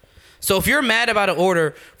change it. So if you're mad about an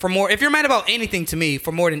order if you're mad about anything to me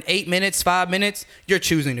for more than 8 minutes, 5 minutes, you're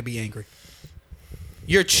choosing to be angry.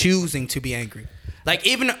 You're choosing to be angry. Like,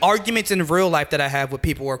 even arguments in real life that I have with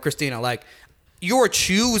people or Christina, like, you're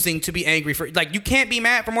choosing to be angry for, like, you can't be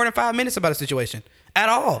mad for more than 5 minutes about a situation at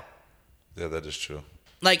all. Yeah, that is true.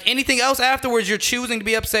 Like, anything else afterwards, you're choosing to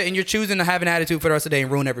be upset and you're choosing to have an attitude for the rest of the day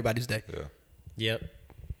and ruin everybody's day. Yeah. Yep.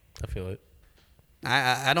 I feel it.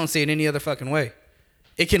 I don't see it any other fucking way.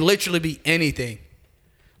 It can literally be anything.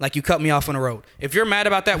 Like, you cut me off on the road. If you're mad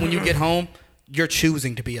about that when you get home, you're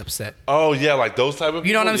choosing to be upset. Oh, yeah, like those type of people?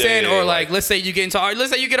 You know what I'm saying? Yeah, or like, let's say you get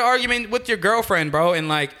an argument with your girlfriend, bro, and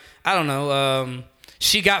like, I don't know,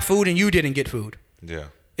 she got food and you didn't get food. Yeah.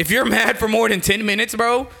 If you're mad for more than 10 minutes,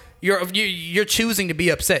 bro, you're choosing to be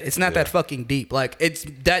upset. It's not that fucking deep. Like, it's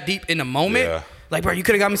that deep in the moment. Yeah. Like, bro, you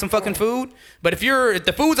could have got me some fucking food. But if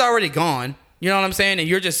the food's already gone, you know what I'm saying? And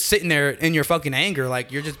you're just sitting there in your fucking anger,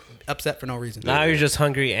 like, you're just upset for no reason. Now you're just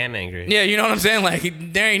hungry and angry. Yeah, you know what I'm saying?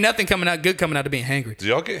 Like, there ain't nothing good coming out of being hangry. Do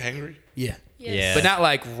y'all get hangry? Yeah. Yes. Yeah. But not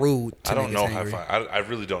like rude to I don't know hangry. I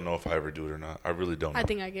really don't know if I ever do it or not. I really don't know. I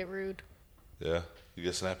think I get rude. Yeah? You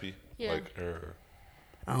get snappy? Yeah. Like, or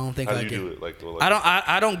I don't think how I do you get do it? Like,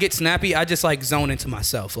 I don't get snappy. I just like zone into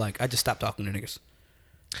myself. Like, I just stop talking to niggas.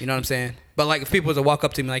 You know what I'm saying? But like, if people was to walk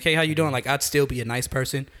up to me like, hey, how you doing? Like, I'd still be a nice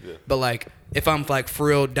person. Yeah. But like, if I'm like for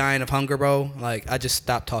real dying of hunger, bro, like, I just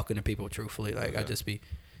stop talking to people truthfully. Like, I just be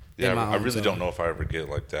yeah, in my I own really zone. don't know if I ever get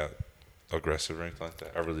like that aggressive or anything like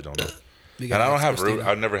that. I really don't know. You And gotta I don't ask have Christina.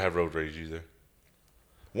 I never have road rage either.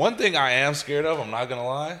 One thing I am scared of, I'm not gonna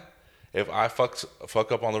lie, if I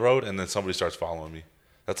fuck up on the road and then somebody starts following me.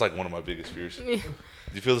 That's like one of my biggest fears.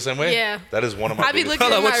 You feel the same way? Yeah. That is one of my I be biggest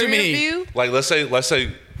looking Hold at on, my what you rear mean? view. Like, let's say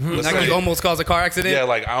Like, you almost caused a car accident? yeah,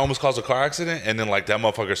 like I almost caused a car accident and then like that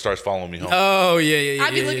motherfucker starts following me home. Oh, yeah.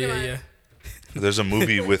 I be looking at my- yeah. There's a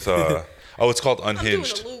movie with it's called I'm doing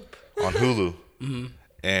Unhinged a loop. on Hulu.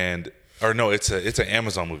 And or no, it's an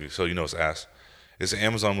Amazon movie, so you know it's ass. It's an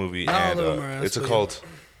Amazon movie All and of them are ass,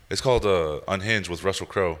 it's called Unhinged with Russell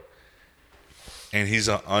Crowe. And he's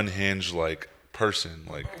an unhinged like person.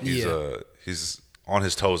 Like he's on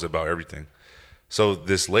his toes about everything. So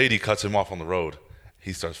this lady cuts him off on the road.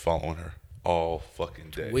 He starts following her all fucking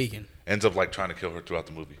day. Tweaking. Ends up like trying to kill her throughout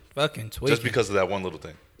the movie. Fucking tweaking. Just because of that one little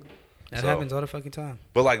thing. That So- happens all the fucking time.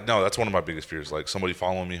 But like no, that's one of my biggest fears. Like somebody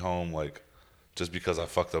following me home, like just because I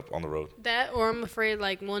fucked up on the road. That, or I'm afraid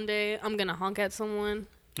like one day I'm gonna honk at someone.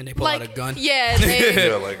 And they pull Like, out a gun. yeah, they,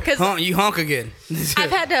 Yeah, like because You honk again.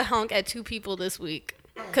 I've had to honk at 2 people this week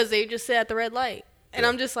because they just sit at the red light, and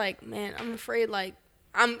I'm just like, man, I'm afraid. Like,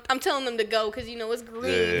 I'm telling them to go because you know it's green,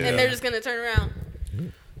 Yeah. and they're just gonna turn around.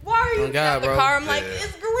 Why are you Oh, in God, the bro. car? I'm like,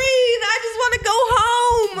 it's green. I just want to go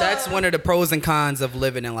home. That's one of the pros and cons of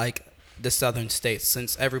living in like the southern states,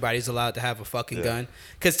 since everybody's allowed to have a fucking gun.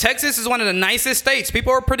 Because Texas is one of the nicest states.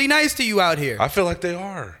 People are pretty nice to you out here. I feel like they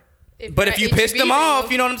are. But if you piss them off,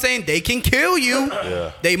 you know. know what I'm saying? They can kill you.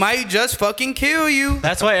 Yeah. They might just fucking kill you.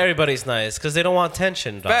 That's why everybody's nice, because they don't want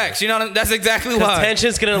tension. Dog. Facts. You know what I'm, that's exactly Because why.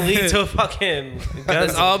 tension's gonna lead to a fucking.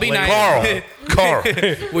 Let's all be Like, nice. Carl.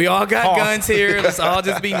 We all got Carl. guns here. Let's all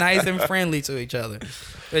just be nice and friendly to each other.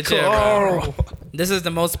 But yeah, bro. This is the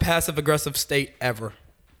most passive aggressive state ever.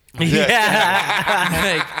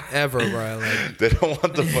 Yeah. Like, ever, bro. Like, They don't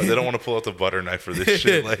want to pull out the butter knife for this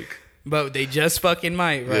shit. Like but they just fucking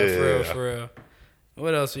might, bro. Yeah, for real, yeah. for real.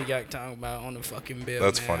 What else we got talking about on the fucking bill?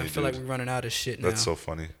 That's man? funny, I feel dude. like we're running out of shit now. that's so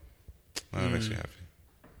funny. That makes me happy.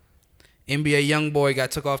 NBA YoungBoy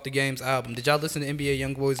got took off the Game's album. Did y'all listen to NBA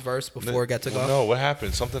YoungBoy's verse before it got took off? No, what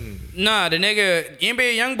happened? Something. Nah, the nigga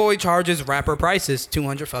NBA YoungBoy charges rapper prices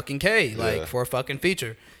 $200 fucking K Yeah. for a fucking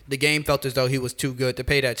feature. The Game felt as though he was too good to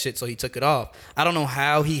pay that shit, so he took it off. I don't know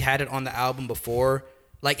how he had it on the album before.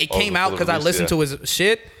 Like, it came out because I listened to his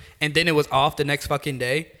shit, and then it was off the next fucking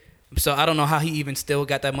day. So I don't know how he even still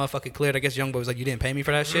got that motherfucker cleared. I guess YoungBoy was like, you didn't pay me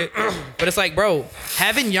for that shit. But it's like, bro,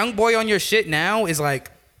 having YoungBoy on your shit now is like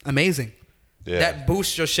amazing. Yeah. That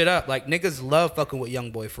boosts your shit up. Like, niggas love fucking with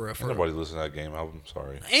YoungBoy for real. Ain't For real. nobody listen to that Game album.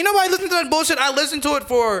 Sorry. Ain't nobody listening to that bullshit. I listened to it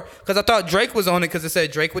because I thought Drake was on it because it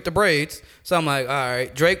said Drake with the braids. So I'm like, all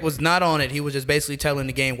right. Drake was not on it. He was just basically telling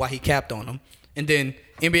the Game why he capped on him. And then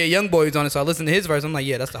NBA YoungBoy was on it, so I listened to his verse. I'm like,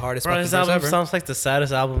 yeah, that's the hardest Bro, fucking his verse album ever. sounds like the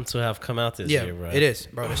saddest album to have come out this Yeah, year, bro. it is,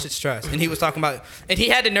 bro. That shit's trash. And he was talking about, and he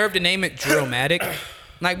had the nerve to name it Drillmatic.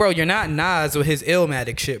 Like, bro, you're not Nas with his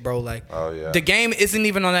Illmatic shit, bro. Like, oh yeah, the game isn't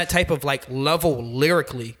even on that type of like level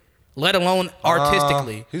lyrically, let alone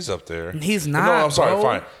artistically. He's up there. He's not. No, I'm sorry. Bro.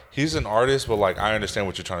 Fine. He's an artist, but like I understand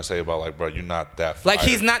what you're trying to say about like, bro, you're not that. Fire. Like,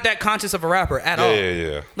 he's not that conscious of a rapper at all.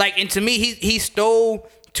 Yeah. Like, and to me, he stole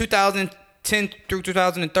 2010 through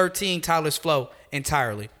 2013 Tyler's flow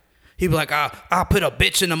entirely. He'd be like, I'll put a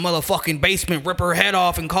bitch in the motherfucking basement, rip her head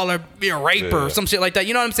off, and call her a raper or some shit like that.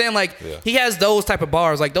 You know what I'm saying? Like, he has those type of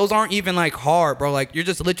bars. Like, those aren't even, like, hard, bro. Like, you're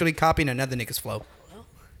just literally copying another nigga's flow.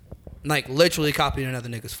 Like, literally copying another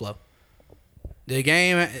nigga's flow. The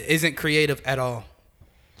game isn't creative at all.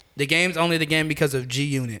 The game's only the game because of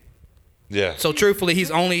G-Unit. Yeah. So, truthfully, he's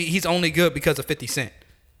only good because of 50 Cent.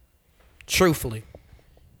 Truthfully.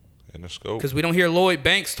 In the scope. Because we don't hear Lloyd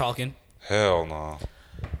Banks talking. Hell no.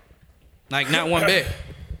 Like, not one bit.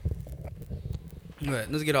 All right,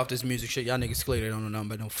 let's get off this music shit. Y'all niggas clearly don't know nothing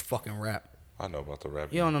about no fucking rap. I know about the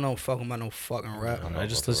rap. You don't know no fucking about no fucking rap. I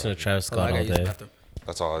just listen to Travis Scott all day.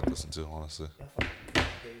 That's all I listen to, honestly.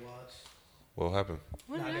 What happened?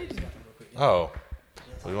 What did I do? Oh.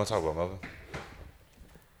 What do you want to talk about, Melvin?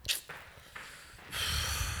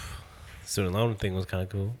 Student loan thing was kind of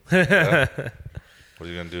cool. Yeah. What are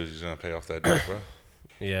you going to do? You're going to pay off that debt, bro?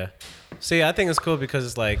 Yeah. See, I think it's cool because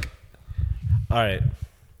it's like, all right.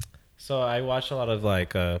 So I watch a lot of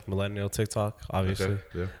like millennial TikTok, obviously. Okay,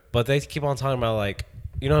 yeah. But they keep on talking about like,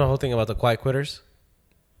 you know the whole thing about the quiet quitters?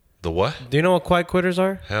 The what? Do you know what quiet quitters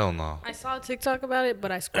are? Hell no. I saw a TikTok about it,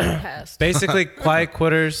 but I scrolled past. Basically, quiet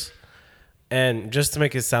quitters, and just to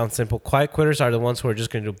make it sound simple, quiet quitters are the ones who are just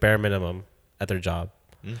going to do bare minimum at their job.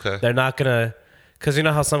 Okay. They're not going to, because you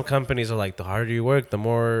know how some companies are like, the harder you work, the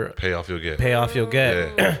more Payoff you'll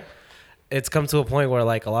get. Yeah. It's come to a point where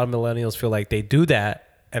like a lot of millennials feel like they do that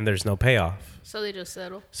and there's no payoff. So they just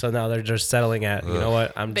settle. So now they're just settling at, you know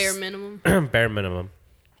what? I'm Bare just, minimum. bare minimum.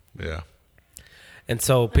 Yeah. And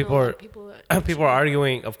so people are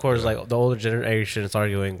arguing, of course, Yeah. like the older generation is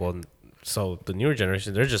arguing, well, so the newer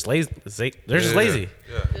generation, they're just lazy. They're just lazy.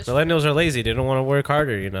 Yeah. Millennials are lazy. They don't want to work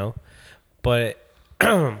harder, you know? But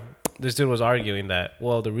this dude was arguing that,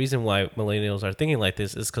 well, the reason why millennials are thinking like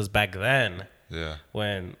this is because back then, Yeah.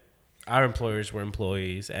 when our employers were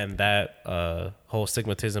employees and that whole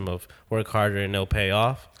stigmatism of work harder and no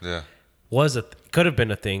payoff Yeah. could have been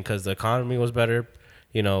a thing because the economy was better.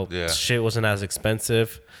 You know, Yeah. shit wasn't as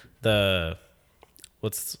expensive. People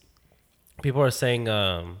are saying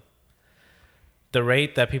the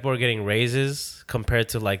rate that people are getting raises compared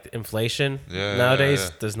to like inflation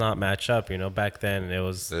nowadays does not match up. You know, back then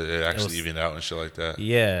It actually evened out and shit like that.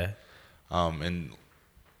 Yeah. And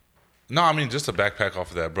no, I mean, just to backpack off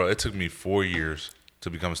of that, bro, it took me 4 years to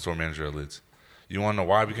become a store manager at Lids. You want to know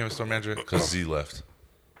why I became a store manager? Because Z left.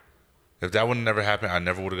 If that would have never happened, I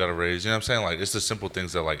never would have got a raise. You know what I'm saying? Like, it's the simple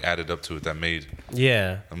things that, like, added up to it that made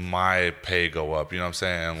my pay go up. You know what I'm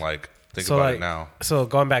saying? And, like, think about it now. So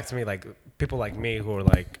going back to me, like, people like me who are,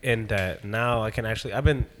 like, in debt, now I can actually,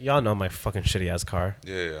 y'all know my fucking shitty-ass car.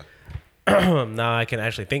 Yeah. Now I can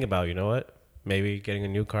actually think about, you know what? Maybe getting a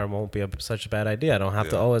new car won't be such a bad idea. I don't have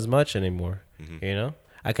to owe as much anymore. Mm-hmm. You know?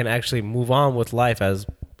 I can actually move on with life as,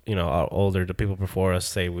 you know, older. The people before us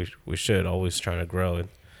say we should, always trying to grow. And,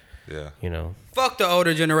 you know. Fuck the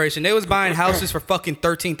older generation. They was buying houses for fucking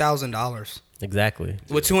 $13,000. Exactly.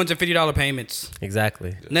 With $250 payments.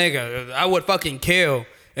 Exactly. Nigga, I would fucking kill.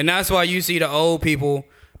 And that's why you see the old people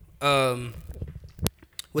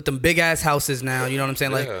with them big ass houses now. You know what I'm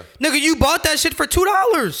saying? Like, nigga, you bought that shit for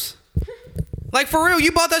 $2. Like, for real,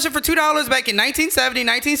 you bought that shit for $2 back in 1970,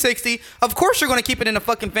 1960. Of course you're going to keep it in the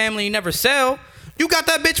fucking family and never sell. You got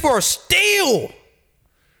that bitch for a steal.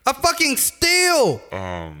 A fucking steal.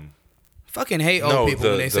 Fucking hate old people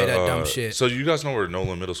when they say that dumb shit. So you guys know where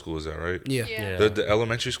Nolan Middle School is at, right? Yeah. The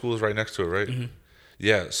elementary school is right next to it, right? Mm-hmm.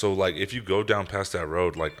 Yeah, so, like, if you go down past that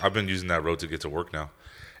road, like, I've been using that road to get to work now.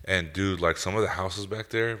 And, dude, like, some of the houses back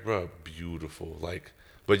there, bro, beautiful. Like,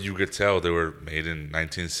 but you could tell they were made in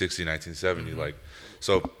 1960, 1970. Like,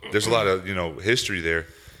 so there's a lot of, you know, history there.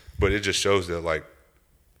 But it just shows that, like,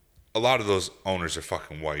 a lot of those owners are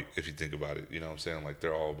fucking white, if you think about it. You know what I'm saying? Like,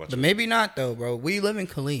 they're all a bunch But maybe not, though, bro. We live in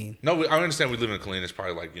Killeen. No, I understand we live in Killeen. It's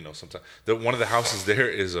probably, like, you know, sometimes. One of the houses there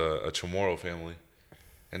is a Chamorro family.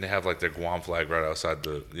 And they have, like, their Guam flag right outside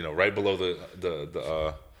the, you know, right below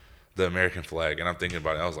the American flag. And I'm thinking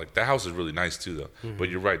about it. I was like, that house is really nice, too, though. Mm-hmm. But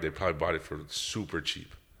you're right. They probably bought it for super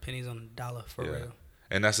cheap. Pennies on the dollar, for real.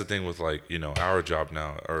 And that's the thing with, like, you know, our job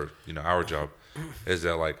now, or, you know, our job is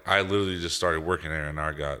that, like, I literally just started working there and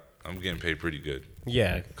I'm getting paid pretty good.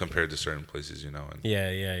 Yeah. Compared to certain places, you know. And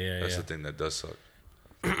yeah. That's the thing that does suck.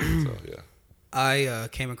 So, yeah. I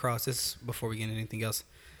came across this before we get into anything else.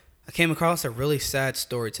 I came across a really sad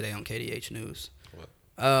story today on KDH News.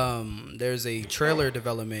 What? There's a trailer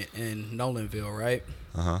development in Nolanville, right?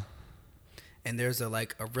 And there's a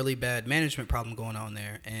really bad management problem going on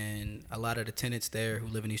there, and a lot of the tenants there who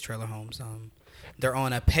live in these trailer homes, they're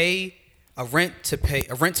on a rent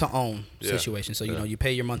to own situation. So you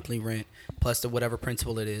pay your monthly rent plus the whatever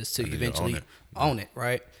principal it is to eventually own it,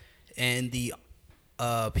 right? And the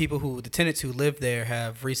tenants who live there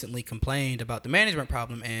have recently complained about the management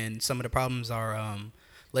problem, and some of the problems are,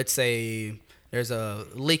 let's say there's a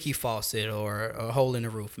leaky faucet or a hole in the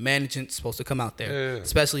roof. Management's supposed to come out there,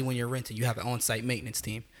 especially when you're renting. You have an on-site maintenance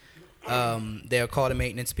team. They'll call the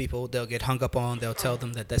maintenance people. They'll get hung up on. They'll tell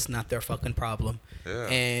them that that's not their fucking problem. Yeah.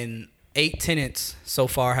 And 8 tenants so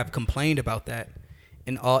far have complained about that,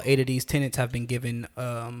 and all 8 of these tenants have been given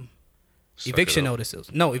eviction notices.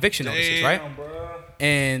 No, eviction notices, right? Bro.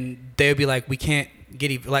 And they'll be like, we can't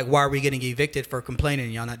get why are we getting evicted for complaining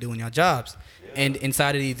and y'all not doing your jobs? And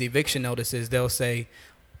inside of these eviction notices, they'll say,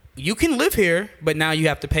 you can live here, but now you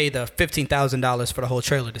have to pay the $15,000 for the whole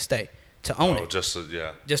trailer to stay, to own it. Just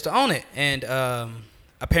to own it. And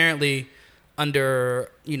apparently,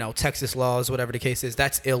 under Texas laws, whatever the case is,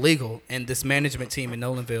 that's illegal. And this management team in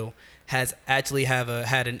Nolanville has actually had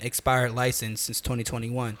an expired license since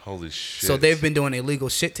 2021. Holy shit! So they've been doing illegal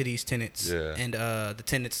shit to these tenants. Yeah. And the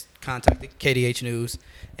tenants contacted KDH News,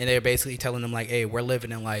 and they're basically telling them hey, we're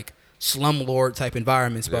living in slumlord type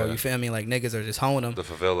environments, bro. Yeah. You feel me? Niggas are just hoeing them. The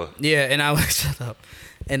favela. Yeah, and I was shut up.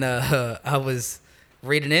 And I was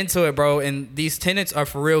reading into it, bro. And these tenants are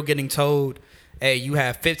for real getting told, hey, you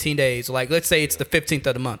have 15 days. Let's say it's the 15th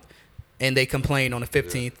of the month, and they complain on the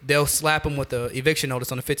 15th. Yeah. They'll slap them with the eviction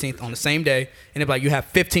notice on the 15th on the same day, and they're like, you have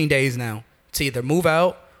 15 days now to either move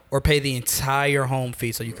out or pay the entire home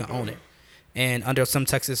fee so you can own it. And under some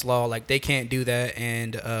Texas law, they can't do that.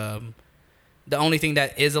 And the only thing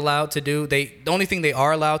that is allowed to do, the only thing they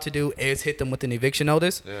are allowed to do is hit them with an eviction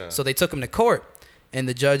notice. Yeah. So they took them to court, and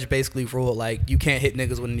the judge basically ruled you can't hit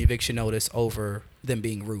niggas with an eviction notice over them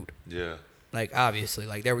being rude. Yeah. Obviously,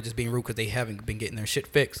 they were just being rude because they haven't been getting their shit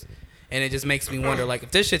fixed. And it just makes me wonder,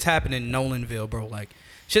 if this shit's happening in Nolanville, bro,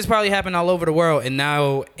 shit's probably happening all over the world, and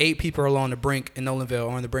now 8 people are on the brink in Nolanville,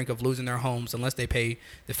 are on the brink of losing their homes unless they pay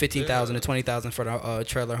the $15,000 to $20,000 for the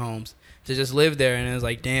trailer homes to just live there. And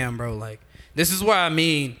it's damn, bro, this is where I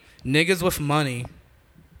mean niggas with money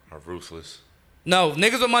are ruthless. No,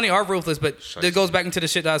 niggas with money are ruthless, but it goes back into the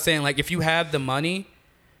shit that I was saying. If you have the money,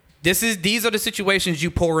 these are the situations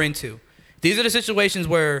you pour into. These are the situations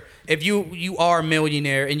where if you are a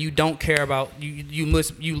millionaire and you don't care about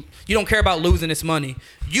you don't care about losing this money,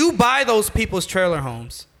 you buy those people's trailer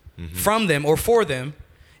homes from them or for them,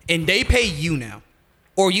 and they pay you now,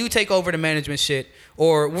 or you take over the management shit,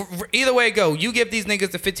 or either way it go, you give these niggas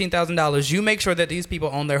the $15,000. You make sure that these people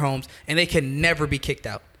own their homes and they can never be kicked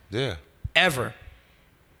out. Yeah, ever.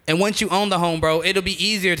 And once you own the home, bro, it'll be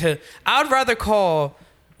easier to. I'd rather call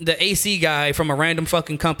the AC guy from a random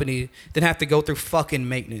fucking company than have to go through fucking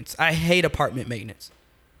maintenance. I hate apartment maintenance.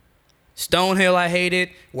 Stonehill, I hate it.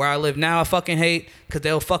 Where I live now, I fucking hate, because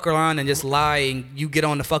they'll fuck around and just lie, and you get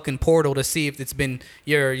on the fucking portal to see if it's been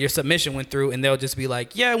your submission went through, and they'll just be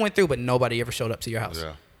like, yeah, it went through, but nobody ever showed up to your house.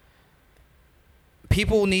 Yeah.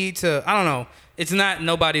 People need to, I don't know. It's not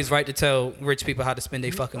nobody's right to tell rich people how to spend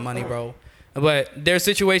their fucking money, bro. But there's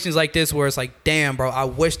situations like this where it's damn, bro, I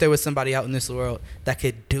wish there was somebody out in this world that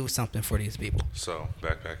could do something for these people. So,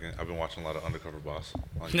 backpacking, I've been watching a lot of Undercover Boss.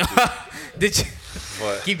 Did you?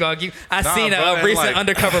 What? Keep going. I seen a recent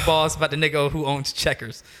Undercover Boss about the nigga who owns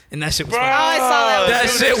Checkers, and that shit was funny. Oh, I saw that. That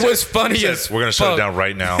shit was funny as we're going to shut it down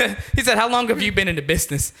right now. He said, how long have you been in the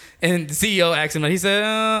business? And the CEO asked him, he said,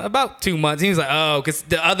 about 2 months. He was like, oh, because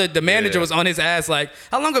the manager was on his ass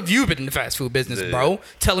how long have you been in the fast food business, bro?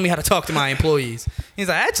 Telling me how to talk to my employees. He's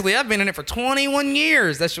like, actually, I've been in it for 21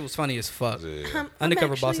 years. That shit was funny as fuck. Yeah.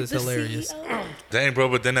 Undercover Boss is hilarious. CEO. Dang, bro,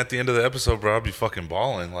 but then at the end of the episode, bro, I'll be fucking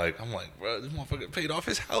balling. I'm like, bro, this motherfucker paid off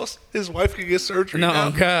his house. His wife could get surgery now.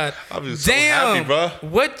 No, God. I'll be so happy, bro.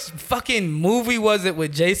 What fucking movie was it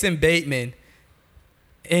with Jason Bateman?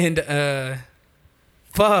 And,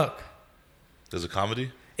 fuck. There's a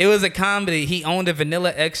comedy? It was a comedy. He owned a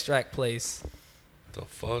vanilla extract place. The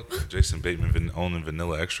fuck? Jason Bateman owning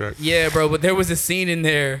vanilla extract? Yeah, bro, but there was a scene in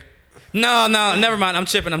there. No, never mind. I'm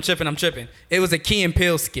tripping. It was a Key and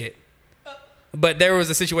Peele skit. But there was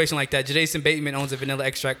a situation like that. Jason Bateman owns a vanilla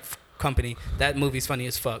extract company. That movie's funny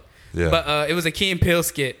as fuck. Yeah. But it was a Key and Peele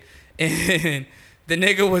skit. And The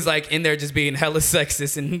nigga was like in there just being hella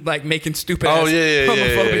sexist and like making stupid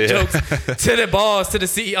homophobic jokes to the boss, to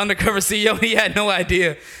the undercover CEO. He had no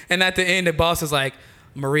idea. And at the end, the boss was like,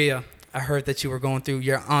 Maria, I heard that your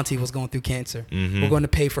auntie was going through cancer. We're going to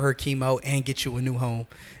pay for her chemo and get you a new home.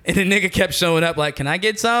 And the nigga kept showing up like, can I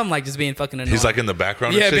get some? Like just being fucking annoying. He's like in the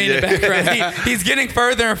background. Yeah, and shit? being in the background. He's getting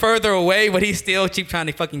further and further away, but he's still keep trying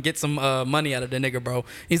to fucking get some money out of the nigga, bro.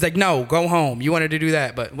 He's like, no, go home. You wanted to do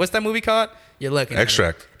that. But what's that movie called? You're looking at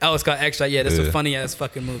Extract. Oh, it's called Extract. Yeah, that's a funny ass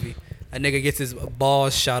fucking movie. A nigga gets his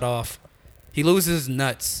balls shot off. He loses his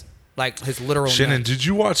nuts. Like his literal Channen, nuts. did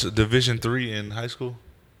you watch Division 3 in high school?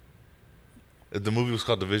 The movie was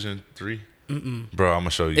called Division 3. Bro, I'm gonna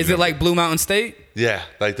show you. Is it like Blue Mountain State? Yeah,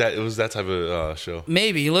 like that. It was that type of show.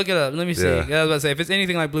 Maybe. Look it up. Let me see. Yeah. I was about to say, if it's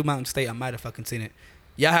anything like Blue Mountain State, I might have fucking seen it.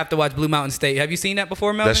 Y'all have to watch Blue Mountain State. Have you seen that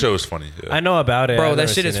before, Melvin? That show is funny. Yeah. I know about it. Bro, I've that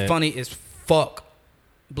never shit is seen it. funny as fuck.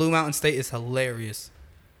 Blue Mountain State is hilarious.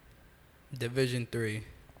 Division 3.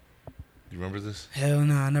 You remember this? Hell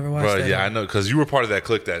no, I never watched Bro, that. yeah, I know, because you were part of that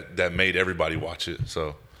clique that made everybody watch it.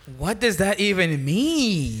 So What does that even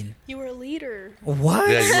mean? You were a leader. What?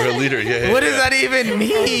 yeah, you were a leader. Yeah. What does that even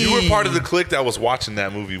mean? You were part of the clique that was watching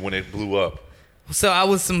that movie when it blew up. So I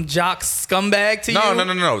was some jock scumbag to you?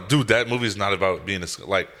 No, dude. That movie is not about being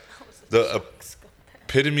like the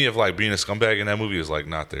epitome of like being a scumbag in that movie is like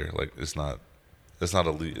not there. Like it's not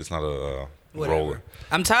a lead. It's not a roller.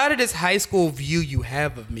 I'm tired of this high school view you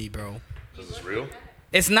have of me, bro. Because it's real.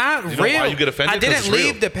 It's not You know real. why you get offended? I 'Cause didn't it's real.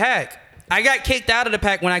 leave the pack. I got kicked out of the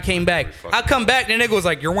pack when I came back. I come back, the nigga was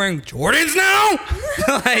like, "You're wearing Jordans now?"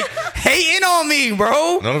 Like hating on me,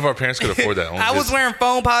 bro. None of our parents could afford that. I was wearing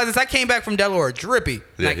phone posits. I came back from Delaware drippy.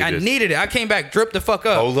 Yeah, Like he I did. needed it. I came back dripped the fuck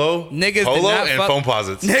up. Polo, Niggas did not and fuck, phone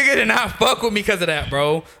posits. Nigga did not fuck with me because of that,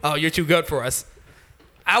 bro. Oh, you're too good for us.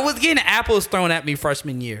 I was getting apples thrown at me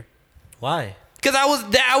freshman year. Why? Cause I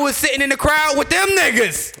was sitting in the crowd with them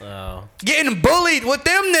niggas. Oh. Getting bullied with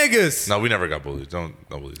them niggas. No, we never got bullied. Don't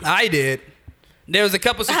bully them. I did. There was a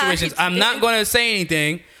couple situations. I'm not going to say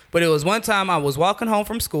anything, but it was one time I was walking home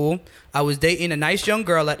from school. I was dating a nice young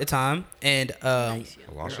girl at the time, and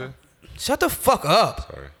Alonso? shut the fuck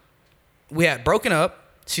up. Sorry. We had broken up.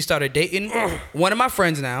 She started dating one of my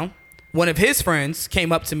friends now. One of his friends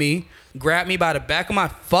came up to me, grabbed me by the back of my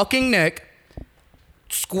fucking neck,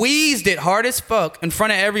 squeezed it hard as fuck in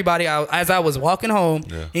front of everybody as I was walking home.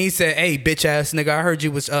 Yeah. And he said, "Hey, bitch ass nigga, I heard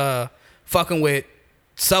you was fucking with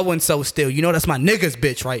so and so still. You know that's my nigga's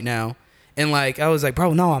bitch right now." And like I was like,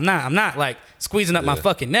 "Bro, no, I'm not like squeezing up my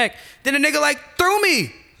fucking neck." Then the nigga like threw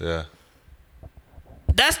me. Yeah.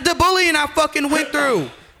 That's the bullying I fucking went through.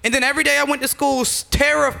 And then every day I went to school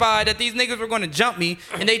terrified that these niggas were going to jump me,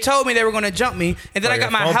 and they told me they were going to jump me. And then Oh, I got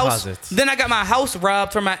your my phone house. posits. Then I got my house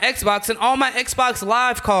robbed from my Xbox and all my Xbox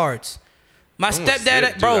Live cards. My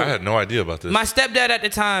stepdad, Dude, I had no idea about this. my stepdad at the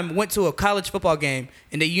time went to a college football game,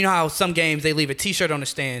 and you know how some games they leave a T-shirt on the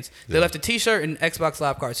stands. They left a T-shirt and Xbox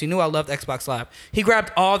Live cards. He knew I loved Xbox Live. He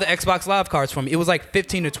grabbed all the Xbox Live cards from me. It was like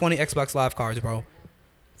 15 to 20 Xbox Live cards, bro.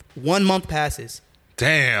 1 month passes.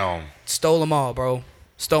 Damn. Stole them all, bro.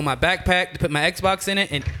 Stole my backpack to put my Xbox in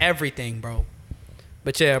it and everything, bro.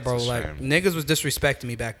 But yeah, bro, That's a like shame. niggas was disrespecting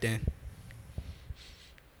me back then.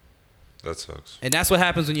 That sucks. And that's what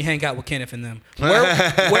happens when you hang out with Kenneth and them.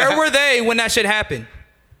 Where were they when that shit happened?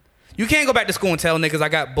 You can't go back to school and tell niggas I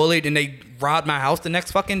got bullied and they robbed my house the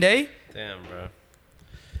next fucking day. Damn, bro.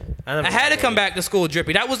 I had to come back to school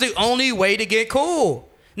drippy. That was the only way to get cool.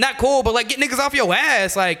 Not cool, but like get niggas off your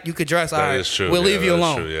ass. Like you could dress. All right, is true. we'll Yeah, leave you that is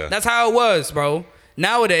alone. true, yeah. That's how it was, bro.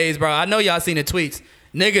 Nowadays, bro, I know y'all seen the tweets.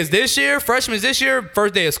 Niggas this year, freshmen this year,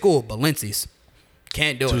 first day of school, Balenciagas.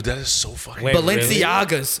 Can't do Dude, it. that is so fucking. Wait,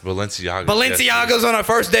 Balenciagas. Balenciagas. Balenciagas on our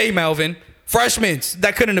first day, Melvin. Freshmen.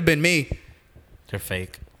 That couldn't have been me. They're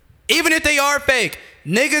fake. Even if they are fake,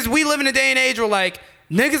 niggas, we live in a day and age where like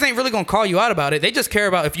niggas ain't really gonna call you out about it. They just care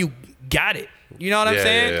about if you got it. You know what I'm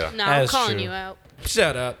saying? Yeah. No, I'm That's calling true. you out.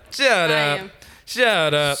 Shut up. Shut I up. am.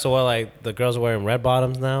 Shut up. So what, like the girls are wearing red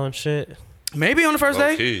bottoms now and shit? Maybe on the first Low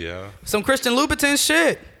day. key, yeah. Some Christian Louboutin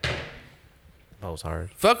shit. That was hard.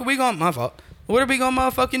 Fuck are we going my fault. What are we gonna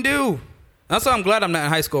motherfucking do? That's why I'm glad I'm not in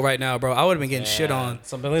high school right now, bro. I would have been getting shit on.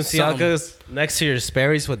 Some Balenciagas next to your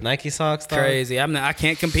Sperry's with Nike socks. Dog. Crazy. I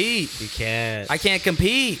can't compete. You can't. I can't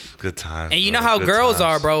compete. Good time. And you know how girls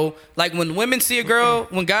are, bro. Like when women see a girl,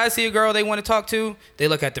 when guys see a girl they want to talk to, they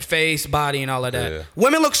look at the face, body, and all of that. Yeah.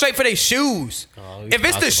 Women look straight for their shoes. Oh, we If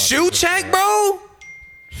it's talked the about shoe this check, bro,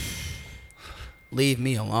 leave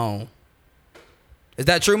me alone. Is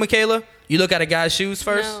that true, Michaela? You look at a guy's shoes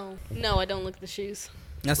first? No, I don't look at the shoes.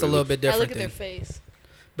 That's a little bit I different look at their thing. face.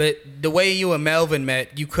 But the way you and Melvin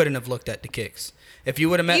met, you couldn't have looked at the kicks. If you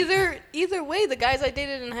would have met Either way, the guys I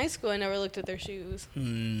dated in high school, I never looked at their shoes.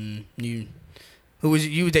 you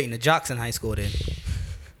were dating the jocks in high school then.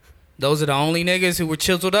 Those are the only niggas who were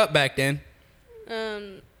chiseled up back then.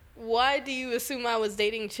 Why do you assume I was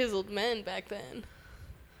dating chiseled men back then?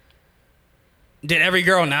 Did every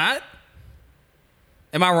girl not?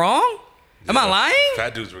 Am I wrong? Am I lying?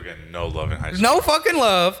 Fat dudes were getting no love in high school. No fucking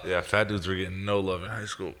love. Yeah, fat dudes were getting no love in high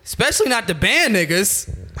school. Especially not the band niggas.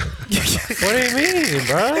 What do you mean,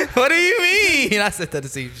 bro? What do you mean? I said that to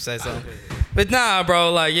see if you say something. But nah,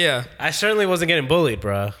 bro, like, yeah. I certainly wasn't getting bullied,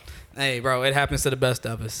 bro. Hey, bro, it happens to the best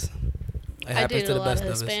of us. It I happens dated to a the lot best of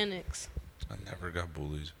of us. Hispanics. I never got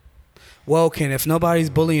bullied. Well, Ken, if nobody's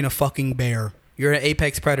bullying a fucking bear, you're an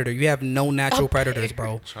apex predator. You have no natural predators,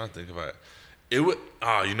 bro. I'm trying to think about it. It would.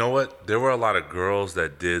 You know what? There were a lot of girls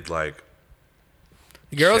that did like.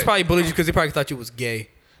 Girls shit. probably bullied you because they probably thought you was gay.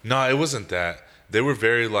 No, it wasn't that. They were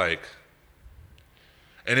very like.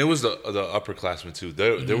 And it was the upperclassmen too.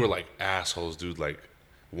 They were like assholes, dude. Like,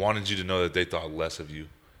 wanted you to know that they thought less of you.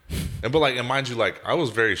 And mind you, like, I was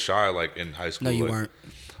very shy, like, in high school. No, you like, weren't.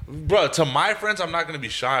 Bro, to my friends, I'm not gonna be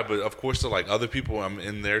shy, but of course, to like other people, I'm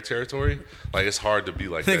in their territory. Like, it's hard to be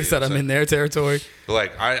like. Nigga said I'm in their territory. But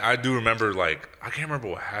like, I do remember, like, I can't remember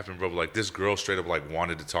what happened, bro. But like, this girl straight up like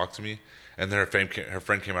wanted to talk to me, and then her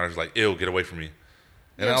friend came out and was like, "Ew, get away from me."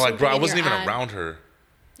 And have I'm like, bro, I something in wasn't your even eye. around her.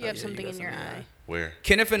 You have something in your eye. Where?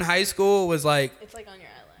 Kenneth in high school was like It's like on your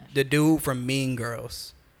eyelash. the dude from Mean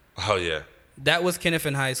Girls. Oh yeah. That was Kenneth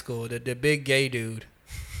in high school, the big gay dude.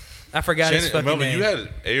 I forgot his Shannon, fucking remember, name. you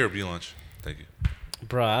had A or B lunch? Thank you.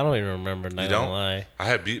 Bro, I don't even remember. You Not don't? gonna lie. I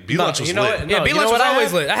had B No, lunch was you know lit. what? yeah, No, B you know lunch was what I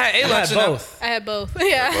always had? lit. I had A I lunch. had both. I had both.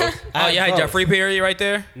 Yeah. Oh, you had your free period right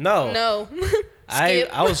there? No. No. I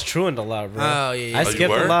Skip. was truant a lot, bro. Oh, yeah, yeah. I Oh, you skipped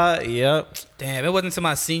were? a lot. Yep. Damn, it wasn't until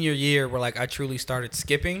my senior year where like I truly started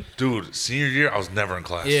skipping. Dude, senior year, I was never in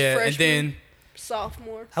class. Yeah, and Freshman. then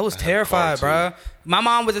Sophomore. I was I had terrified, car, bro. My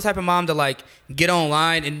mom was the type of mom to like get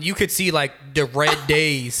online and you could see like the red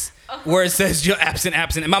days where it says you're absent.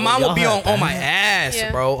 And my mom would be y'all on had my that? ass,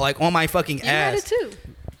 Yeah. bro. Like on my fucking You had ass. it too.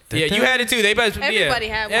 Yeah, you had it too. They both. Everybody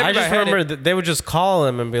had one. I just had it. remember that they would just call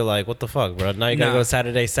him and be like, "What the fuck, bro? Now you gotta Nah. go to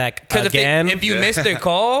Saturday sack Because again." if you missed their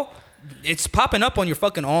call, it's popping up on your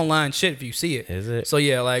fucking online shit if you see it. Is it? So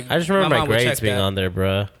yeah, like I just remember my mom would check grades being that. on there,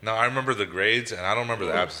 bro. No, I remember the grades, and I don't remember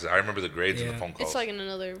the absences. I remember the grades and Yeah. the phone calls. It's like in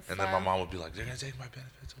another. And then my file. mom would be like, "They're gonna take my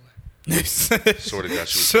benefits away." Swear to God,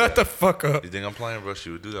 she would Shut do the fuck up. You think I'm playing, bro? She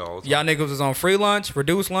would do that all the Y'all time. niggas was on free lunch,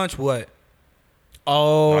 reduced lunch, what?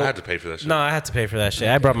 Oh, No, I had to pay for that shit. No, I had to pay for that shit.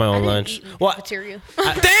 I brought my I own didn't lunch. eat in the Well, cafeteria.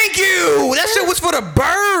 Thank you. That shit was for the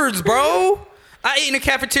birds, bro. I ate in the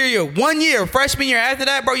cafeteria 1 year, freshman year. After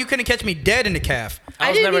that, bro, you couldn't catch me dead in the calf. I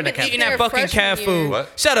was didn't never in the even calf. eat Eating there that fucking freshman calf year. food.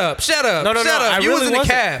 What? Shut up. no. I I you really was in the wasn't.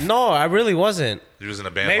 calf. No, I really wasn't. You was in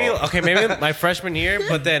a band Maybe hall. okay, maybe my freshman year,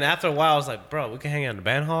 but then after a while, I was like, bro, we can hang out in the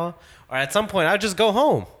band hall, or at some point, I'd just go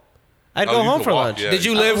home. I'd Oh, go you home could for walk, lunch. yeah. Did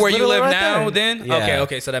you I live was where you literally live right now there. then? Yeah.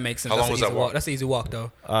 Okay, so that makes sense. How That's long an was easy that walk? That's an easy walk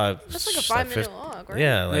though. That's like a 5-minute walk, right?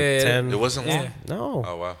 Yeah, like Yeah. 10. It wasn't long. Yeah. No.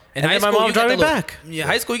 Oh wow. In And high then my school, mom you got drove that me little- back. Yeah,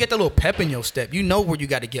 high school, you get that little pep in your step. You know where you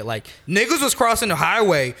got to get. Like niggas was crossing the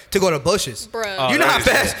highway to go to Bushes. Bruh. You know how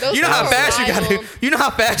that is fast. Those You know how are fast you got to. wild. You know how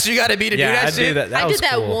fast you got to be to do Yeah, that I shit. do that. That I was did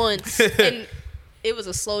that cool. once, and it was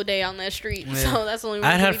a slow day on that street. So that's the only.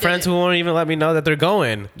 I had friends who won't even let me know that they're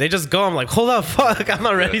going. They just go. I'm like, hold up, fuck, I'm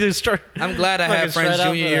not ready to start. I'm glad I Fucking had friends straight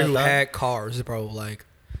up junior for year that, who dog. had cars, bro. Like,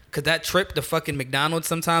 cause that trip to fucking McDonald's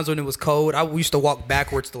sometimes when it was cold, I used to walk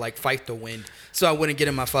backwards to like fight the wind, so I wouldn't get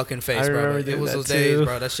in my fucking face, I bro. remember Like, it doing was that those days, too.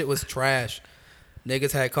 bro. That shit was trash.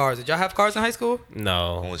 Niggas had cars. Did y'all have cars in high school?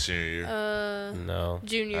 No, Only senior year. no.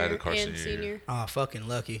 Junior I had a car and senior year. senior. Oh, fucking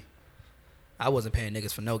lucky. I wasn't paying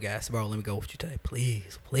niggas for no gas, bro. Let me go with you today,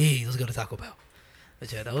 please. Let's go to Taco Bell.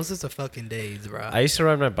 But yeah, those are the fucking days, bro. I used to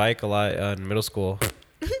ride my bike a lot in middle school.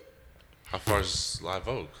 How far is Live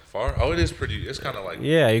Oak? Far? Oh, it is pretty. It's kind of like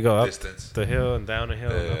Yeah, you go up distance. the hill and down the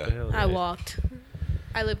hill and up the hill. I walked.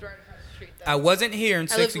 I lived right across the street. Though. I wasn't here in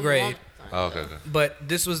I lived sixth with grade, my mom. Oh, okay. but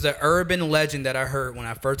this was the urban legend that I heard when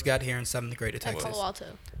I first got here in seventh grade of At Texas. Palo Alto.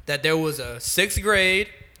 That there was a sixth grade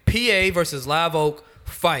PA versus Live Oak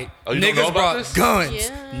fight. Oh, you don't know Niggas about brought this? guns,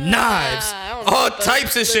 Yeah. knives, I don't know all about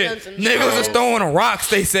types of the shit. guns and Niggas was shit. throwing rocks.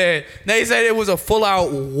 They said it was a full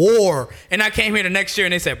out war. And I came here the next year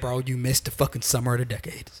and they said, "Bro, you missed the fucking summer of the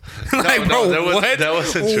decades." Like, No, bro, that what?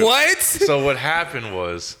 wasn't true. What? So what happened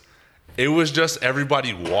was, it was just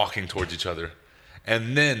everybody walking towards each other,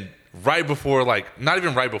 and then right before, like, not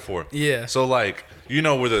even right before. Yeah. So like, you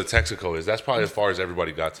know where the Texaco is? That's probably as far as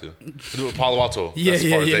everybody got to. Palo Alto. Yeah, that's as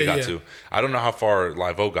far as yeah, they got yeah. to. I don't know how far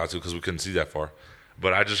Live Oak got to because we couldn't see that far.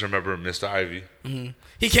 But I just remember Mr. Ivy.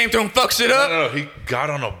 He came through and fucked shit up. No, he got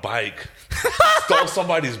on a bike. Stole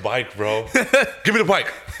somebody's bike, bro. Give me the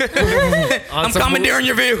bike. I'm commandeering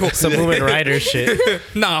your vehicle. Some moving rider shit.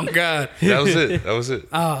 No, God. That was it.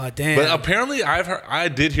 Oh, damn. But apparently, I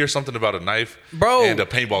did hear something about a knife, bro, and a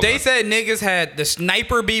paintball they gun. said niggas had the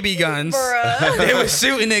sniper BB guns. Bruh. They was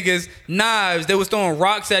shooting niggas, knives. They was throwing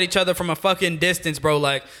rocks at each other from a fucking distance, bro.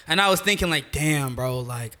 Like, and I was thinking, like, damn, bro,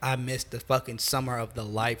 like, I missed the fucking summer of the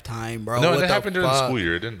lifetime, bro. No, what it the happened during the fuck? school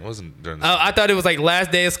year. It wasn't during the I thought it was like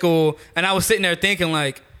last day of school, and I was sitting there thinking,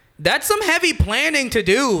 like, that's some heavy planning to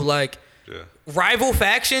do. Like, rival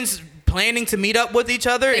factions planning to meet up with each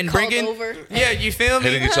other and called bringing over. Yeah, you feel me?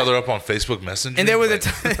 hitting each other up on Facebook Messenger. And there was a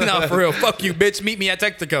time, no, for real, fuck you, bitch, meet me at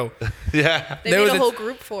Texaco. Yeah. They There made was a a- whole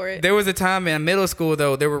group for it. There was a time in middle school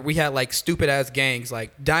though, we had like stupid ass gangs,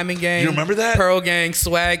 like Diamond Gang, You remember that? Pearl Gang,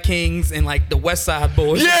 Swag Kings, and like the West Side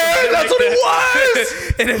Boys. Yeah, that's what it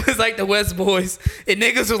was. And it was like the West Boys, and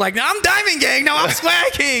niggas was like, "No, I'm Diamond Gang, no, I'm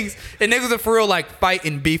Swag Kings," and niggas were for real like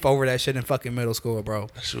fighting beef over that shit in fucking middle school, bro.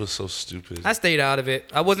 That shit was so stupid. I stayed out of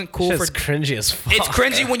it. I wasn't cool Shit's for. cringy as fuck. It's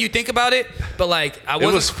cringy when you think about it, but like I It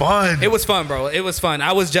wasn't. was fun. It was fun, bro. It was fun.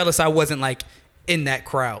 I was jealous I wasn't like in that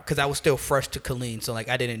crowd because I was still fresh to Colleen, so like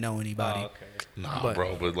I didn't know anybody. Oh, okay. Nah,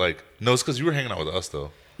 bro, but like, no, it's because you were hanging out with us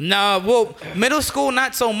though. Nah, well, middle school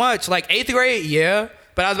not so much. Like 8th grade, yeah.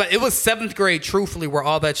 But I was like, it was 7th grade, truthfully, where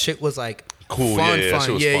all that shit was like Cool, fun, yeah, that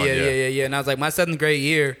shit was fun, yeah. And I was like, my 7th grade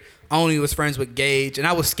year, I only was friends with Gage, and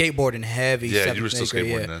I was skateboarding heavy. Yeah, 7th, you were still 8th grade,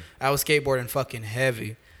 skateboarding yeah. then. I was skateboarding fucking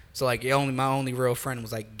heavy. So like, my only real friend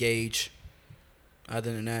was like Gage.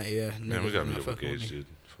 Other than that, yeah. Man, we niggas got was me not up with fucking with Gage, me. dude.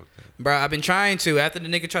 Fuck that. Bro, I've been trying to. After the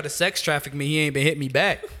nigga tried to sex traffic me, he ain't been hitting me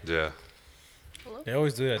back. Yeah. They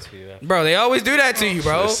always do that to you. Bro, they always do that to you,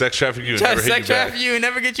 bro. They sex traffic you and Try to never hit sex you back. traffic you and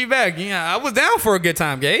never get you back. Yeah, I was down for a good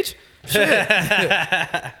time, Gage. Shit.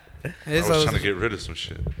 I was trying to get rid of some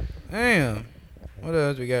shit. Damn. What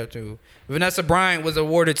else we got to? Vanessa Bryant was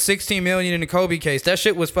awarded $16 million in the Kobe case. That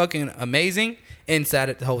shit was fucking amazing and sad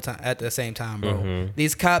at the whole time. At the same time, bro. Mm-hmm.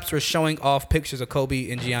 These cops were showing off pictures of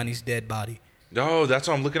Kobe and Gianni's dead body. No, that's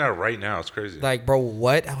what I'm looking at right now. It's crazy. Like, bro,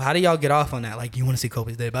 what? How do y'all get off on that? Like, you want to see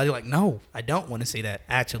Kobe's dead body? Like, no, I don't want to see that.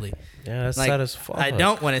 Actually, Yeah, that's like, sad as fuck. I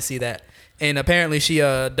don't want to see that. And apparently, she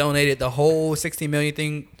donated the whole $16 million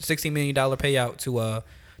payout to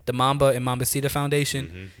the Mamba and Mambacita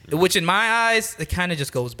Foundation, which in my eyes, it kind of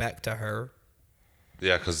just goes back to her.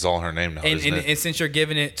 Yeah, because it's all her name now, isn't it? And since you're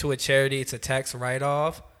giving it to a charity, it's a tax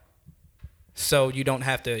write-off. So you don't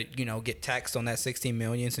have to, get taxed on that $16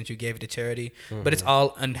 million since you gave it to charity. But it's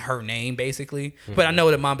all in her name, basically. But I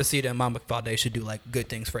know that Mambacita and Mamba Foundation do like good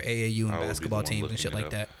things for AAU and I will be basketball the one teams and shit looking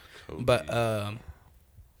like it that. up. Kobe. But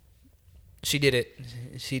she did it.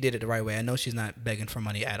 She did it the right way. I know she's not begging for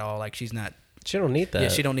money at all. Like she's not. She don't need that. Yeah,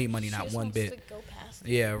 she don't need money, She not just one wants bit. to go past it.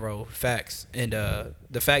 Yeah, bro, facts. And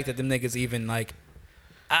the fact that them niggas even like,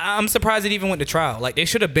 I'm surprised it even went to trial. Like they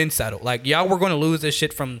should have been settled. Like y'all were going to lose this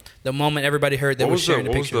shit from the moment everybody heard they were sharing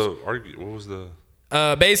the pictures. What was the?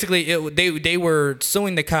 Basically, they were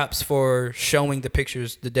suing the cops for showing the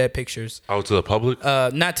pictures, the dead pictures. Oh, to the public?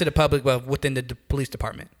 Not to the public, but within the police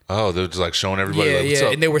department. Oh, they're just like showing everybody. Yeah, like, what's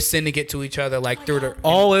up? and they were sending it to each other like through the.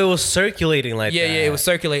 Oh, it was circulating like Yeah, that. yeah, it was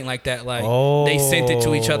circulating like that. Like they sent it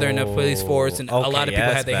to each other in the police force, and a Okay, lot of people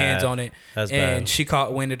yeah, had their that's hands bad. on it. That's and bad. she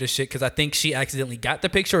caught wind of the shit because I think she accidentally got the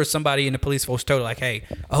picture, or somebody in the police force told her like, "Hey,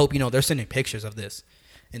 I hope you know they're sending pictures of this."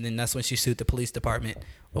 And then that's when she sued the police department,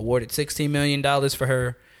 awarded $16 million for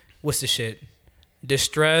her. What's the shit?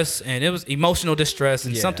 Distress, and it was emotional distress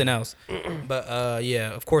and Yeah. something else. But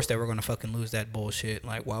yeah, of course they were gonna fucking lose that bullshit.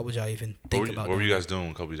 Like, why would y'all even think about what were doing you that? guys doing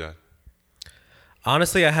when Kobe died?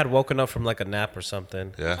 Honestly, I had woken up from like a nap or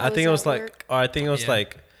something. Yeah. I think it was at like, work. or I think it was Yeah.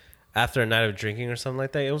 like after a night of drinking or something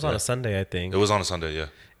like that. It was on Yeah. a Sunday, I think. It was on a Sunday, yeah.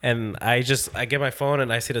 And I get my phone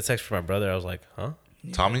and I see the text from my brother. I was like, huh?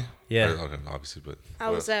 Tommy? Yeah. Okay, obviously, but. I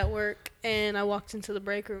was at work and I walked into the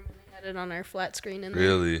break room and they had it on our flat screen in there.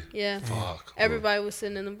 Really? Yeah. Fuck. Everybody was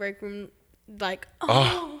sitting in the break room like, Oh.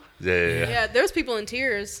 oh. Yeah. Yeah, there was people in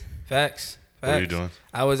tears. Facts. What were you Facts. doing?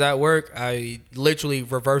 I was at work. I literally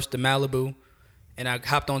reversed the Malibu, and I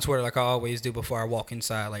hopped on Twitter like I always do before I walk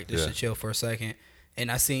inside, like just to chill for a second.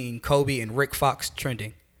 And I seen Kobe and Rick Fox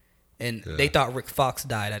trending, and they thought Rick Fox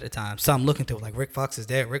died at the time. So I'm looking through like Rick Fox is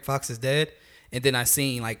dead. Rick Fox is dead. And then I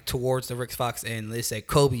seen like towards the Rick Fox, and they said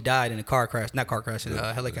Kobe died in a car crash, not car crash, in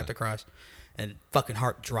a helicopter crash, and fucking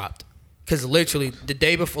heart dropped. Cause literally the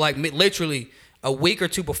day before, like literally a week or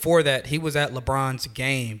two before that, he was at LeBron's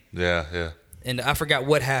game. Yeah. And I forgot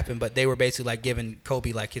what happened, but they were basically like giving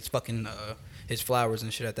Kobe like his his flowers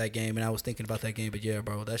and shit at that game, and I was thinking about that game. But yeah,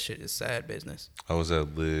 bro, that shit is sad business. I was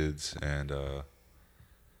at Lids and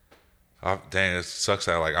dang, it sucks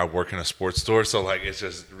that like I work in a sports store, so like it's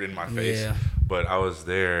just in my face. Yeah. But I was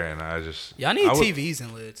there and I just Y'all need TVs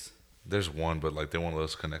in Lids. There's one, but like they won't let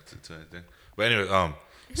us connect it to anything. But anyway,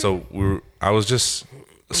 so I was just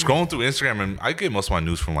scrolling through Instagram and I get most of my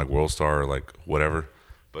news from like World Star or like whatever.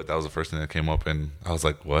 But that was the first thing that came up and I was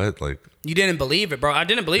like, what? Like you didn't believe it, bro. I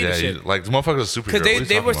didn't believe the shit. Like the motherfucker's a superhero. Because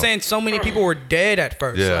they were saying so many people were dead at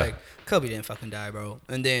first. Yeah. Like Kobe didn't fucking die, bro.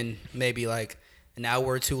 And then maybe like an hour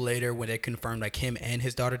or two later when they confirmed like him and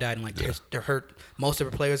his daughter died and like they're hurt. Most of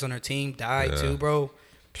the players on their team died too, bro.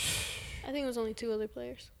 I think it was only 2 other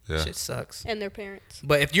players. Yeah. Shit sucks. And their parents.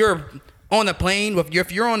 But if you're on a plane,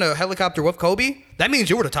 if you're on a helicopter with Kobe, that means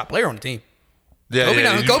you were the top player on the team. Yeah,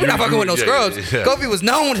 Kobe not fucking with no scrubs. Yeah. Kobe was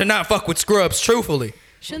known to not fuck with scrubs, truthfully.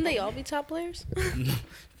 Shouldn't they all be top players?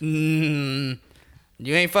 You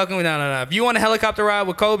ain't fucking with no. If you want a helicopter ride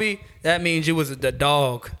with Kobe, that means you was a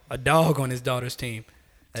dog on his daughter's team.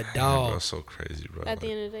 A dog. That's so crazy, bro. At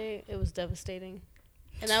the end of the day, it was devastating.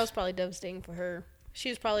 And that was probably devastating for her. She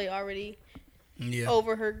was probably already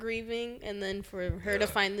over her grieving, and then for her to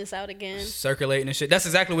find this out again. Circulating and shit. That's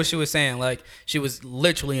exactly what she was saying. Like, she was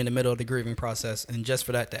literally in the middle of the grieving process, and just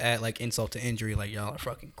for that to add, like, insult to injury, like, y'all are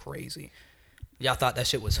fucking crazy. Y'all thought that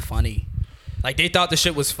shit was funny. Like, they thought the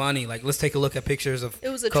shit was funny. Like, let's take a look at pictures of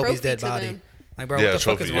Kobe's dead body. Them. Like, bro, what the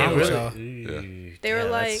fuck is wrong with y'all? Yeah. They were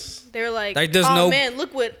like, there's oh man,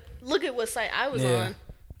 look at what site I was on.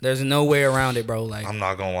 There's no way around it, bro. Like, I'm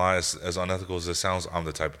not gonna lie, as unethical as it sounds, I'm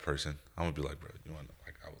the type of person. I'm gonna be like, bro, you want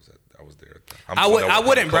like I was there. I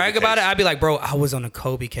wouldn't brag about it. I'd be like, bro, I was on a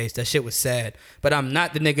Kobe case. That shit was sad. But I'm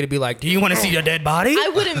not the nigga to be like, do you want to see your dead body?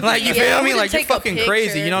 I wouldn't. Like, you feel me? Like, you're fucking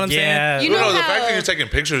crazy. You know what I'm saying? You know the fact that you're taking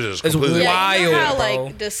pictures is completely wild. You know how bro.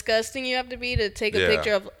 like disgusting you have to be to take a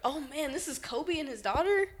picture of. Oh man, this is Kobe and his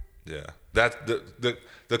daughter. Yeah, that's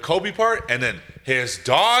the Kobe part, and then his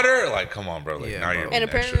daughter. Like, come on, bro. Like, now you're and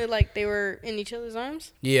apparently, extra. like they were in each other's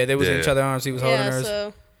arms. Yeah, they was in each other's arms. He was holding hers.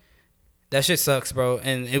 So that shit sucks, bro.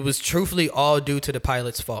 And it was truthfully all due to the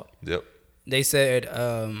pilot's fault. Yep. They said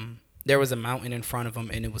there was a mountain in front of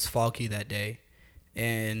him, and it was foggy that day,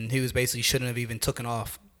 and he was basically shouldn't have even taken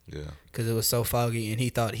off. Yeah. Because it was so foggy, and he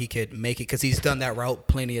thought he could make it because he's done that route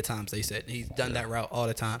plenty of times. They said he's done that route all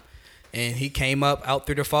the time. And he came up out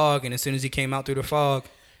through the fog, and as soon as he came out through the fog,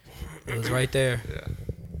 it was right there. Yeah.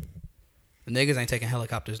 The niggas ain't taking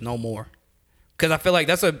helicopters no more. Because I feel like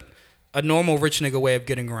that's a normal rich nigga way of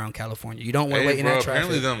getting around California. You don't want to wait in that traffic.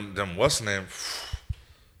 Apparently them what's the name?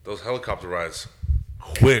 Those helicopter rides,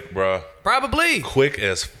 quick, bro. Probably. Quick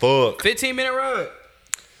as fuck. 15-minute ride.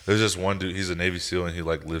 There's just one dude. He's a Navy SEAL, and he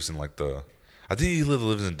like lives in like I think he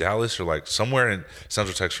lives in Dallas or like somewhere in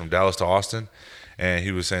Central Texas, from Dallas to Austin. And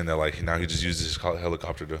he was saying that like now he just uses his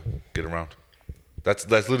helicopter to get around. That's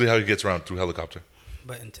literally how he gets around, through helicopter.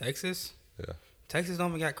 But in Texas, Texas don't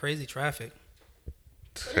even got crazy traffic.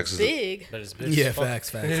 Texas big. But it's big. Yeah,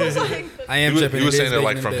 facts. I am tripping. He was saying that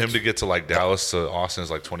like from him to get to like Dallas to Austin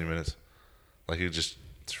is like 20 minutes. Like he just.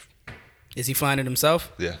 Is he flying it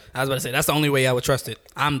himself? Yeah. I was about to say that's the only way I would trust it.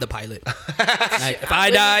 I'm the pilot. Like, if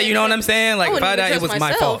I die, you know what I'm saying? Like if I die, it was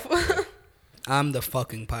my fault. I'm the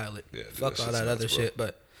fucking pilot. Yeah, dude, fuck all that nuts, other bro. shit.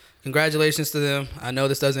 But congratulations to them. I know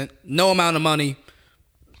this doesn't. No amount of money.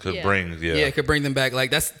 Could bring. Yeah. Yeah, it could bring them back.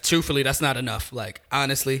 Like that's truthfully, that's not enough. Like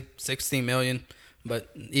honestly, 16 million.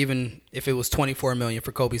 But even if it was 24 million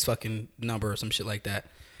for Kobe's fucking number or some shit like that,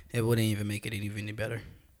 it wouldn't even make it any better.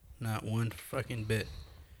 Not one fucking bit.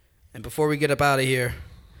 And before we get up out of here,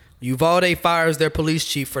 Uvalde fires their police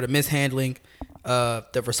chief for the mishandling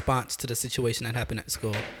the response to the situation that happened at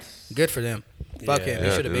school. Good for them. Fuck him.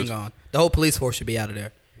 He should have been gone. The whole police force should be out of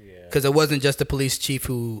there. Because it wasn't just the police chief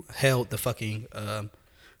who held the fucking,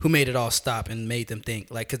 who made it all stop and made them think.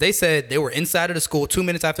 Like, because they said they were inside of the school 2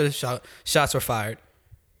 minutes after the shots were fired,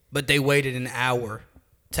 but they waited an hour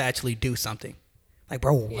to actually do something. Like,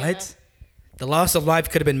 bro, what? Yeah. The loss of life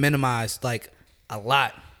could have been minimized, like, a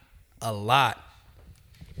lot.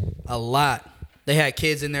 They had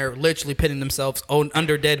kids in there literally pitting themselves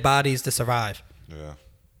under dead bodies to survive. Yeah.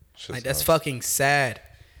 Like, that's fucking sad.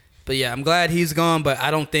 But yeah, I'm glad he's gone, but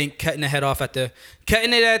I don't think cutting the head off what's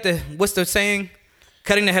the saying?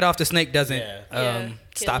 Cutting the head off the snake doesn't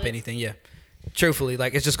stop anything. Yeah. Truthfully,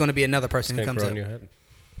 like, it's just going to be another person who comes up.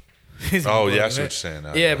 Oh, yeah, I see what you're saying.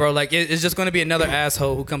 Yeah, bro, like, it's just going to be another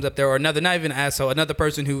asshole who comes up there, or not even an asshole, another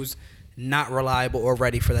person who's not reliable or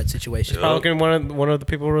ready for that situation. Probably one of the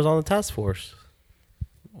people who was on the task force.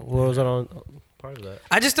 What was on part of that?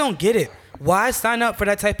 I just don't get it. Why sign up for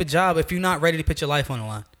that type of job if you're not ready to put your life on the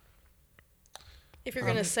line? If you're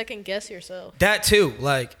gonna second guess yourself. That too.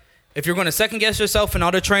 Like, if you're gonna second guess yourself and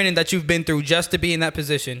all the training that you've been through just to be in that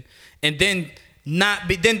position, and then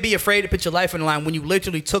be afraid to put your life on the line when you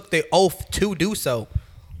literally took the oath to do so.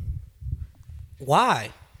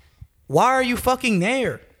 Why? Why are you fucking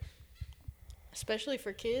there? Especially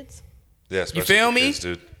for kids. Yeah, you feel for me, kids,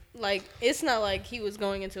 dude? Like, it's not like he was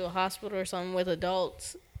going into a hospital or something with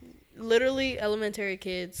adults. Literally elementary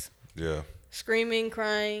kids. Yeah. Screaming,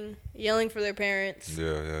 crying, yelling for their parents.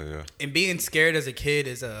 Yeah. And being scared as a kid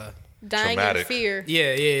is dying Traumatic. in fear.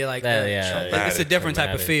 yeah, like That- that. yeah, Like, it's a different type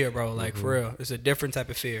of traumatic. fear, bro. Like for real, it's a different type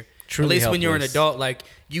of fear. Truly At least when you're an helpless. adult, like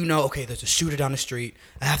okay, there's a shooter down the street.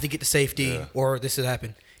 I have to get to safety, Yeah. or this has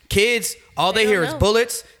happened. Kids, all they They hear don't is know.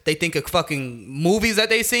 bullets. They think of fucking movies that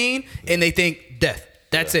they seen, and they think death.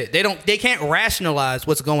 That's it. They can't rationalize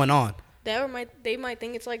what's going on. They might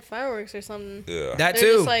think it's like fireworks or something. Yeah. That They're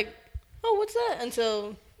too. just like, oh, what's that?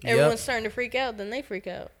 Until everyone's starting to freak out, then they freak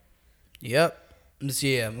out. Yep.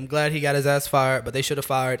 Yeah, I'm glad he got his ass fired, but they should have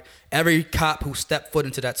fired every cop who stepped foot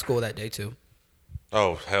into that school that day too.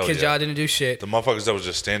 Oh, hell yeah. Because y'all didn't do shit. The motherfuckers that was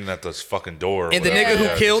just standing at this fucking door. or And the whatever, nigga who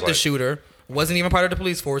yeah, killed just the like- shooter wasn't even part of the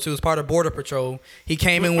police force. He was part of Border Patrol. He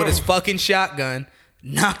came in with his fucking shotgun,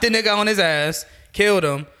 knocked the nigga on his ass, killed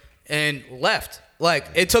him, and left. Like,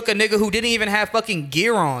 it took a nigga who didn't even have fucking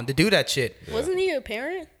gear on to do that shit. Wasn't he a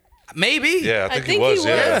parent? Maybe. Yeah, I I think, think he was.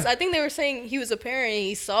 Yeah. I think they were saying he was a parent and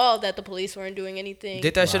he saw that the police weren't doing anything.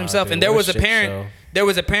 Did that shit Wow, himself. dude, And there what a was a shit parent. show. There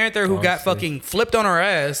was a parent there who got Honestly. fucking flipped on her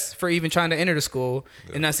ass for even trying to enter the school.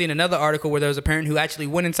 And I seen another article where there was a parent who actually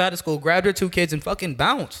went inside the school, grabbed her 2 kids, and fucking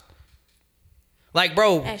bounced. Like,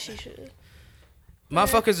 bro, As she should.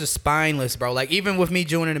 motherfuckers are spineless, bro. Like, even with me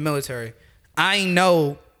joining the military, I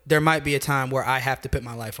know there might be a time where I have to put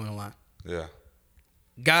my life on the line. Yeah.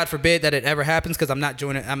 God forbid that it ever happens, because I'm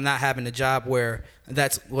not having a job where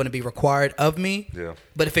that's going to be required of me. Yeah.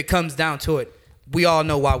 But if it comes down to it, we all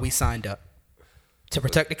know why we signed up. To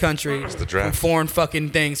protect the country It's the draft. from foreign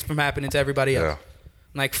fucking things from happening to everybody else.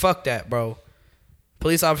 Yeah. Like, fuck that, bro.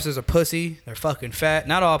 Police officers are pussy. They're fucking fat.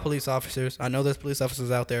 Not all police officers. I know there's police officers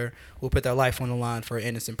out there who put their life on the line for an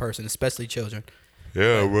innocent person, especially children.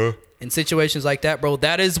 Yeah, bro. In situations like that, bro,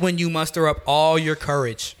 that is when you muster up all your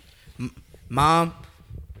courage. Mom,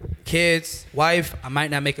 kids, wife, I might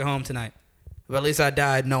not make it home tonight. But at least I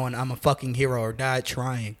died knowing I'm a fucking hero, or died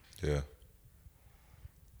trying. Yeah.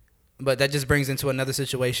 But that just brings into another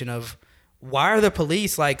situation of, why are the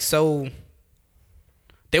police like so...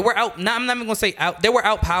 They were out... I'm not even going to say out... They were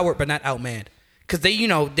outpowered, but not outmanned. Because they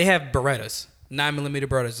have Berettas. 9mm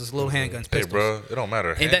Berettas. Those little handguns, Hey, pistols. bro, it don't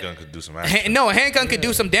matter. A And handgun that- could do some action. No, a handgun could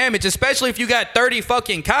do some damage, especially if you got 30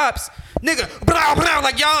 fucking cops. Nigga, blah, blah,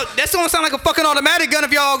 like y'all, that's gonna sound like a fucking automatic gun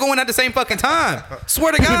if y'all all going at the same fucking time.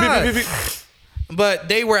 Swear to God. But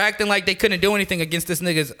they were acting like they couldn't do anything against this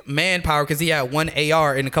nigga's manpower because he had 1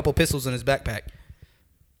 AR and a couple pistols in his backpack.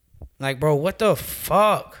 Like, bro, what the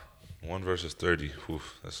fuck? 1 versus 30.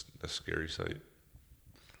 Oof, that's scary sight.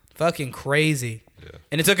 Fucking crazy. Yeah.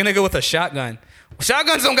 And it took a nigga with a shotgun.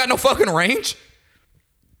 Shotguns don't got no fucking range.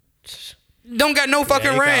 Don't got no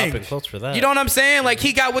fucking he got up range. and close for that. You know what I'm saying? Like,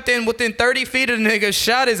 he got within 30 feet of the nigga,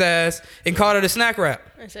 shot his ass, and called it a snack wrap.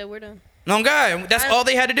 I said, we're done. No, God, that's all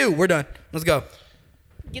they had to do. We're done. Let's go.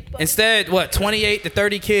 Get the bus. Instead, 28 to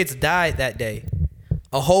 30 kids died that day.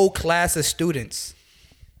 A whole class of students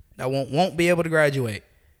that won't be able to graduate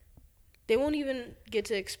They won't even get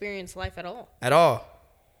to experience life at all. at all.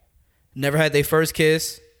 Never had their first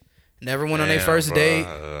kiss. Never went on their Damn, first bro, date.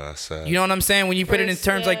 That's sad. You know what I'm saying? When you put it in First,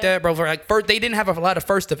 terms like yeah. that, bro, first, they didn't have a lot of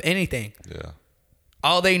first of anything. Yeah.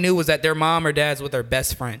 All they knew was that their mom or dads were their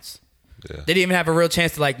best friends. Yeah. They didn't even have a real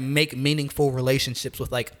chance to like make meaningful relationships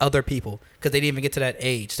with like other people because they didn't even get to that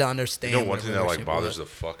age to understand. You know, one what a thing that like relationship bothers was. the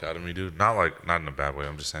fuck out of me, dude. Not in a bad way.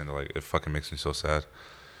 I'm just saying that like it fucking makes me so sad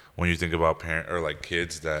when you think about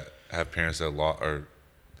kids that have parents that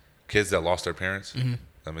lost their parents. Mm-hmm.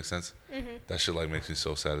 That makes sense. That shit like makes me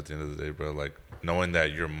so sad at the end of the day, bro. Like knowing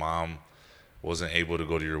that your mom wasn't able to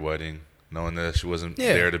go to your wedding, knowing that she wasn't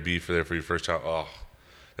there to be there for your first child. Oh,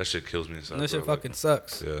 that shit kills me inside. That shit bro. fucking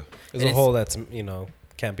sucks. Yeah. There's And a hole that's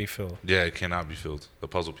can't be filled. Yeah, it cannot be filled. The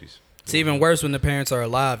puzzle piece. It's even worse when the parents are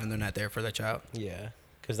alive and they're not there for their child. Yeah,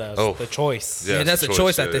 because that was Oh. the choice. Yeah, Yeah, it's that's a a choice,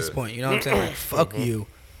 choice at yeah, this yeah. point. You know what I'm saying? Like, fuck you.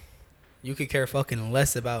 You could care fucking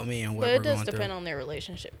less about me and what But we're it does going depend through. on their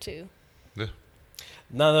relationship, too. Yeah.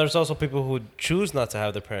 Now there's also people who choose not to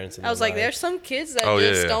have their parents in I was their like, life. there's some kids that Oh, yeah,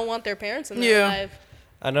 just yeah. don't want their parents in their Yeah. life.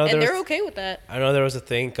 I know And there's they're okay with that. I know there was a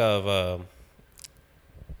thing of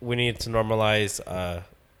we need to normalize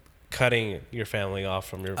cutting your family off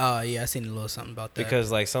from your Yeah, I seen a little something about that.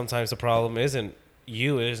 because like sometimes the problem isn't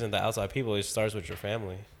you. It isn't the outside people. It starts with your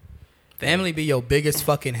family. Family be your biggest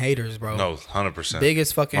fucking haters, bro. No, 100%.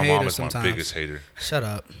 Biggest fucking haters. My mom is sometimes. my biggest hater. Shut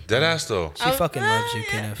up. Dead ass though. She fucking loves you,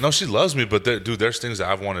 Kenneth. No, she loves me, but dude, there's things that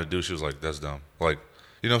I've wanted to do. She was like, "That's dumb." Like,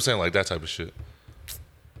 you know what I'm saying? Like that type of shit.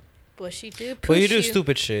 But she did. But you do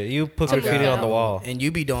stupid shit. You put graffiti on the wall, and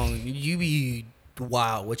you be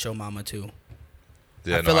wild with your mama too.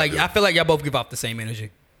 Yeah, I feel like y'all both give off the same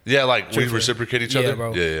energy. Yeah, like we reciprocate each other.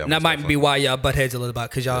 Bro. Yeah. And that might be why y'all butt heads a little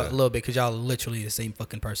bit, a little bit, because y'all literally the same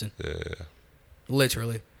fucking person. Yeah.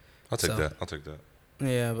 Literally. I'll take that.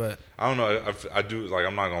 Yeah, but I don't know. I do, like,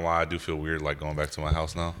 I'm not gonna lie. I do feel weird, like going back to my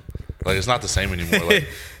house now. Like it's not the same anymore. Like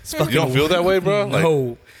you don't feel that way, bro? Like,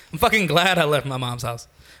 no, I'm fucking glad I left my mom's house.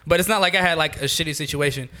 But it's not like I had like a shitty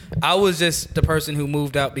situation. I was just the person who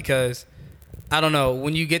moved out because I don't know.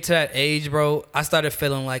 When you get to that age, bro, I started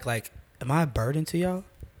feeling like, am I a burden to y'all?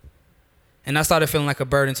 And I started feeling like a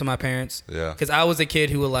burden to my parents. Yeah. Because I was a kid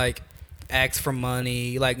who would like ask for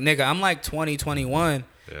money. Like, nigga, I'm like 20, 21.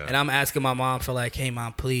 Yeah. And I'm asking my mom for like, hey,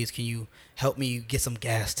 mom, please, can you help me get some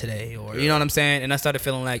gas today? Or, you know what I'm saying? And I started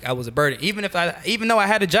feeling like I was a burden. Even though I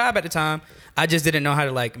had a job at the time, I just didn't know how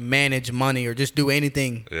to like manage money or just do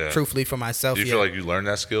anything truthfully for myself. Do you feel like you learned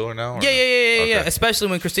that skill now? Yeah. Especially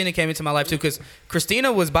when Christina came into my life too, because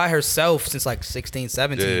Christina was by herself since like 16,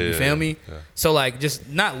 17. You feel me? Yeah. So like just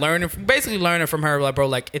not basically learning from her, like, bro,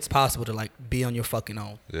 like it's possible to like be on your fucking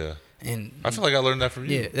own. Yeah. And I feel like I learned that from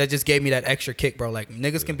you. Yeah, that just gave me that extra kick, bro. Like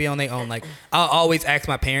niggas can be on their own. Like I'll always ask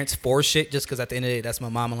my parents for shit just because at the end of the day, that's my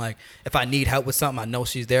mom. And like if I need help with something, I know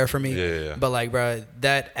she's there for me. Yeah. But like, bro,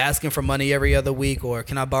 that asking for money every other week or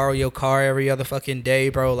can I borrow your car every other fucking day,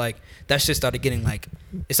 bro? Like that shit started getting like,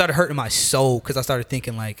 it started hurting my soul because I started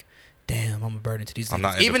thinking like, damn, I'm a burden to these niggas. I'm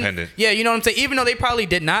not independent. Yeah, you know what I'm saying? Even though they probably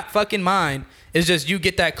did not fucking mind, it's just you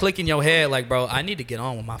get that click in your head like, bro, I need to get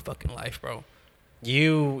on with my fucking life, bro.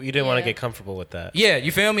 You didn't want to get comfortable with that. Yeah,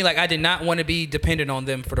 you feel me? Like I did not want to be dependent on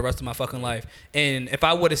them for the rest of my fucking life. And if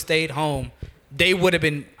I would have stayed home, they would have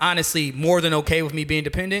been honestly more than okay with me being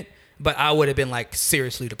dependent. But I would have been like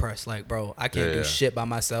seriously depressed. Like, bro, I can't do shit by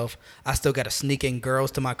myself. I still got to sneak in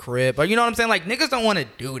girls to my crib. Or you know what I'm saying? Like niggas don't want to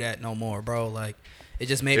do that no more, bro. Like it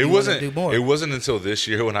just made me want to do more. It wasn't until this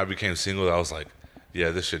year when I became single that I was like,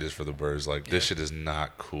 yeah, this shit is for the birds. Like this shit is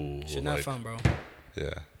not cool. Shit not fun, bro.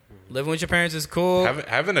 Yeah. Living with your parents is cool.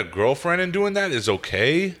 Having a girlfriend and doing that is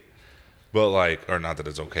okay, but like, or not that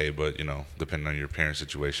it's okay, but you know, depending on your parent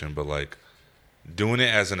situation. But like, doing it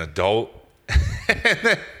as an adult,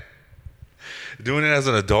 and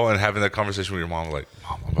having that conversation with your mom, like,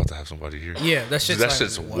 Mom, I'm about to have somebody here. Yeah, that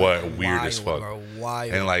shit's weird as fuck. Bro,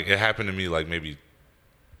 wild. And like, it happened to me like maybe.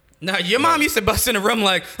 No, your mom used to bust in the room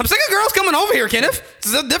like, I'm sick of girls coming over here, Kenneth.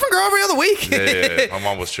 It's a different girl every other week. Yeah. My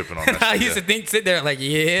mom was tripping on that. I used to sit there like,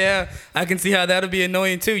 yeah, I can see how that'll be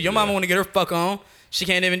annoying too. Your mama want to get her fuck on. She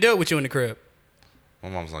can't even do it with you in the crib. My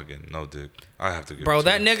mom's not getting no dick. I have to get bro,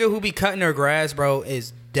 that nigga who be cutting her grass, bro,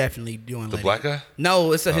 is definitely doing the black guy?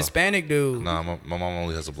 No, it's a Hispanic dude. Nah, my mom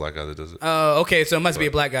only has a black guy that does it. Oh, okay, so it must be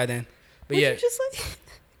a black guy then. But Would yeah. You just like?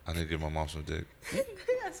 I need to give my mom some dick. Ain't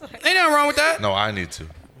nothing wrong with that. No, I need to.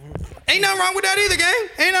 Ain't nothing wrong with that either, gang.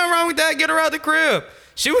 Ain't nothing wrong with that. Get her out the crib.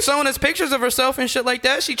 She was showing us pictures of herself and shit like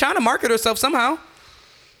that. She trying to market herself somehow.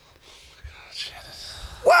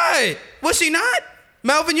 What? Was she not?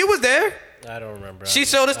 Melvin, you was there. I don't remember. She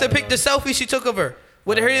showed us the selfie she took of her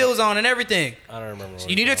with her heels on and everything. I don't remember.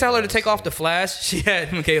 You need to tell her to take off the flash. She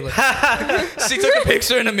had Michaela. She took a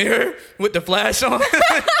picture in the mirror with the flash on,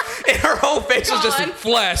 and her whole face was just a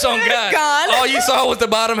flash. Oh God! Gone. All you saw was the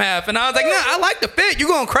bottom half, and I was like, "Nah, I like the fit. You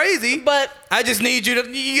going crazy, but I just need you to.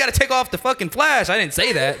 You got to take off the fucking flash." I didn't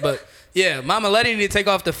say that, but yeah, Mama Letty need to take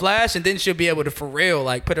off the flash, and then she'll be able to for real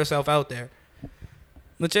like put herself out there.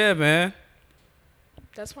 But yeah, man.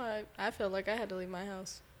 That's why I felt like I had to leave my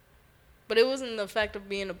house. But it wasn't the fact of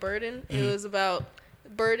being a burden. It was about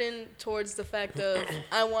burden towards the fact of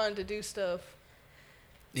I wanted to do stuff.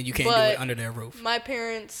 And you can't do it under their roof. My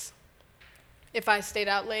parents, if I stayed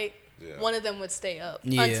out late, one of them would stay up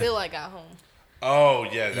until I got home. Oh,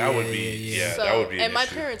 yeah, that would be, so, that would be and my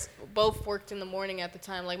issue. parents both worked in the morning at the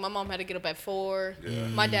time. Like, my mom had to get up at 4. Yeah.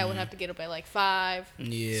 My dad would have to get up at, like, 5.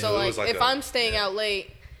 Yeah. So, like if I'm staying out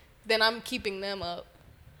late, then I'm keeping them up.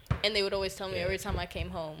 And they would always tell me every time I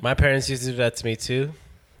came home. My parents used to do that to me too.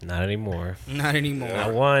 Not anymore. Not anymore.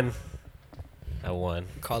 I won.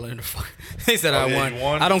 Calling it a fuck. He said I won.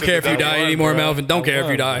 Won. I don't care if you die anymore, bro. Melvin. Don't care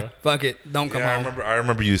if you die. Bro. Fuck it. Don't come home. I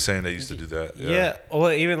remember you saying they used to do that. Yeah.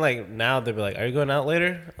 Well, even like now they'll be like, "Are you going out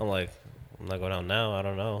later?" I'm like, "I'm not going out now. I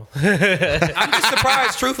don't know." I'm just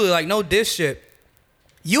surprised, truthfully. Like, no diss shit.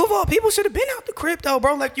 You of all people should have been out the crib though,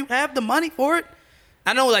 bro. Like, you have the money for it.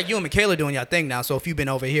 I know like you and Michaela doing y'all thing now, so if you've been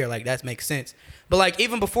over here, like that makes sense. But like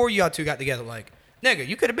even before y'all two got together, like nigga,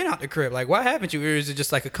 you could have been out the crib. Like why haven't you? Or is it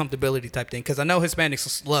just like a comfortability type thing? Because I know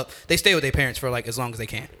Hispanics they stay with their parents for like as long as they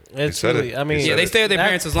can. It's really, I mean, yeah, they stay with their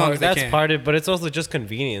parents as long as they can. That's part of it, but it's also just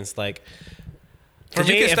convenience. Like for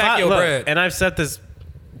you me, can stack your bread. And I've said this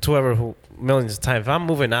to whoever who millions of times. If I'm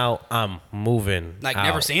moving out, I'm moving. Like out.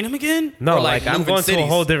 never seen him again? No, or like I'm going to a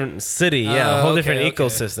whole different city. Yeah, a whole different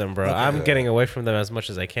ecosystem, bro. Okay. I'm getting away from them as much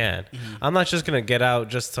as I can. Mm-hmm. I'm not just gonna get out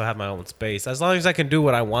just to have my own space. As long as I can do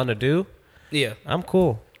what I want to do, yeah, I'm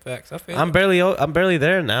cool. Facts. I feel. I'm barely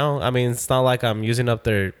there now. I mean, it's not like I'm using up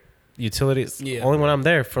their utilities. Yeah. Only when I'm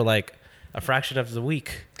there for like a fraction of the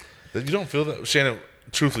week. You don't feel that, Channen?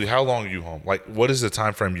 Truthfully, how long are you home? Like, what is the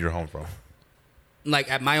time frame you're home from?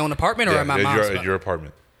 Like at my own apartment or at my mom's? At your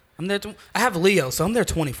apartment. I'm there. I have Leo, so I'm there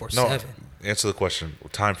 24/7. No, answer the question.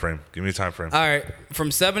 Time frame. Give me a time frame. All right,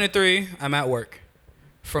 from 7 to 3, I'm at work.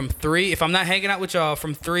 From 3, if I'm not hanging out with y'all,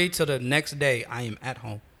 from 3 to the next day, I am at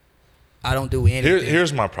home. I don't do anything.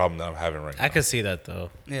 Here's my problem that I'm having right now. I can see that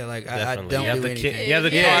though. Yeah, like I don't do anything. Yeah,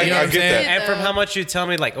 I get that. And from how much you tell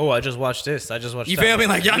me, like, oh, I just watched this. I just watched. You feel me?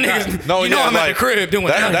 Like y'all niggas. No, I'm at the crib doing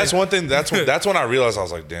that. That's one thing. That's when I realized I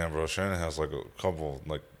was like, damn, bro, Channen has like a couple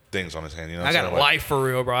like things on his hand. You know, I got a life for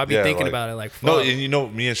real, bro. I be thinking about it like. Fuck. No, and you know,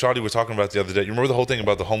 me and Shawty were talking about the other day. You remember the whole thing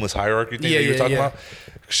about the homeless hierarchy thing that you were talking about?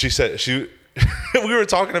 She said we were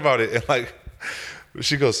talking about it, and like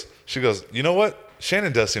she goes, you know what?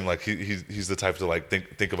 Channen does seem like he's the type to like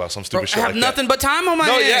think about some stupid shit. I have nothing but time on my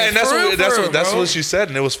hands. Yeah, and that's what she said,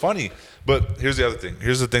 and it was funny. But here's the other thing.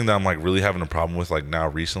 Here's the thing that I'm like really having a problem with like now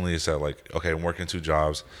recently is that like, okay, I'm working 2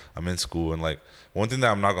 jobs, I'm in school, and like one thing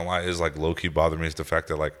that I'm not gonna lie is like low key bothering me is the fact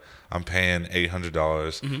that like I'm paying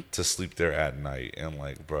 $800 to sleep there at night, and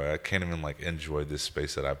like, bro, I can't even like enjoy this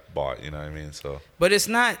space that I bought. You know what I mean? So, but it's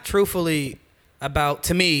not truthfully about,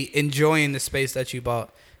 to me, enjoying the space that you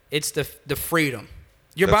bought. It's the freedom.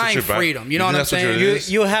 You're buying freedom. You know what I'm saying?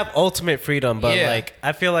 You have ultimate freedom, but like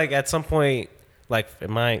I feel like at some point, like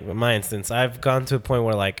in my instance, I've gone to a point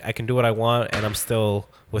where like I can do what I want and I'm still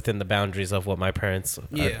within the boundaries of what my parents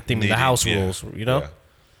deeming the house rules. You know? Yeah.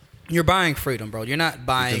 You're buying freedom, bro. You're not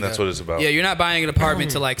buying. That's what it's about. Yeah, you're not buying an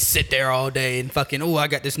apartment to like sit there all day and fucking. Oh, I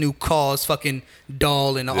got this new Cause fucking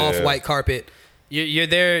doll and an off-white carpet. You're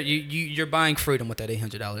there. You're buying freedom with that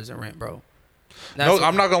 $800 in rent, bro.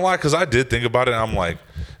 I'm not gonna lie, because I did think about it. And I'm like,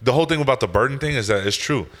 the whole thing about the burden thing is that it's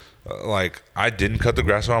true. Like, I didn't cut the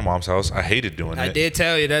grass at my mom's house. I hated doing it. I did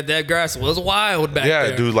tell you that grass was wild back there.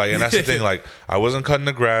 Yeah, dude. Like, and that's the thing. Like, I wasn't cutting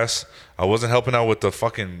the grass. I wasn't helping out with the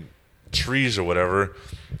fucking trees or whatever.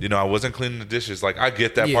 You know, I wasn't cleaning the dishes. Like, I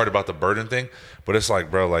get that part about the burden thing, but it's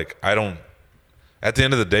like, bro, like, I don't. At the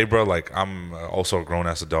end of the day, bro, like, I'm also a grown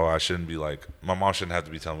ass adult. I shouldn't be like, my mom shouldn't have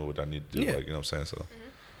to be telling me what I need to do. Like, you know what I'm saying? So.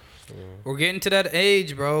 We're getting to that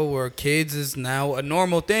age, bro, where kids is now a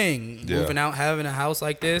normal thing. Yeah. Moving out, having a house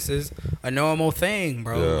like this is a normal thing,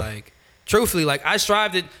 bro. Yeah. Like, truthfully, like I'm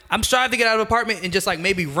striving to get out of an apartment and just like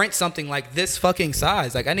maybe rent something like this fucking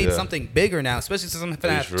size. Like I need something bigger now, especially since I'm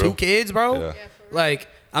gonna have 2 kids, bro. Yeah. Like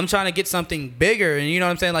I'm trying to get something bigger, and you know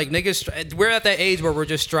what I'm saying? Like niggas, we're at that age where we're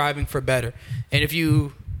just striving for better. And if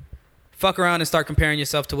you fuck around and start comparing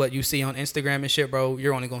yourself to what you see on Instagram and shit, bro,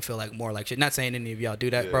 you're only gonna feel like more like shit. Not saying any of y'all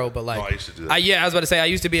do that, bro, but like, I used to do that. I was about to say, I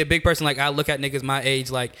used to be a big person. Like, I look at niggas my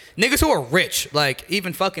age, like niggas who are rich, like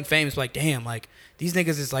even fucking famous, like damn, like these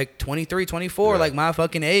niggas is like 23, 24, like my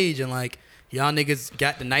fucking age, and like y'all niggas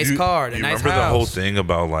got the nice car, the nice house. You remember the whole thing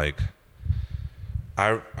about like,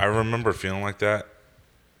 I remember feeling like that.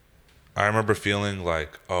 I remember feeling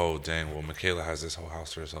like, oh dang, well Michaela has this whole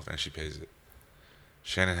house to herself and she pays it.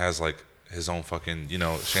 Channen has like his own fucking, you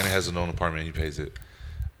know, Channen has his own apartment and he pays it.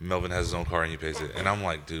 Melvin has his own car and he pays it. And I'm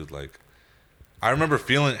like, dude, like, I remember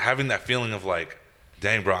having that feeling of like,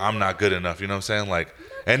 dang, bro, I'm not good enough. You know what I'm saying? Like,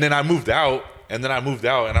 and then I moved out and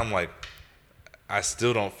I'm like, I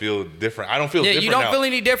still don't feel different. I don't feel different. You don't now. feel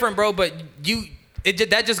any different, bro, but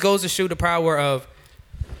that just goes to show the power of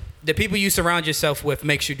the people you surround yourself with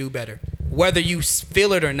makes you do better. Whether you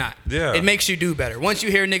feel it or not. Yeah. It makes you do better. Once you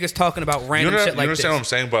hear niggas talking about random shit like this. You understand what I'm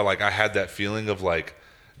saying? But like I had that feeling of like,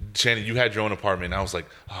 Channen, you had your own apartment and I was like,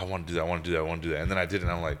 oh, I want to do that. And then I did it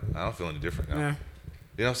and I'm like, I don't feel any different now. Yeah. You know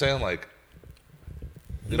what I'm saying? Like,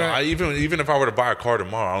 you know, even if I were to buy a car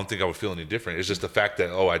tomorrow, I don't think I would feel any different. It's just the fact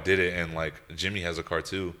that, I did it and like Jimmy has a car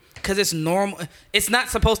too. Because it's normal. It's not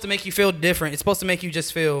supposed to make you feel different. It's supposed to make you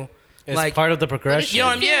just feel... It's like part of the progression. You know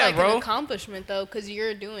what I mean? Yeah, like bro. An accomplishment though, because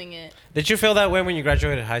you're doing it. Did you feel that way when you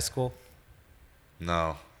graduated high school?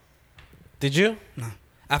 No. Did you? No.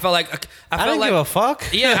 I felt like I didn't give a fuck.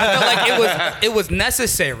 Yeah, I felt like it was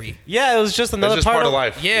necessary. Yeah, it was just another It's just part of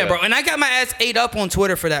life. Yeah, bro. And I got my ass ate up on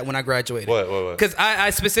Twitter for that when I graduated. What? Because I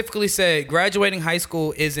specifically said graduating high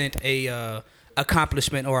school isn't a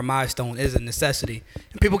accomplishment or a milestone, is a necessity.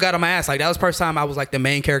 And people got on my ass. Like, that was the first time I was like the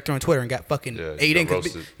main character on Twitter and got fucking ate in.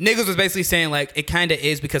 Niggas was basically saying like it kind of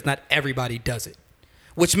is because not everybody does it.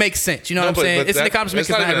 Which makes sense. You know what I'm saying? It's an accomplishment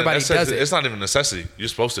because not everybody does it. It's not even a necessity. You're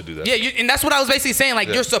supposed to do that. Yeah, and that's what I was basically saying. Like,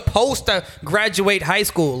 you're supposed to graduate high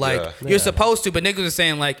school. Like, you're supposed to. But niggas are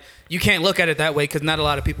saying, like, you can't look at it that way because not a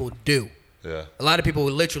lot of people do. Yeah. A lot of people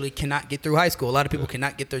literally cannot get through high school. A lot of people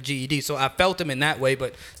cannot get their GED. So I felt them in that way.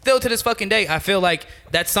 But still to this fucking day, I feel like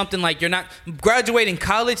that's something like you're not graduating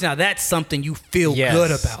college. Now that's something you feel good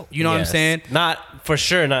about. You know what I'm saying? Not for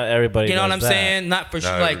sure. Not everybody. You know what I'm that. saying? Not for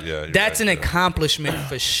sure. Like that's an accomplishment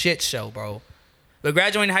for shit show, bro. But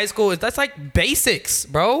graduating high school that's like basics,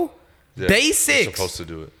 bro. Yeah, basics. You're supposed to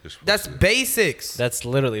do it. That's basics. That's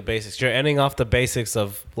literally basics. You're ending off the basics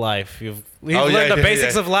of life. You've learned the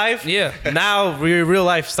basics of life. Yeah. Now real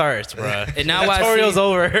life starts, bro. And now tutorial's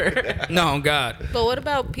over. No, God. But what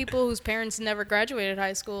about people whose parents never graduated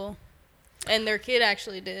high school, and their kid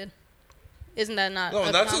actually did? Isn't that not?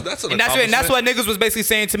 No, that's an accomplishment. And that's what niggas was basically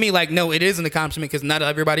saying to me. Like, no, it is an accomplishment because not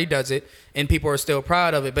everybody does it, and people are still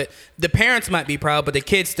proud of it. But the parents might be proud, but the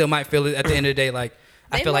kids still might feel it at the end of the day. Like,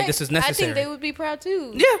 I feel like this is necessary. I think they would be proud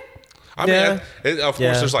too. Yeah. I mean, of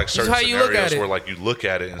course, there's like certain scenarios where like you look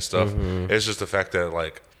at it and stuff. Mm-hmm. It's just the fact that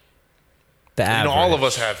like, all of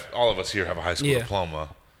us here have a high school diploma.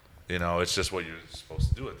 You know, it's just what you're supposed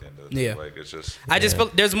to do at the end of the day. Yeah. Like, it's just. I just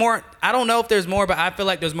feel there's more. I don't know if there's more, but I feel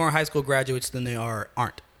like there's more high school graduates than there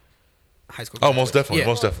aren't high school graduates. Oh, most definitely. Yeah.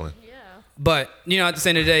 Most definitely. Yeah. But, you know, at the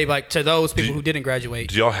end of the day, like, to those people who didn't graduate.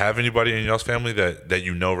 Do y'all have anybody in y'all's family that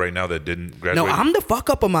you know right now that didn't graduate? No, I'm the fuck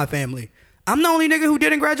up of my family. I'm the only nigga who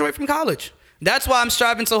didn't graduate from college. That's why I'm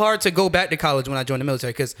striving so hard to go back to college when I joined the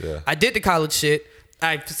military. Because I did the college shit.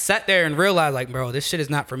 I sat there and realized, like, bro, this shit is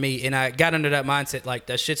not for me. And I got under that mindset, like,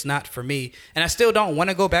 that shit's not for me. And I still don't want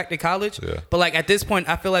to go back to college. Yeah. But, like, at this point,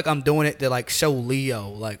 I feel like I'm doing it to, like, show Leo,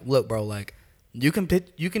 like, look, bro, like, you can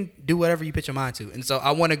do whatever you put your mind to. And so I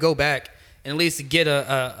want to go back and at least get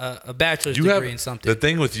a bachelor's degree in something. The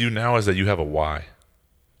thing with you now is that you have a why.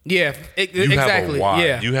 Yeah, you exactly. have a why.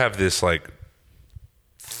 Yeah. You have this like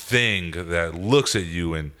thing that looks at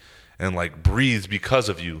you and like breathes because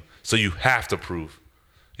of you. So you have to prove.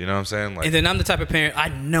 You know what I'm saying? Like, and then I'm the type of parent, I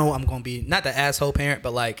know I'm gonna be not the asshole parent,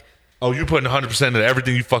 but like, oh, you're putting 100% into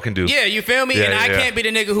everything you fucking do. Yeah, you feel me? Yeah, and I yeah. can't be the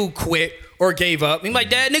nigga who quit or gave up. I'm like,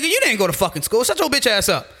 Dad, nigga, you didn't go to fucking school. Shut your bitch ass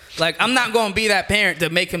up. Like, I'm not gonna be that parent to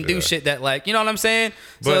make him do shit that, like, you know what I'm saying?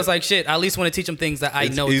 So it's like, shit, I at least want to teach him things that I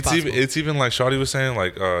know is possible. It's even like Shawty was saying,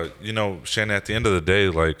 like, you know, Channen, at the end of the day,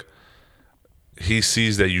 like, he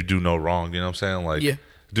sees that you do no wrong. You know what I'm saying? Like,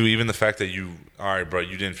 dude, even the fact that all right, bro,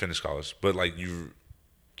 you didn't finish college, but like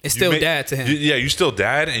it's still dad to him. You still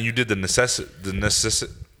dad, and you did the necessary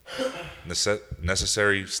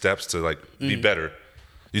steps to like be better.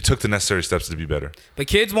 You took the necessary steps to be better. But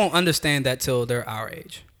kids won't understand that till they're our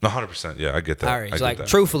age. 100%. Yeah, I get that. Our age. Like,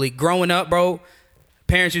 truthfully, growing up, bro,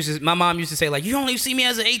 my mom used to say, like, you only see me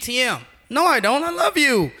as an ATM. No, I don't. I love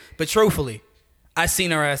you. But truthfully, I seen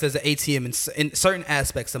her ass as an ATM in certain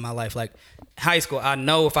aspects of my life. Like, high school, I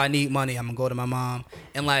know if I need money, I'm going to go to my mom.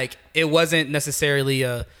 And, like, it wasn't necessarily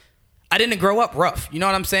I didn't grow up rough. You know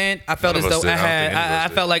what I'm saying? I felt as though I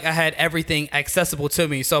felt like I had everything accessible to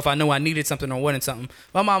me. So if I knew I needed something or wanted something,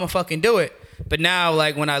 my mom would fucking do it. But now,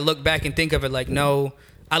 like, when I look back and think of it, like, no,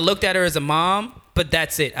 I looked at her as a mom, but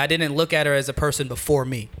that's it. I didn't look at her as a person before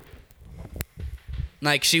me.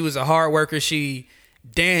 Like, she was a hard worker. She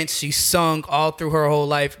danced, she sung all through her whole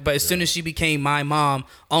life. But as soon as she became my mom,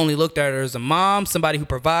 I only looked at her as a mom, somebody who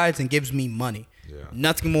provides and gives me money. Yeah.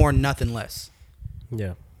 Nothing more, nothing less.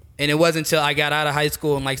 Yeah. And it wasn't until I got out of high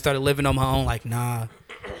school and like started living on my own, like, nah,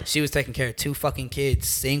 she was taking care of 2 fucking kids,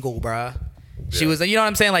 single, bruh. She was, you know what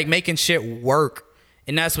I'm saying, like making shit work.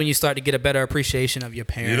 And that's when you start to get a better appreciation of your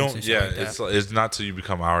parents. You don't, and shit like that. It's not till you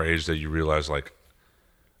become our age that you realize like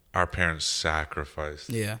our parents sacrificed.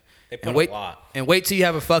 Yeah. They put a lot. And wait till you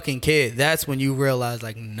have a fucking kid. That's when you realize,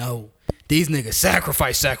 like, no, these niggas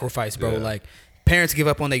sacrifice, bro. Yeah. Like, parents give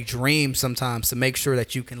up on their dreams sometimes to make sure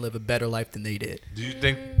that you can live a better life than they did. Do you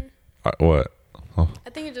think what? Oh. I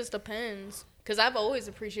think it just depends. Because I've always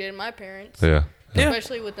appreciated my parents. Yeah.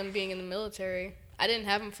 Especially with them being in the military. I didn't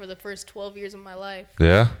have them for the first 12 years of my life.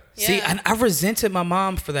 Yeah? See, I resented my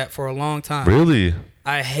mom for that for a long time. Really?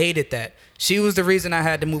 I hated that. She was the reason I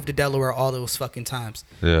had to move to Delaware all those fucking times.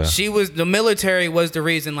 Yeah. The military was the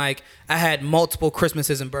reason, like, I had multiple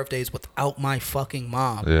Christmases and birthdays without my fucking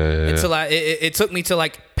mom. Until it took me to,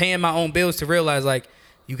 like, paying my own bills to realize, like,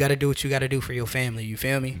 you got to do what you got to do for your family. You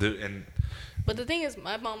feel me? But the thing is,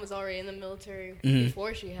 my mom was already in the military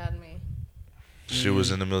before she had me. She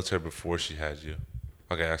was in the military before she had you.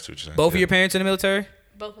 Okay, I see what you're saying. Both of your parents in the military?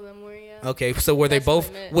 Both of them were, yeah. Okay, so were they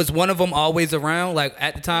both? Was one of them always around, like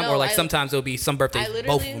at the time, No, or like sometimes it'll be some birthdays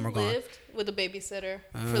both of them are gone? I literally lived with a babysitter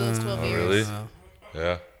for those 12 years. Really?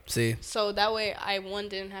 Yeah. See. So that way, I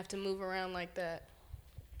didn't have to move around like that,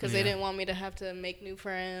 because they didn't want me to have to make new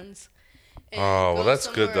friends. Oh, well, that's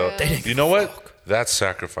good though. Else. You know what? That's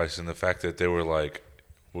sacrificing the fact that they were like,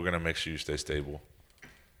 we're gonna make sure you stay stable.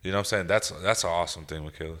 You know what I'm saying? That's an awesome thing,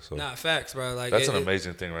 Michaela. So Nah, facts, bro. Like that's an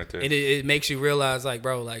amazing thing right there. It makes you realize, like,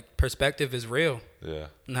 bro, like perspective is real. Yeah.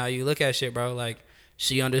 And how you look at shit, bro. Like,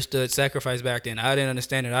 she understood sacrifice back then. I didn't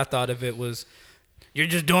understand it. I thought of it was, you're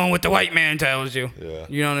just doing what the white man tells you. Yeah.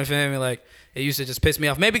 You know what I'm saying? Like, it used to just piss me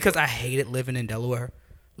off. Maybe because I hated living in Delaware.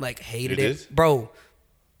 Like, hated You it. did? Bro.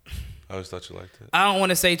 I always thought you liked it. I don't want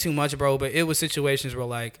to say too much, bro, but it was situations where,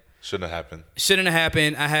 like, Shouldn't have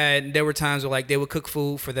happened. There were times where, like, they would cook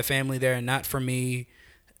food for the family there and not for me.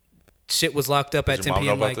 Shit was locked up at 10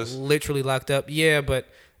 p.m. Like, literally locked up. Yeah, but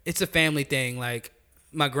it's a family thing. Like,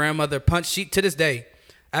 my grandmother punched, to this day,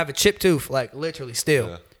 I have a chipped tooth, like, literally still.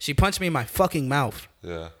 Yeah. She punched me in my fucking mouth.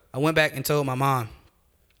 Yeah. I went back and told my mom.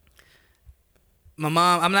 My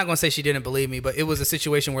mom, I'm not going to say she didn't believe me, but it was a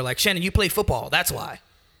situation where, like, Channen, you play football. That's why.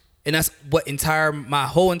 And that's what my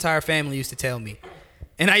whole entire family used to tell me.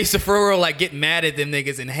 And I used to, for real, like, get mad at them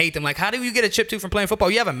niggas and hate them. Like, how do you get a chipped tooth from playing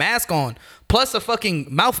football? You have a mask on, plus a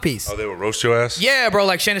fucking mouthpiece. Oh, they would roast your ass? Yeah, bro.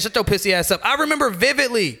 Like, Channen, shut your pissy ass up. I remember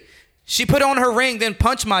vividly. She put on her ring, then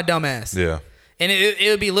punched my dumb ass. Yeah. And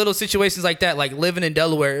it would be little situations like that. Like, living in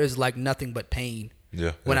Delaware is, like, nothing but pain.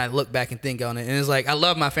 Yeah. When I look back and think on it. And it's like, I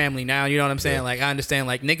love my family now. You know what I'm saying? Yeah. Like, I understand,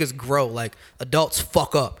 like, niggas grow. Like, adults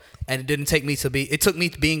fuck up. And it took me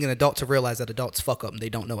being an adult to realize that adults fuck up and they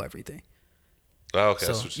don't know everything. Oh, okay.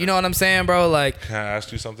 So, you know what I'm saying, bro? Like, can I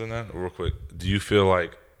ask you something then, real quick? Do you feel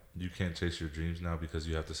like you can't chase your dreams now because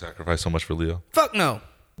you have to sacrifice so much for Leo? Fuck no,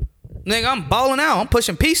 nigga. I'm balling out. I'm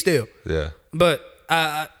pushing P still. Yeah. But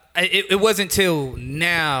it wasn't till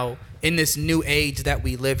now in this new age that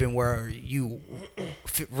we live in where you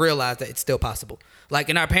realize that it's still possible. Like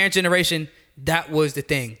in our parent generation, that was the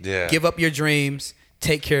thing. Yeah. Give up your dreams.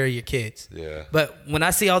 Take care of your kids. Yeah. But when I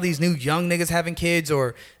see all these new young niggas having kids,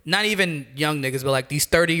 or not even young niggas, but like these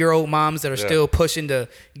 30-year-old moms that are still pushing to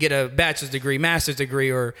get a bachelor's degree, master's degree,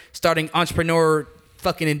 or starting entrepreneur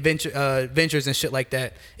fucking ventures and shit like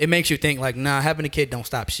that, it makes you think like, nah, having a kid don't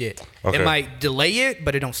stop shit. Okay. It might delay it,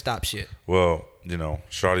 but it don't stop shit. Well, you know,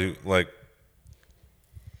 Shawty, like,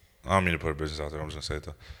 I don't mean to put a business out there. I'm just gonna say it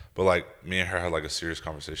though. But like, me and her had like a serious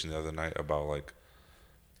conversation the other night about like,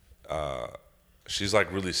 she's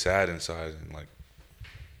like really sad inside and like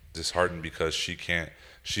disheartened because she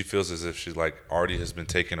feels as if she like already has been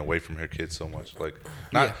taken away from her kids so much. Like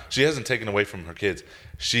she hasn't taken away from her kids.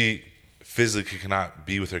 She physically cannot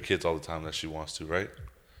be with her kids all the time that she wants to, right?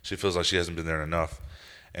 She feels like she hasn't been there enough.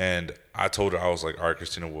 And I told her, I was like, all right,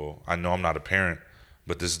 Christina, well, I know I'm not a parent,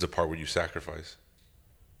 but this is the part where you sacrifice.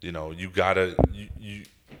 You know, you gotta, you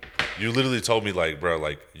literally told me like, bro,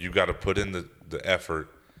 like you gotta put in the effort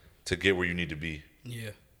to get where you need to be.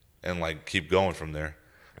 Yeah. And like keep going from there.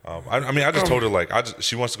 I mean, I just told her like,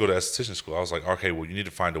 she wants to go to esthetician school. I was like, okay, well, you need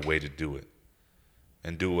to find a way to do it,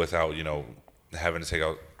 and do it without, you know, having to take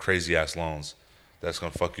out crazy ass loans. That's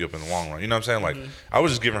gonna fuck you up in the long run. You know what I'm saying? Like, I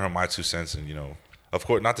was just giving her my 2 cents, and you know, of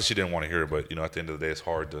course, not that she didn't want to hear it, but you know, at the end of the day, it's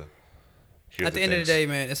hard to hear. At the end of the day,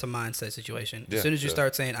 man, it's a mindset situation. Yeah, as soon as you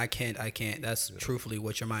start saying I can't, that's truthfully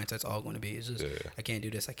what your mindset's all going to be. It's just I can't do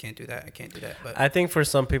this, I can't do that, I can't do that. But I think for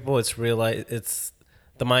some people, it's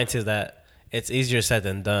the mindset that it's easier said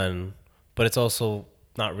than done, but it's also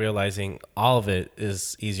not realizing all of it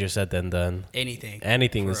is easier said than done.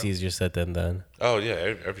 Anything is easier said than done. Oh yeah,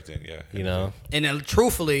 everything. Yeah, you know. And then,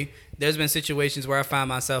 truthfully, there's been situations where I find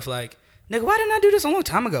myself like, nigga, why didn't I do this a long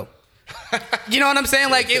time ago? You know what I'm saying?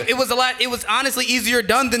 Like it was a lot. It was honestly easier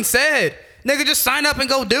done than said. Nigga, just sign up and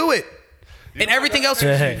go do it, and everything else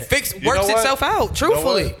works itself out.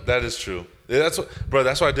 Truthfully, you know, that is true. Yeah, that's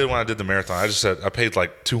what I did when I did the marathon. I just said I paid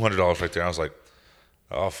like $200 right there. I was like,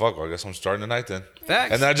 oh fuck, well, I guess I'm starting tonight then.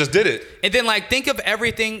 Facts. And then I just did it. And then like think of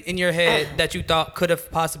everything in your head that you thought could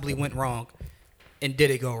have possibly went wrong, and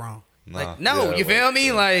did it go wrong? Like no, you feel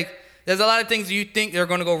me? Like There's a lot of things you think they're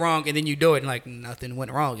gonna go wrong, and then you do it, and like nothing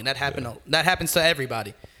went wrong, and that happened. That happens to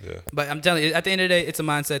everybody. Yeah. But I'm telling you, at the end of the day, it's a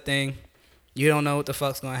mindset thing. You don't know what the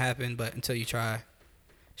fuck's gonna happen, but until you try.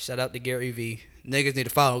 Shout out to Gary V. Niggas need to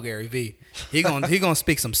follow Gary V. He gonna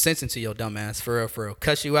speak some sense into your dumb ass for real.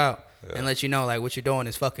 Cuss you out and let you know like what you're doing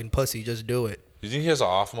is fucking pussy. Just do it. You think he has an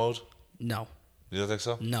off mode? No. You don't think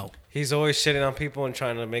so? No. He's always shitting on people and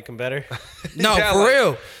trying to make them better. No, Yeah, for like-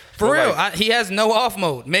 real. For real. like- He has no off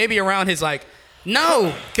mode. Maybe around his like,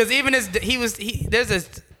 no, because even there's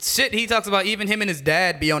this shit he talks about. Even him and his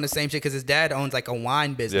dad be on the same shit because his dad owns like a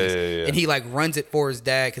wine business, Yeah. and he like runs it for his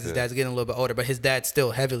dad because his dad's getting a little bit older, but his dad's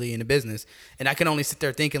still heavily in the business. And I can only sit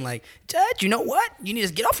there thinking like, Dad, you know what? You need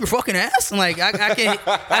to get off your fucking ass. And like I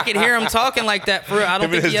can hear him talking like that for real. I don't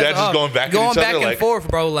Him and think his he has dad just off. going back at each other, and like- forth,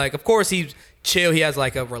 bro. Like of course he's chill. He has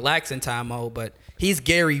like a relaxing time mode, but he's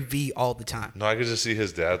Gary V all the time. No, I could just see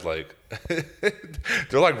his dad like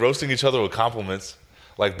they're like roasting each other with compliments,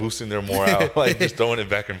 like boosting their morale, like just throwing it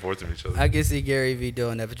back and forth to each other. I can see Gary V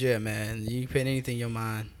doing that, but yeah, man, you can put anything in your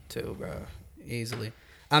mind too, bro, easily.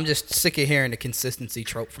 I'm just sick of hearing the consistency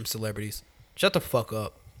trope from celebrities. Shut the fuck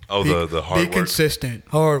up. Oh, the hard be work. consistent,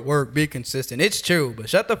 hard work, be consistent. It's true, but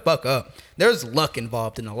shut the fuck up. There's luck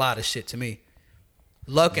involved in a lot of shit to me.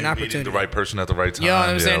 Luck and You meeting opportunity. the right person at the right time. You know what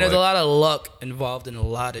I'm Yeah, saying? There's like- a lot of luck involved in a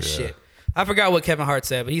lot of shit. I forgot what Kevin Hart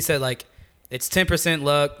said, but he said like it's 10%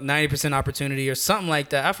 luck, 90% opportunity, or something like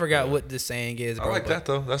that. I forgot what the saying is, bro. I like that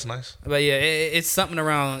though. That's nice. But yeah, it's something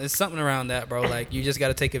around that, bro. Like you just got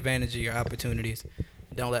to take advantage of your opportunities.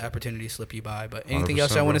 Don't let opportunities slip you by. But anything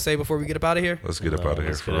else y'all want bro. to say before we get up out of here? Let's get up out of here.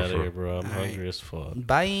 Let's get out of real. here, bro. I'm All right. hungry as fuck.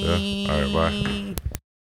 Bye. Yeah. All right, bye.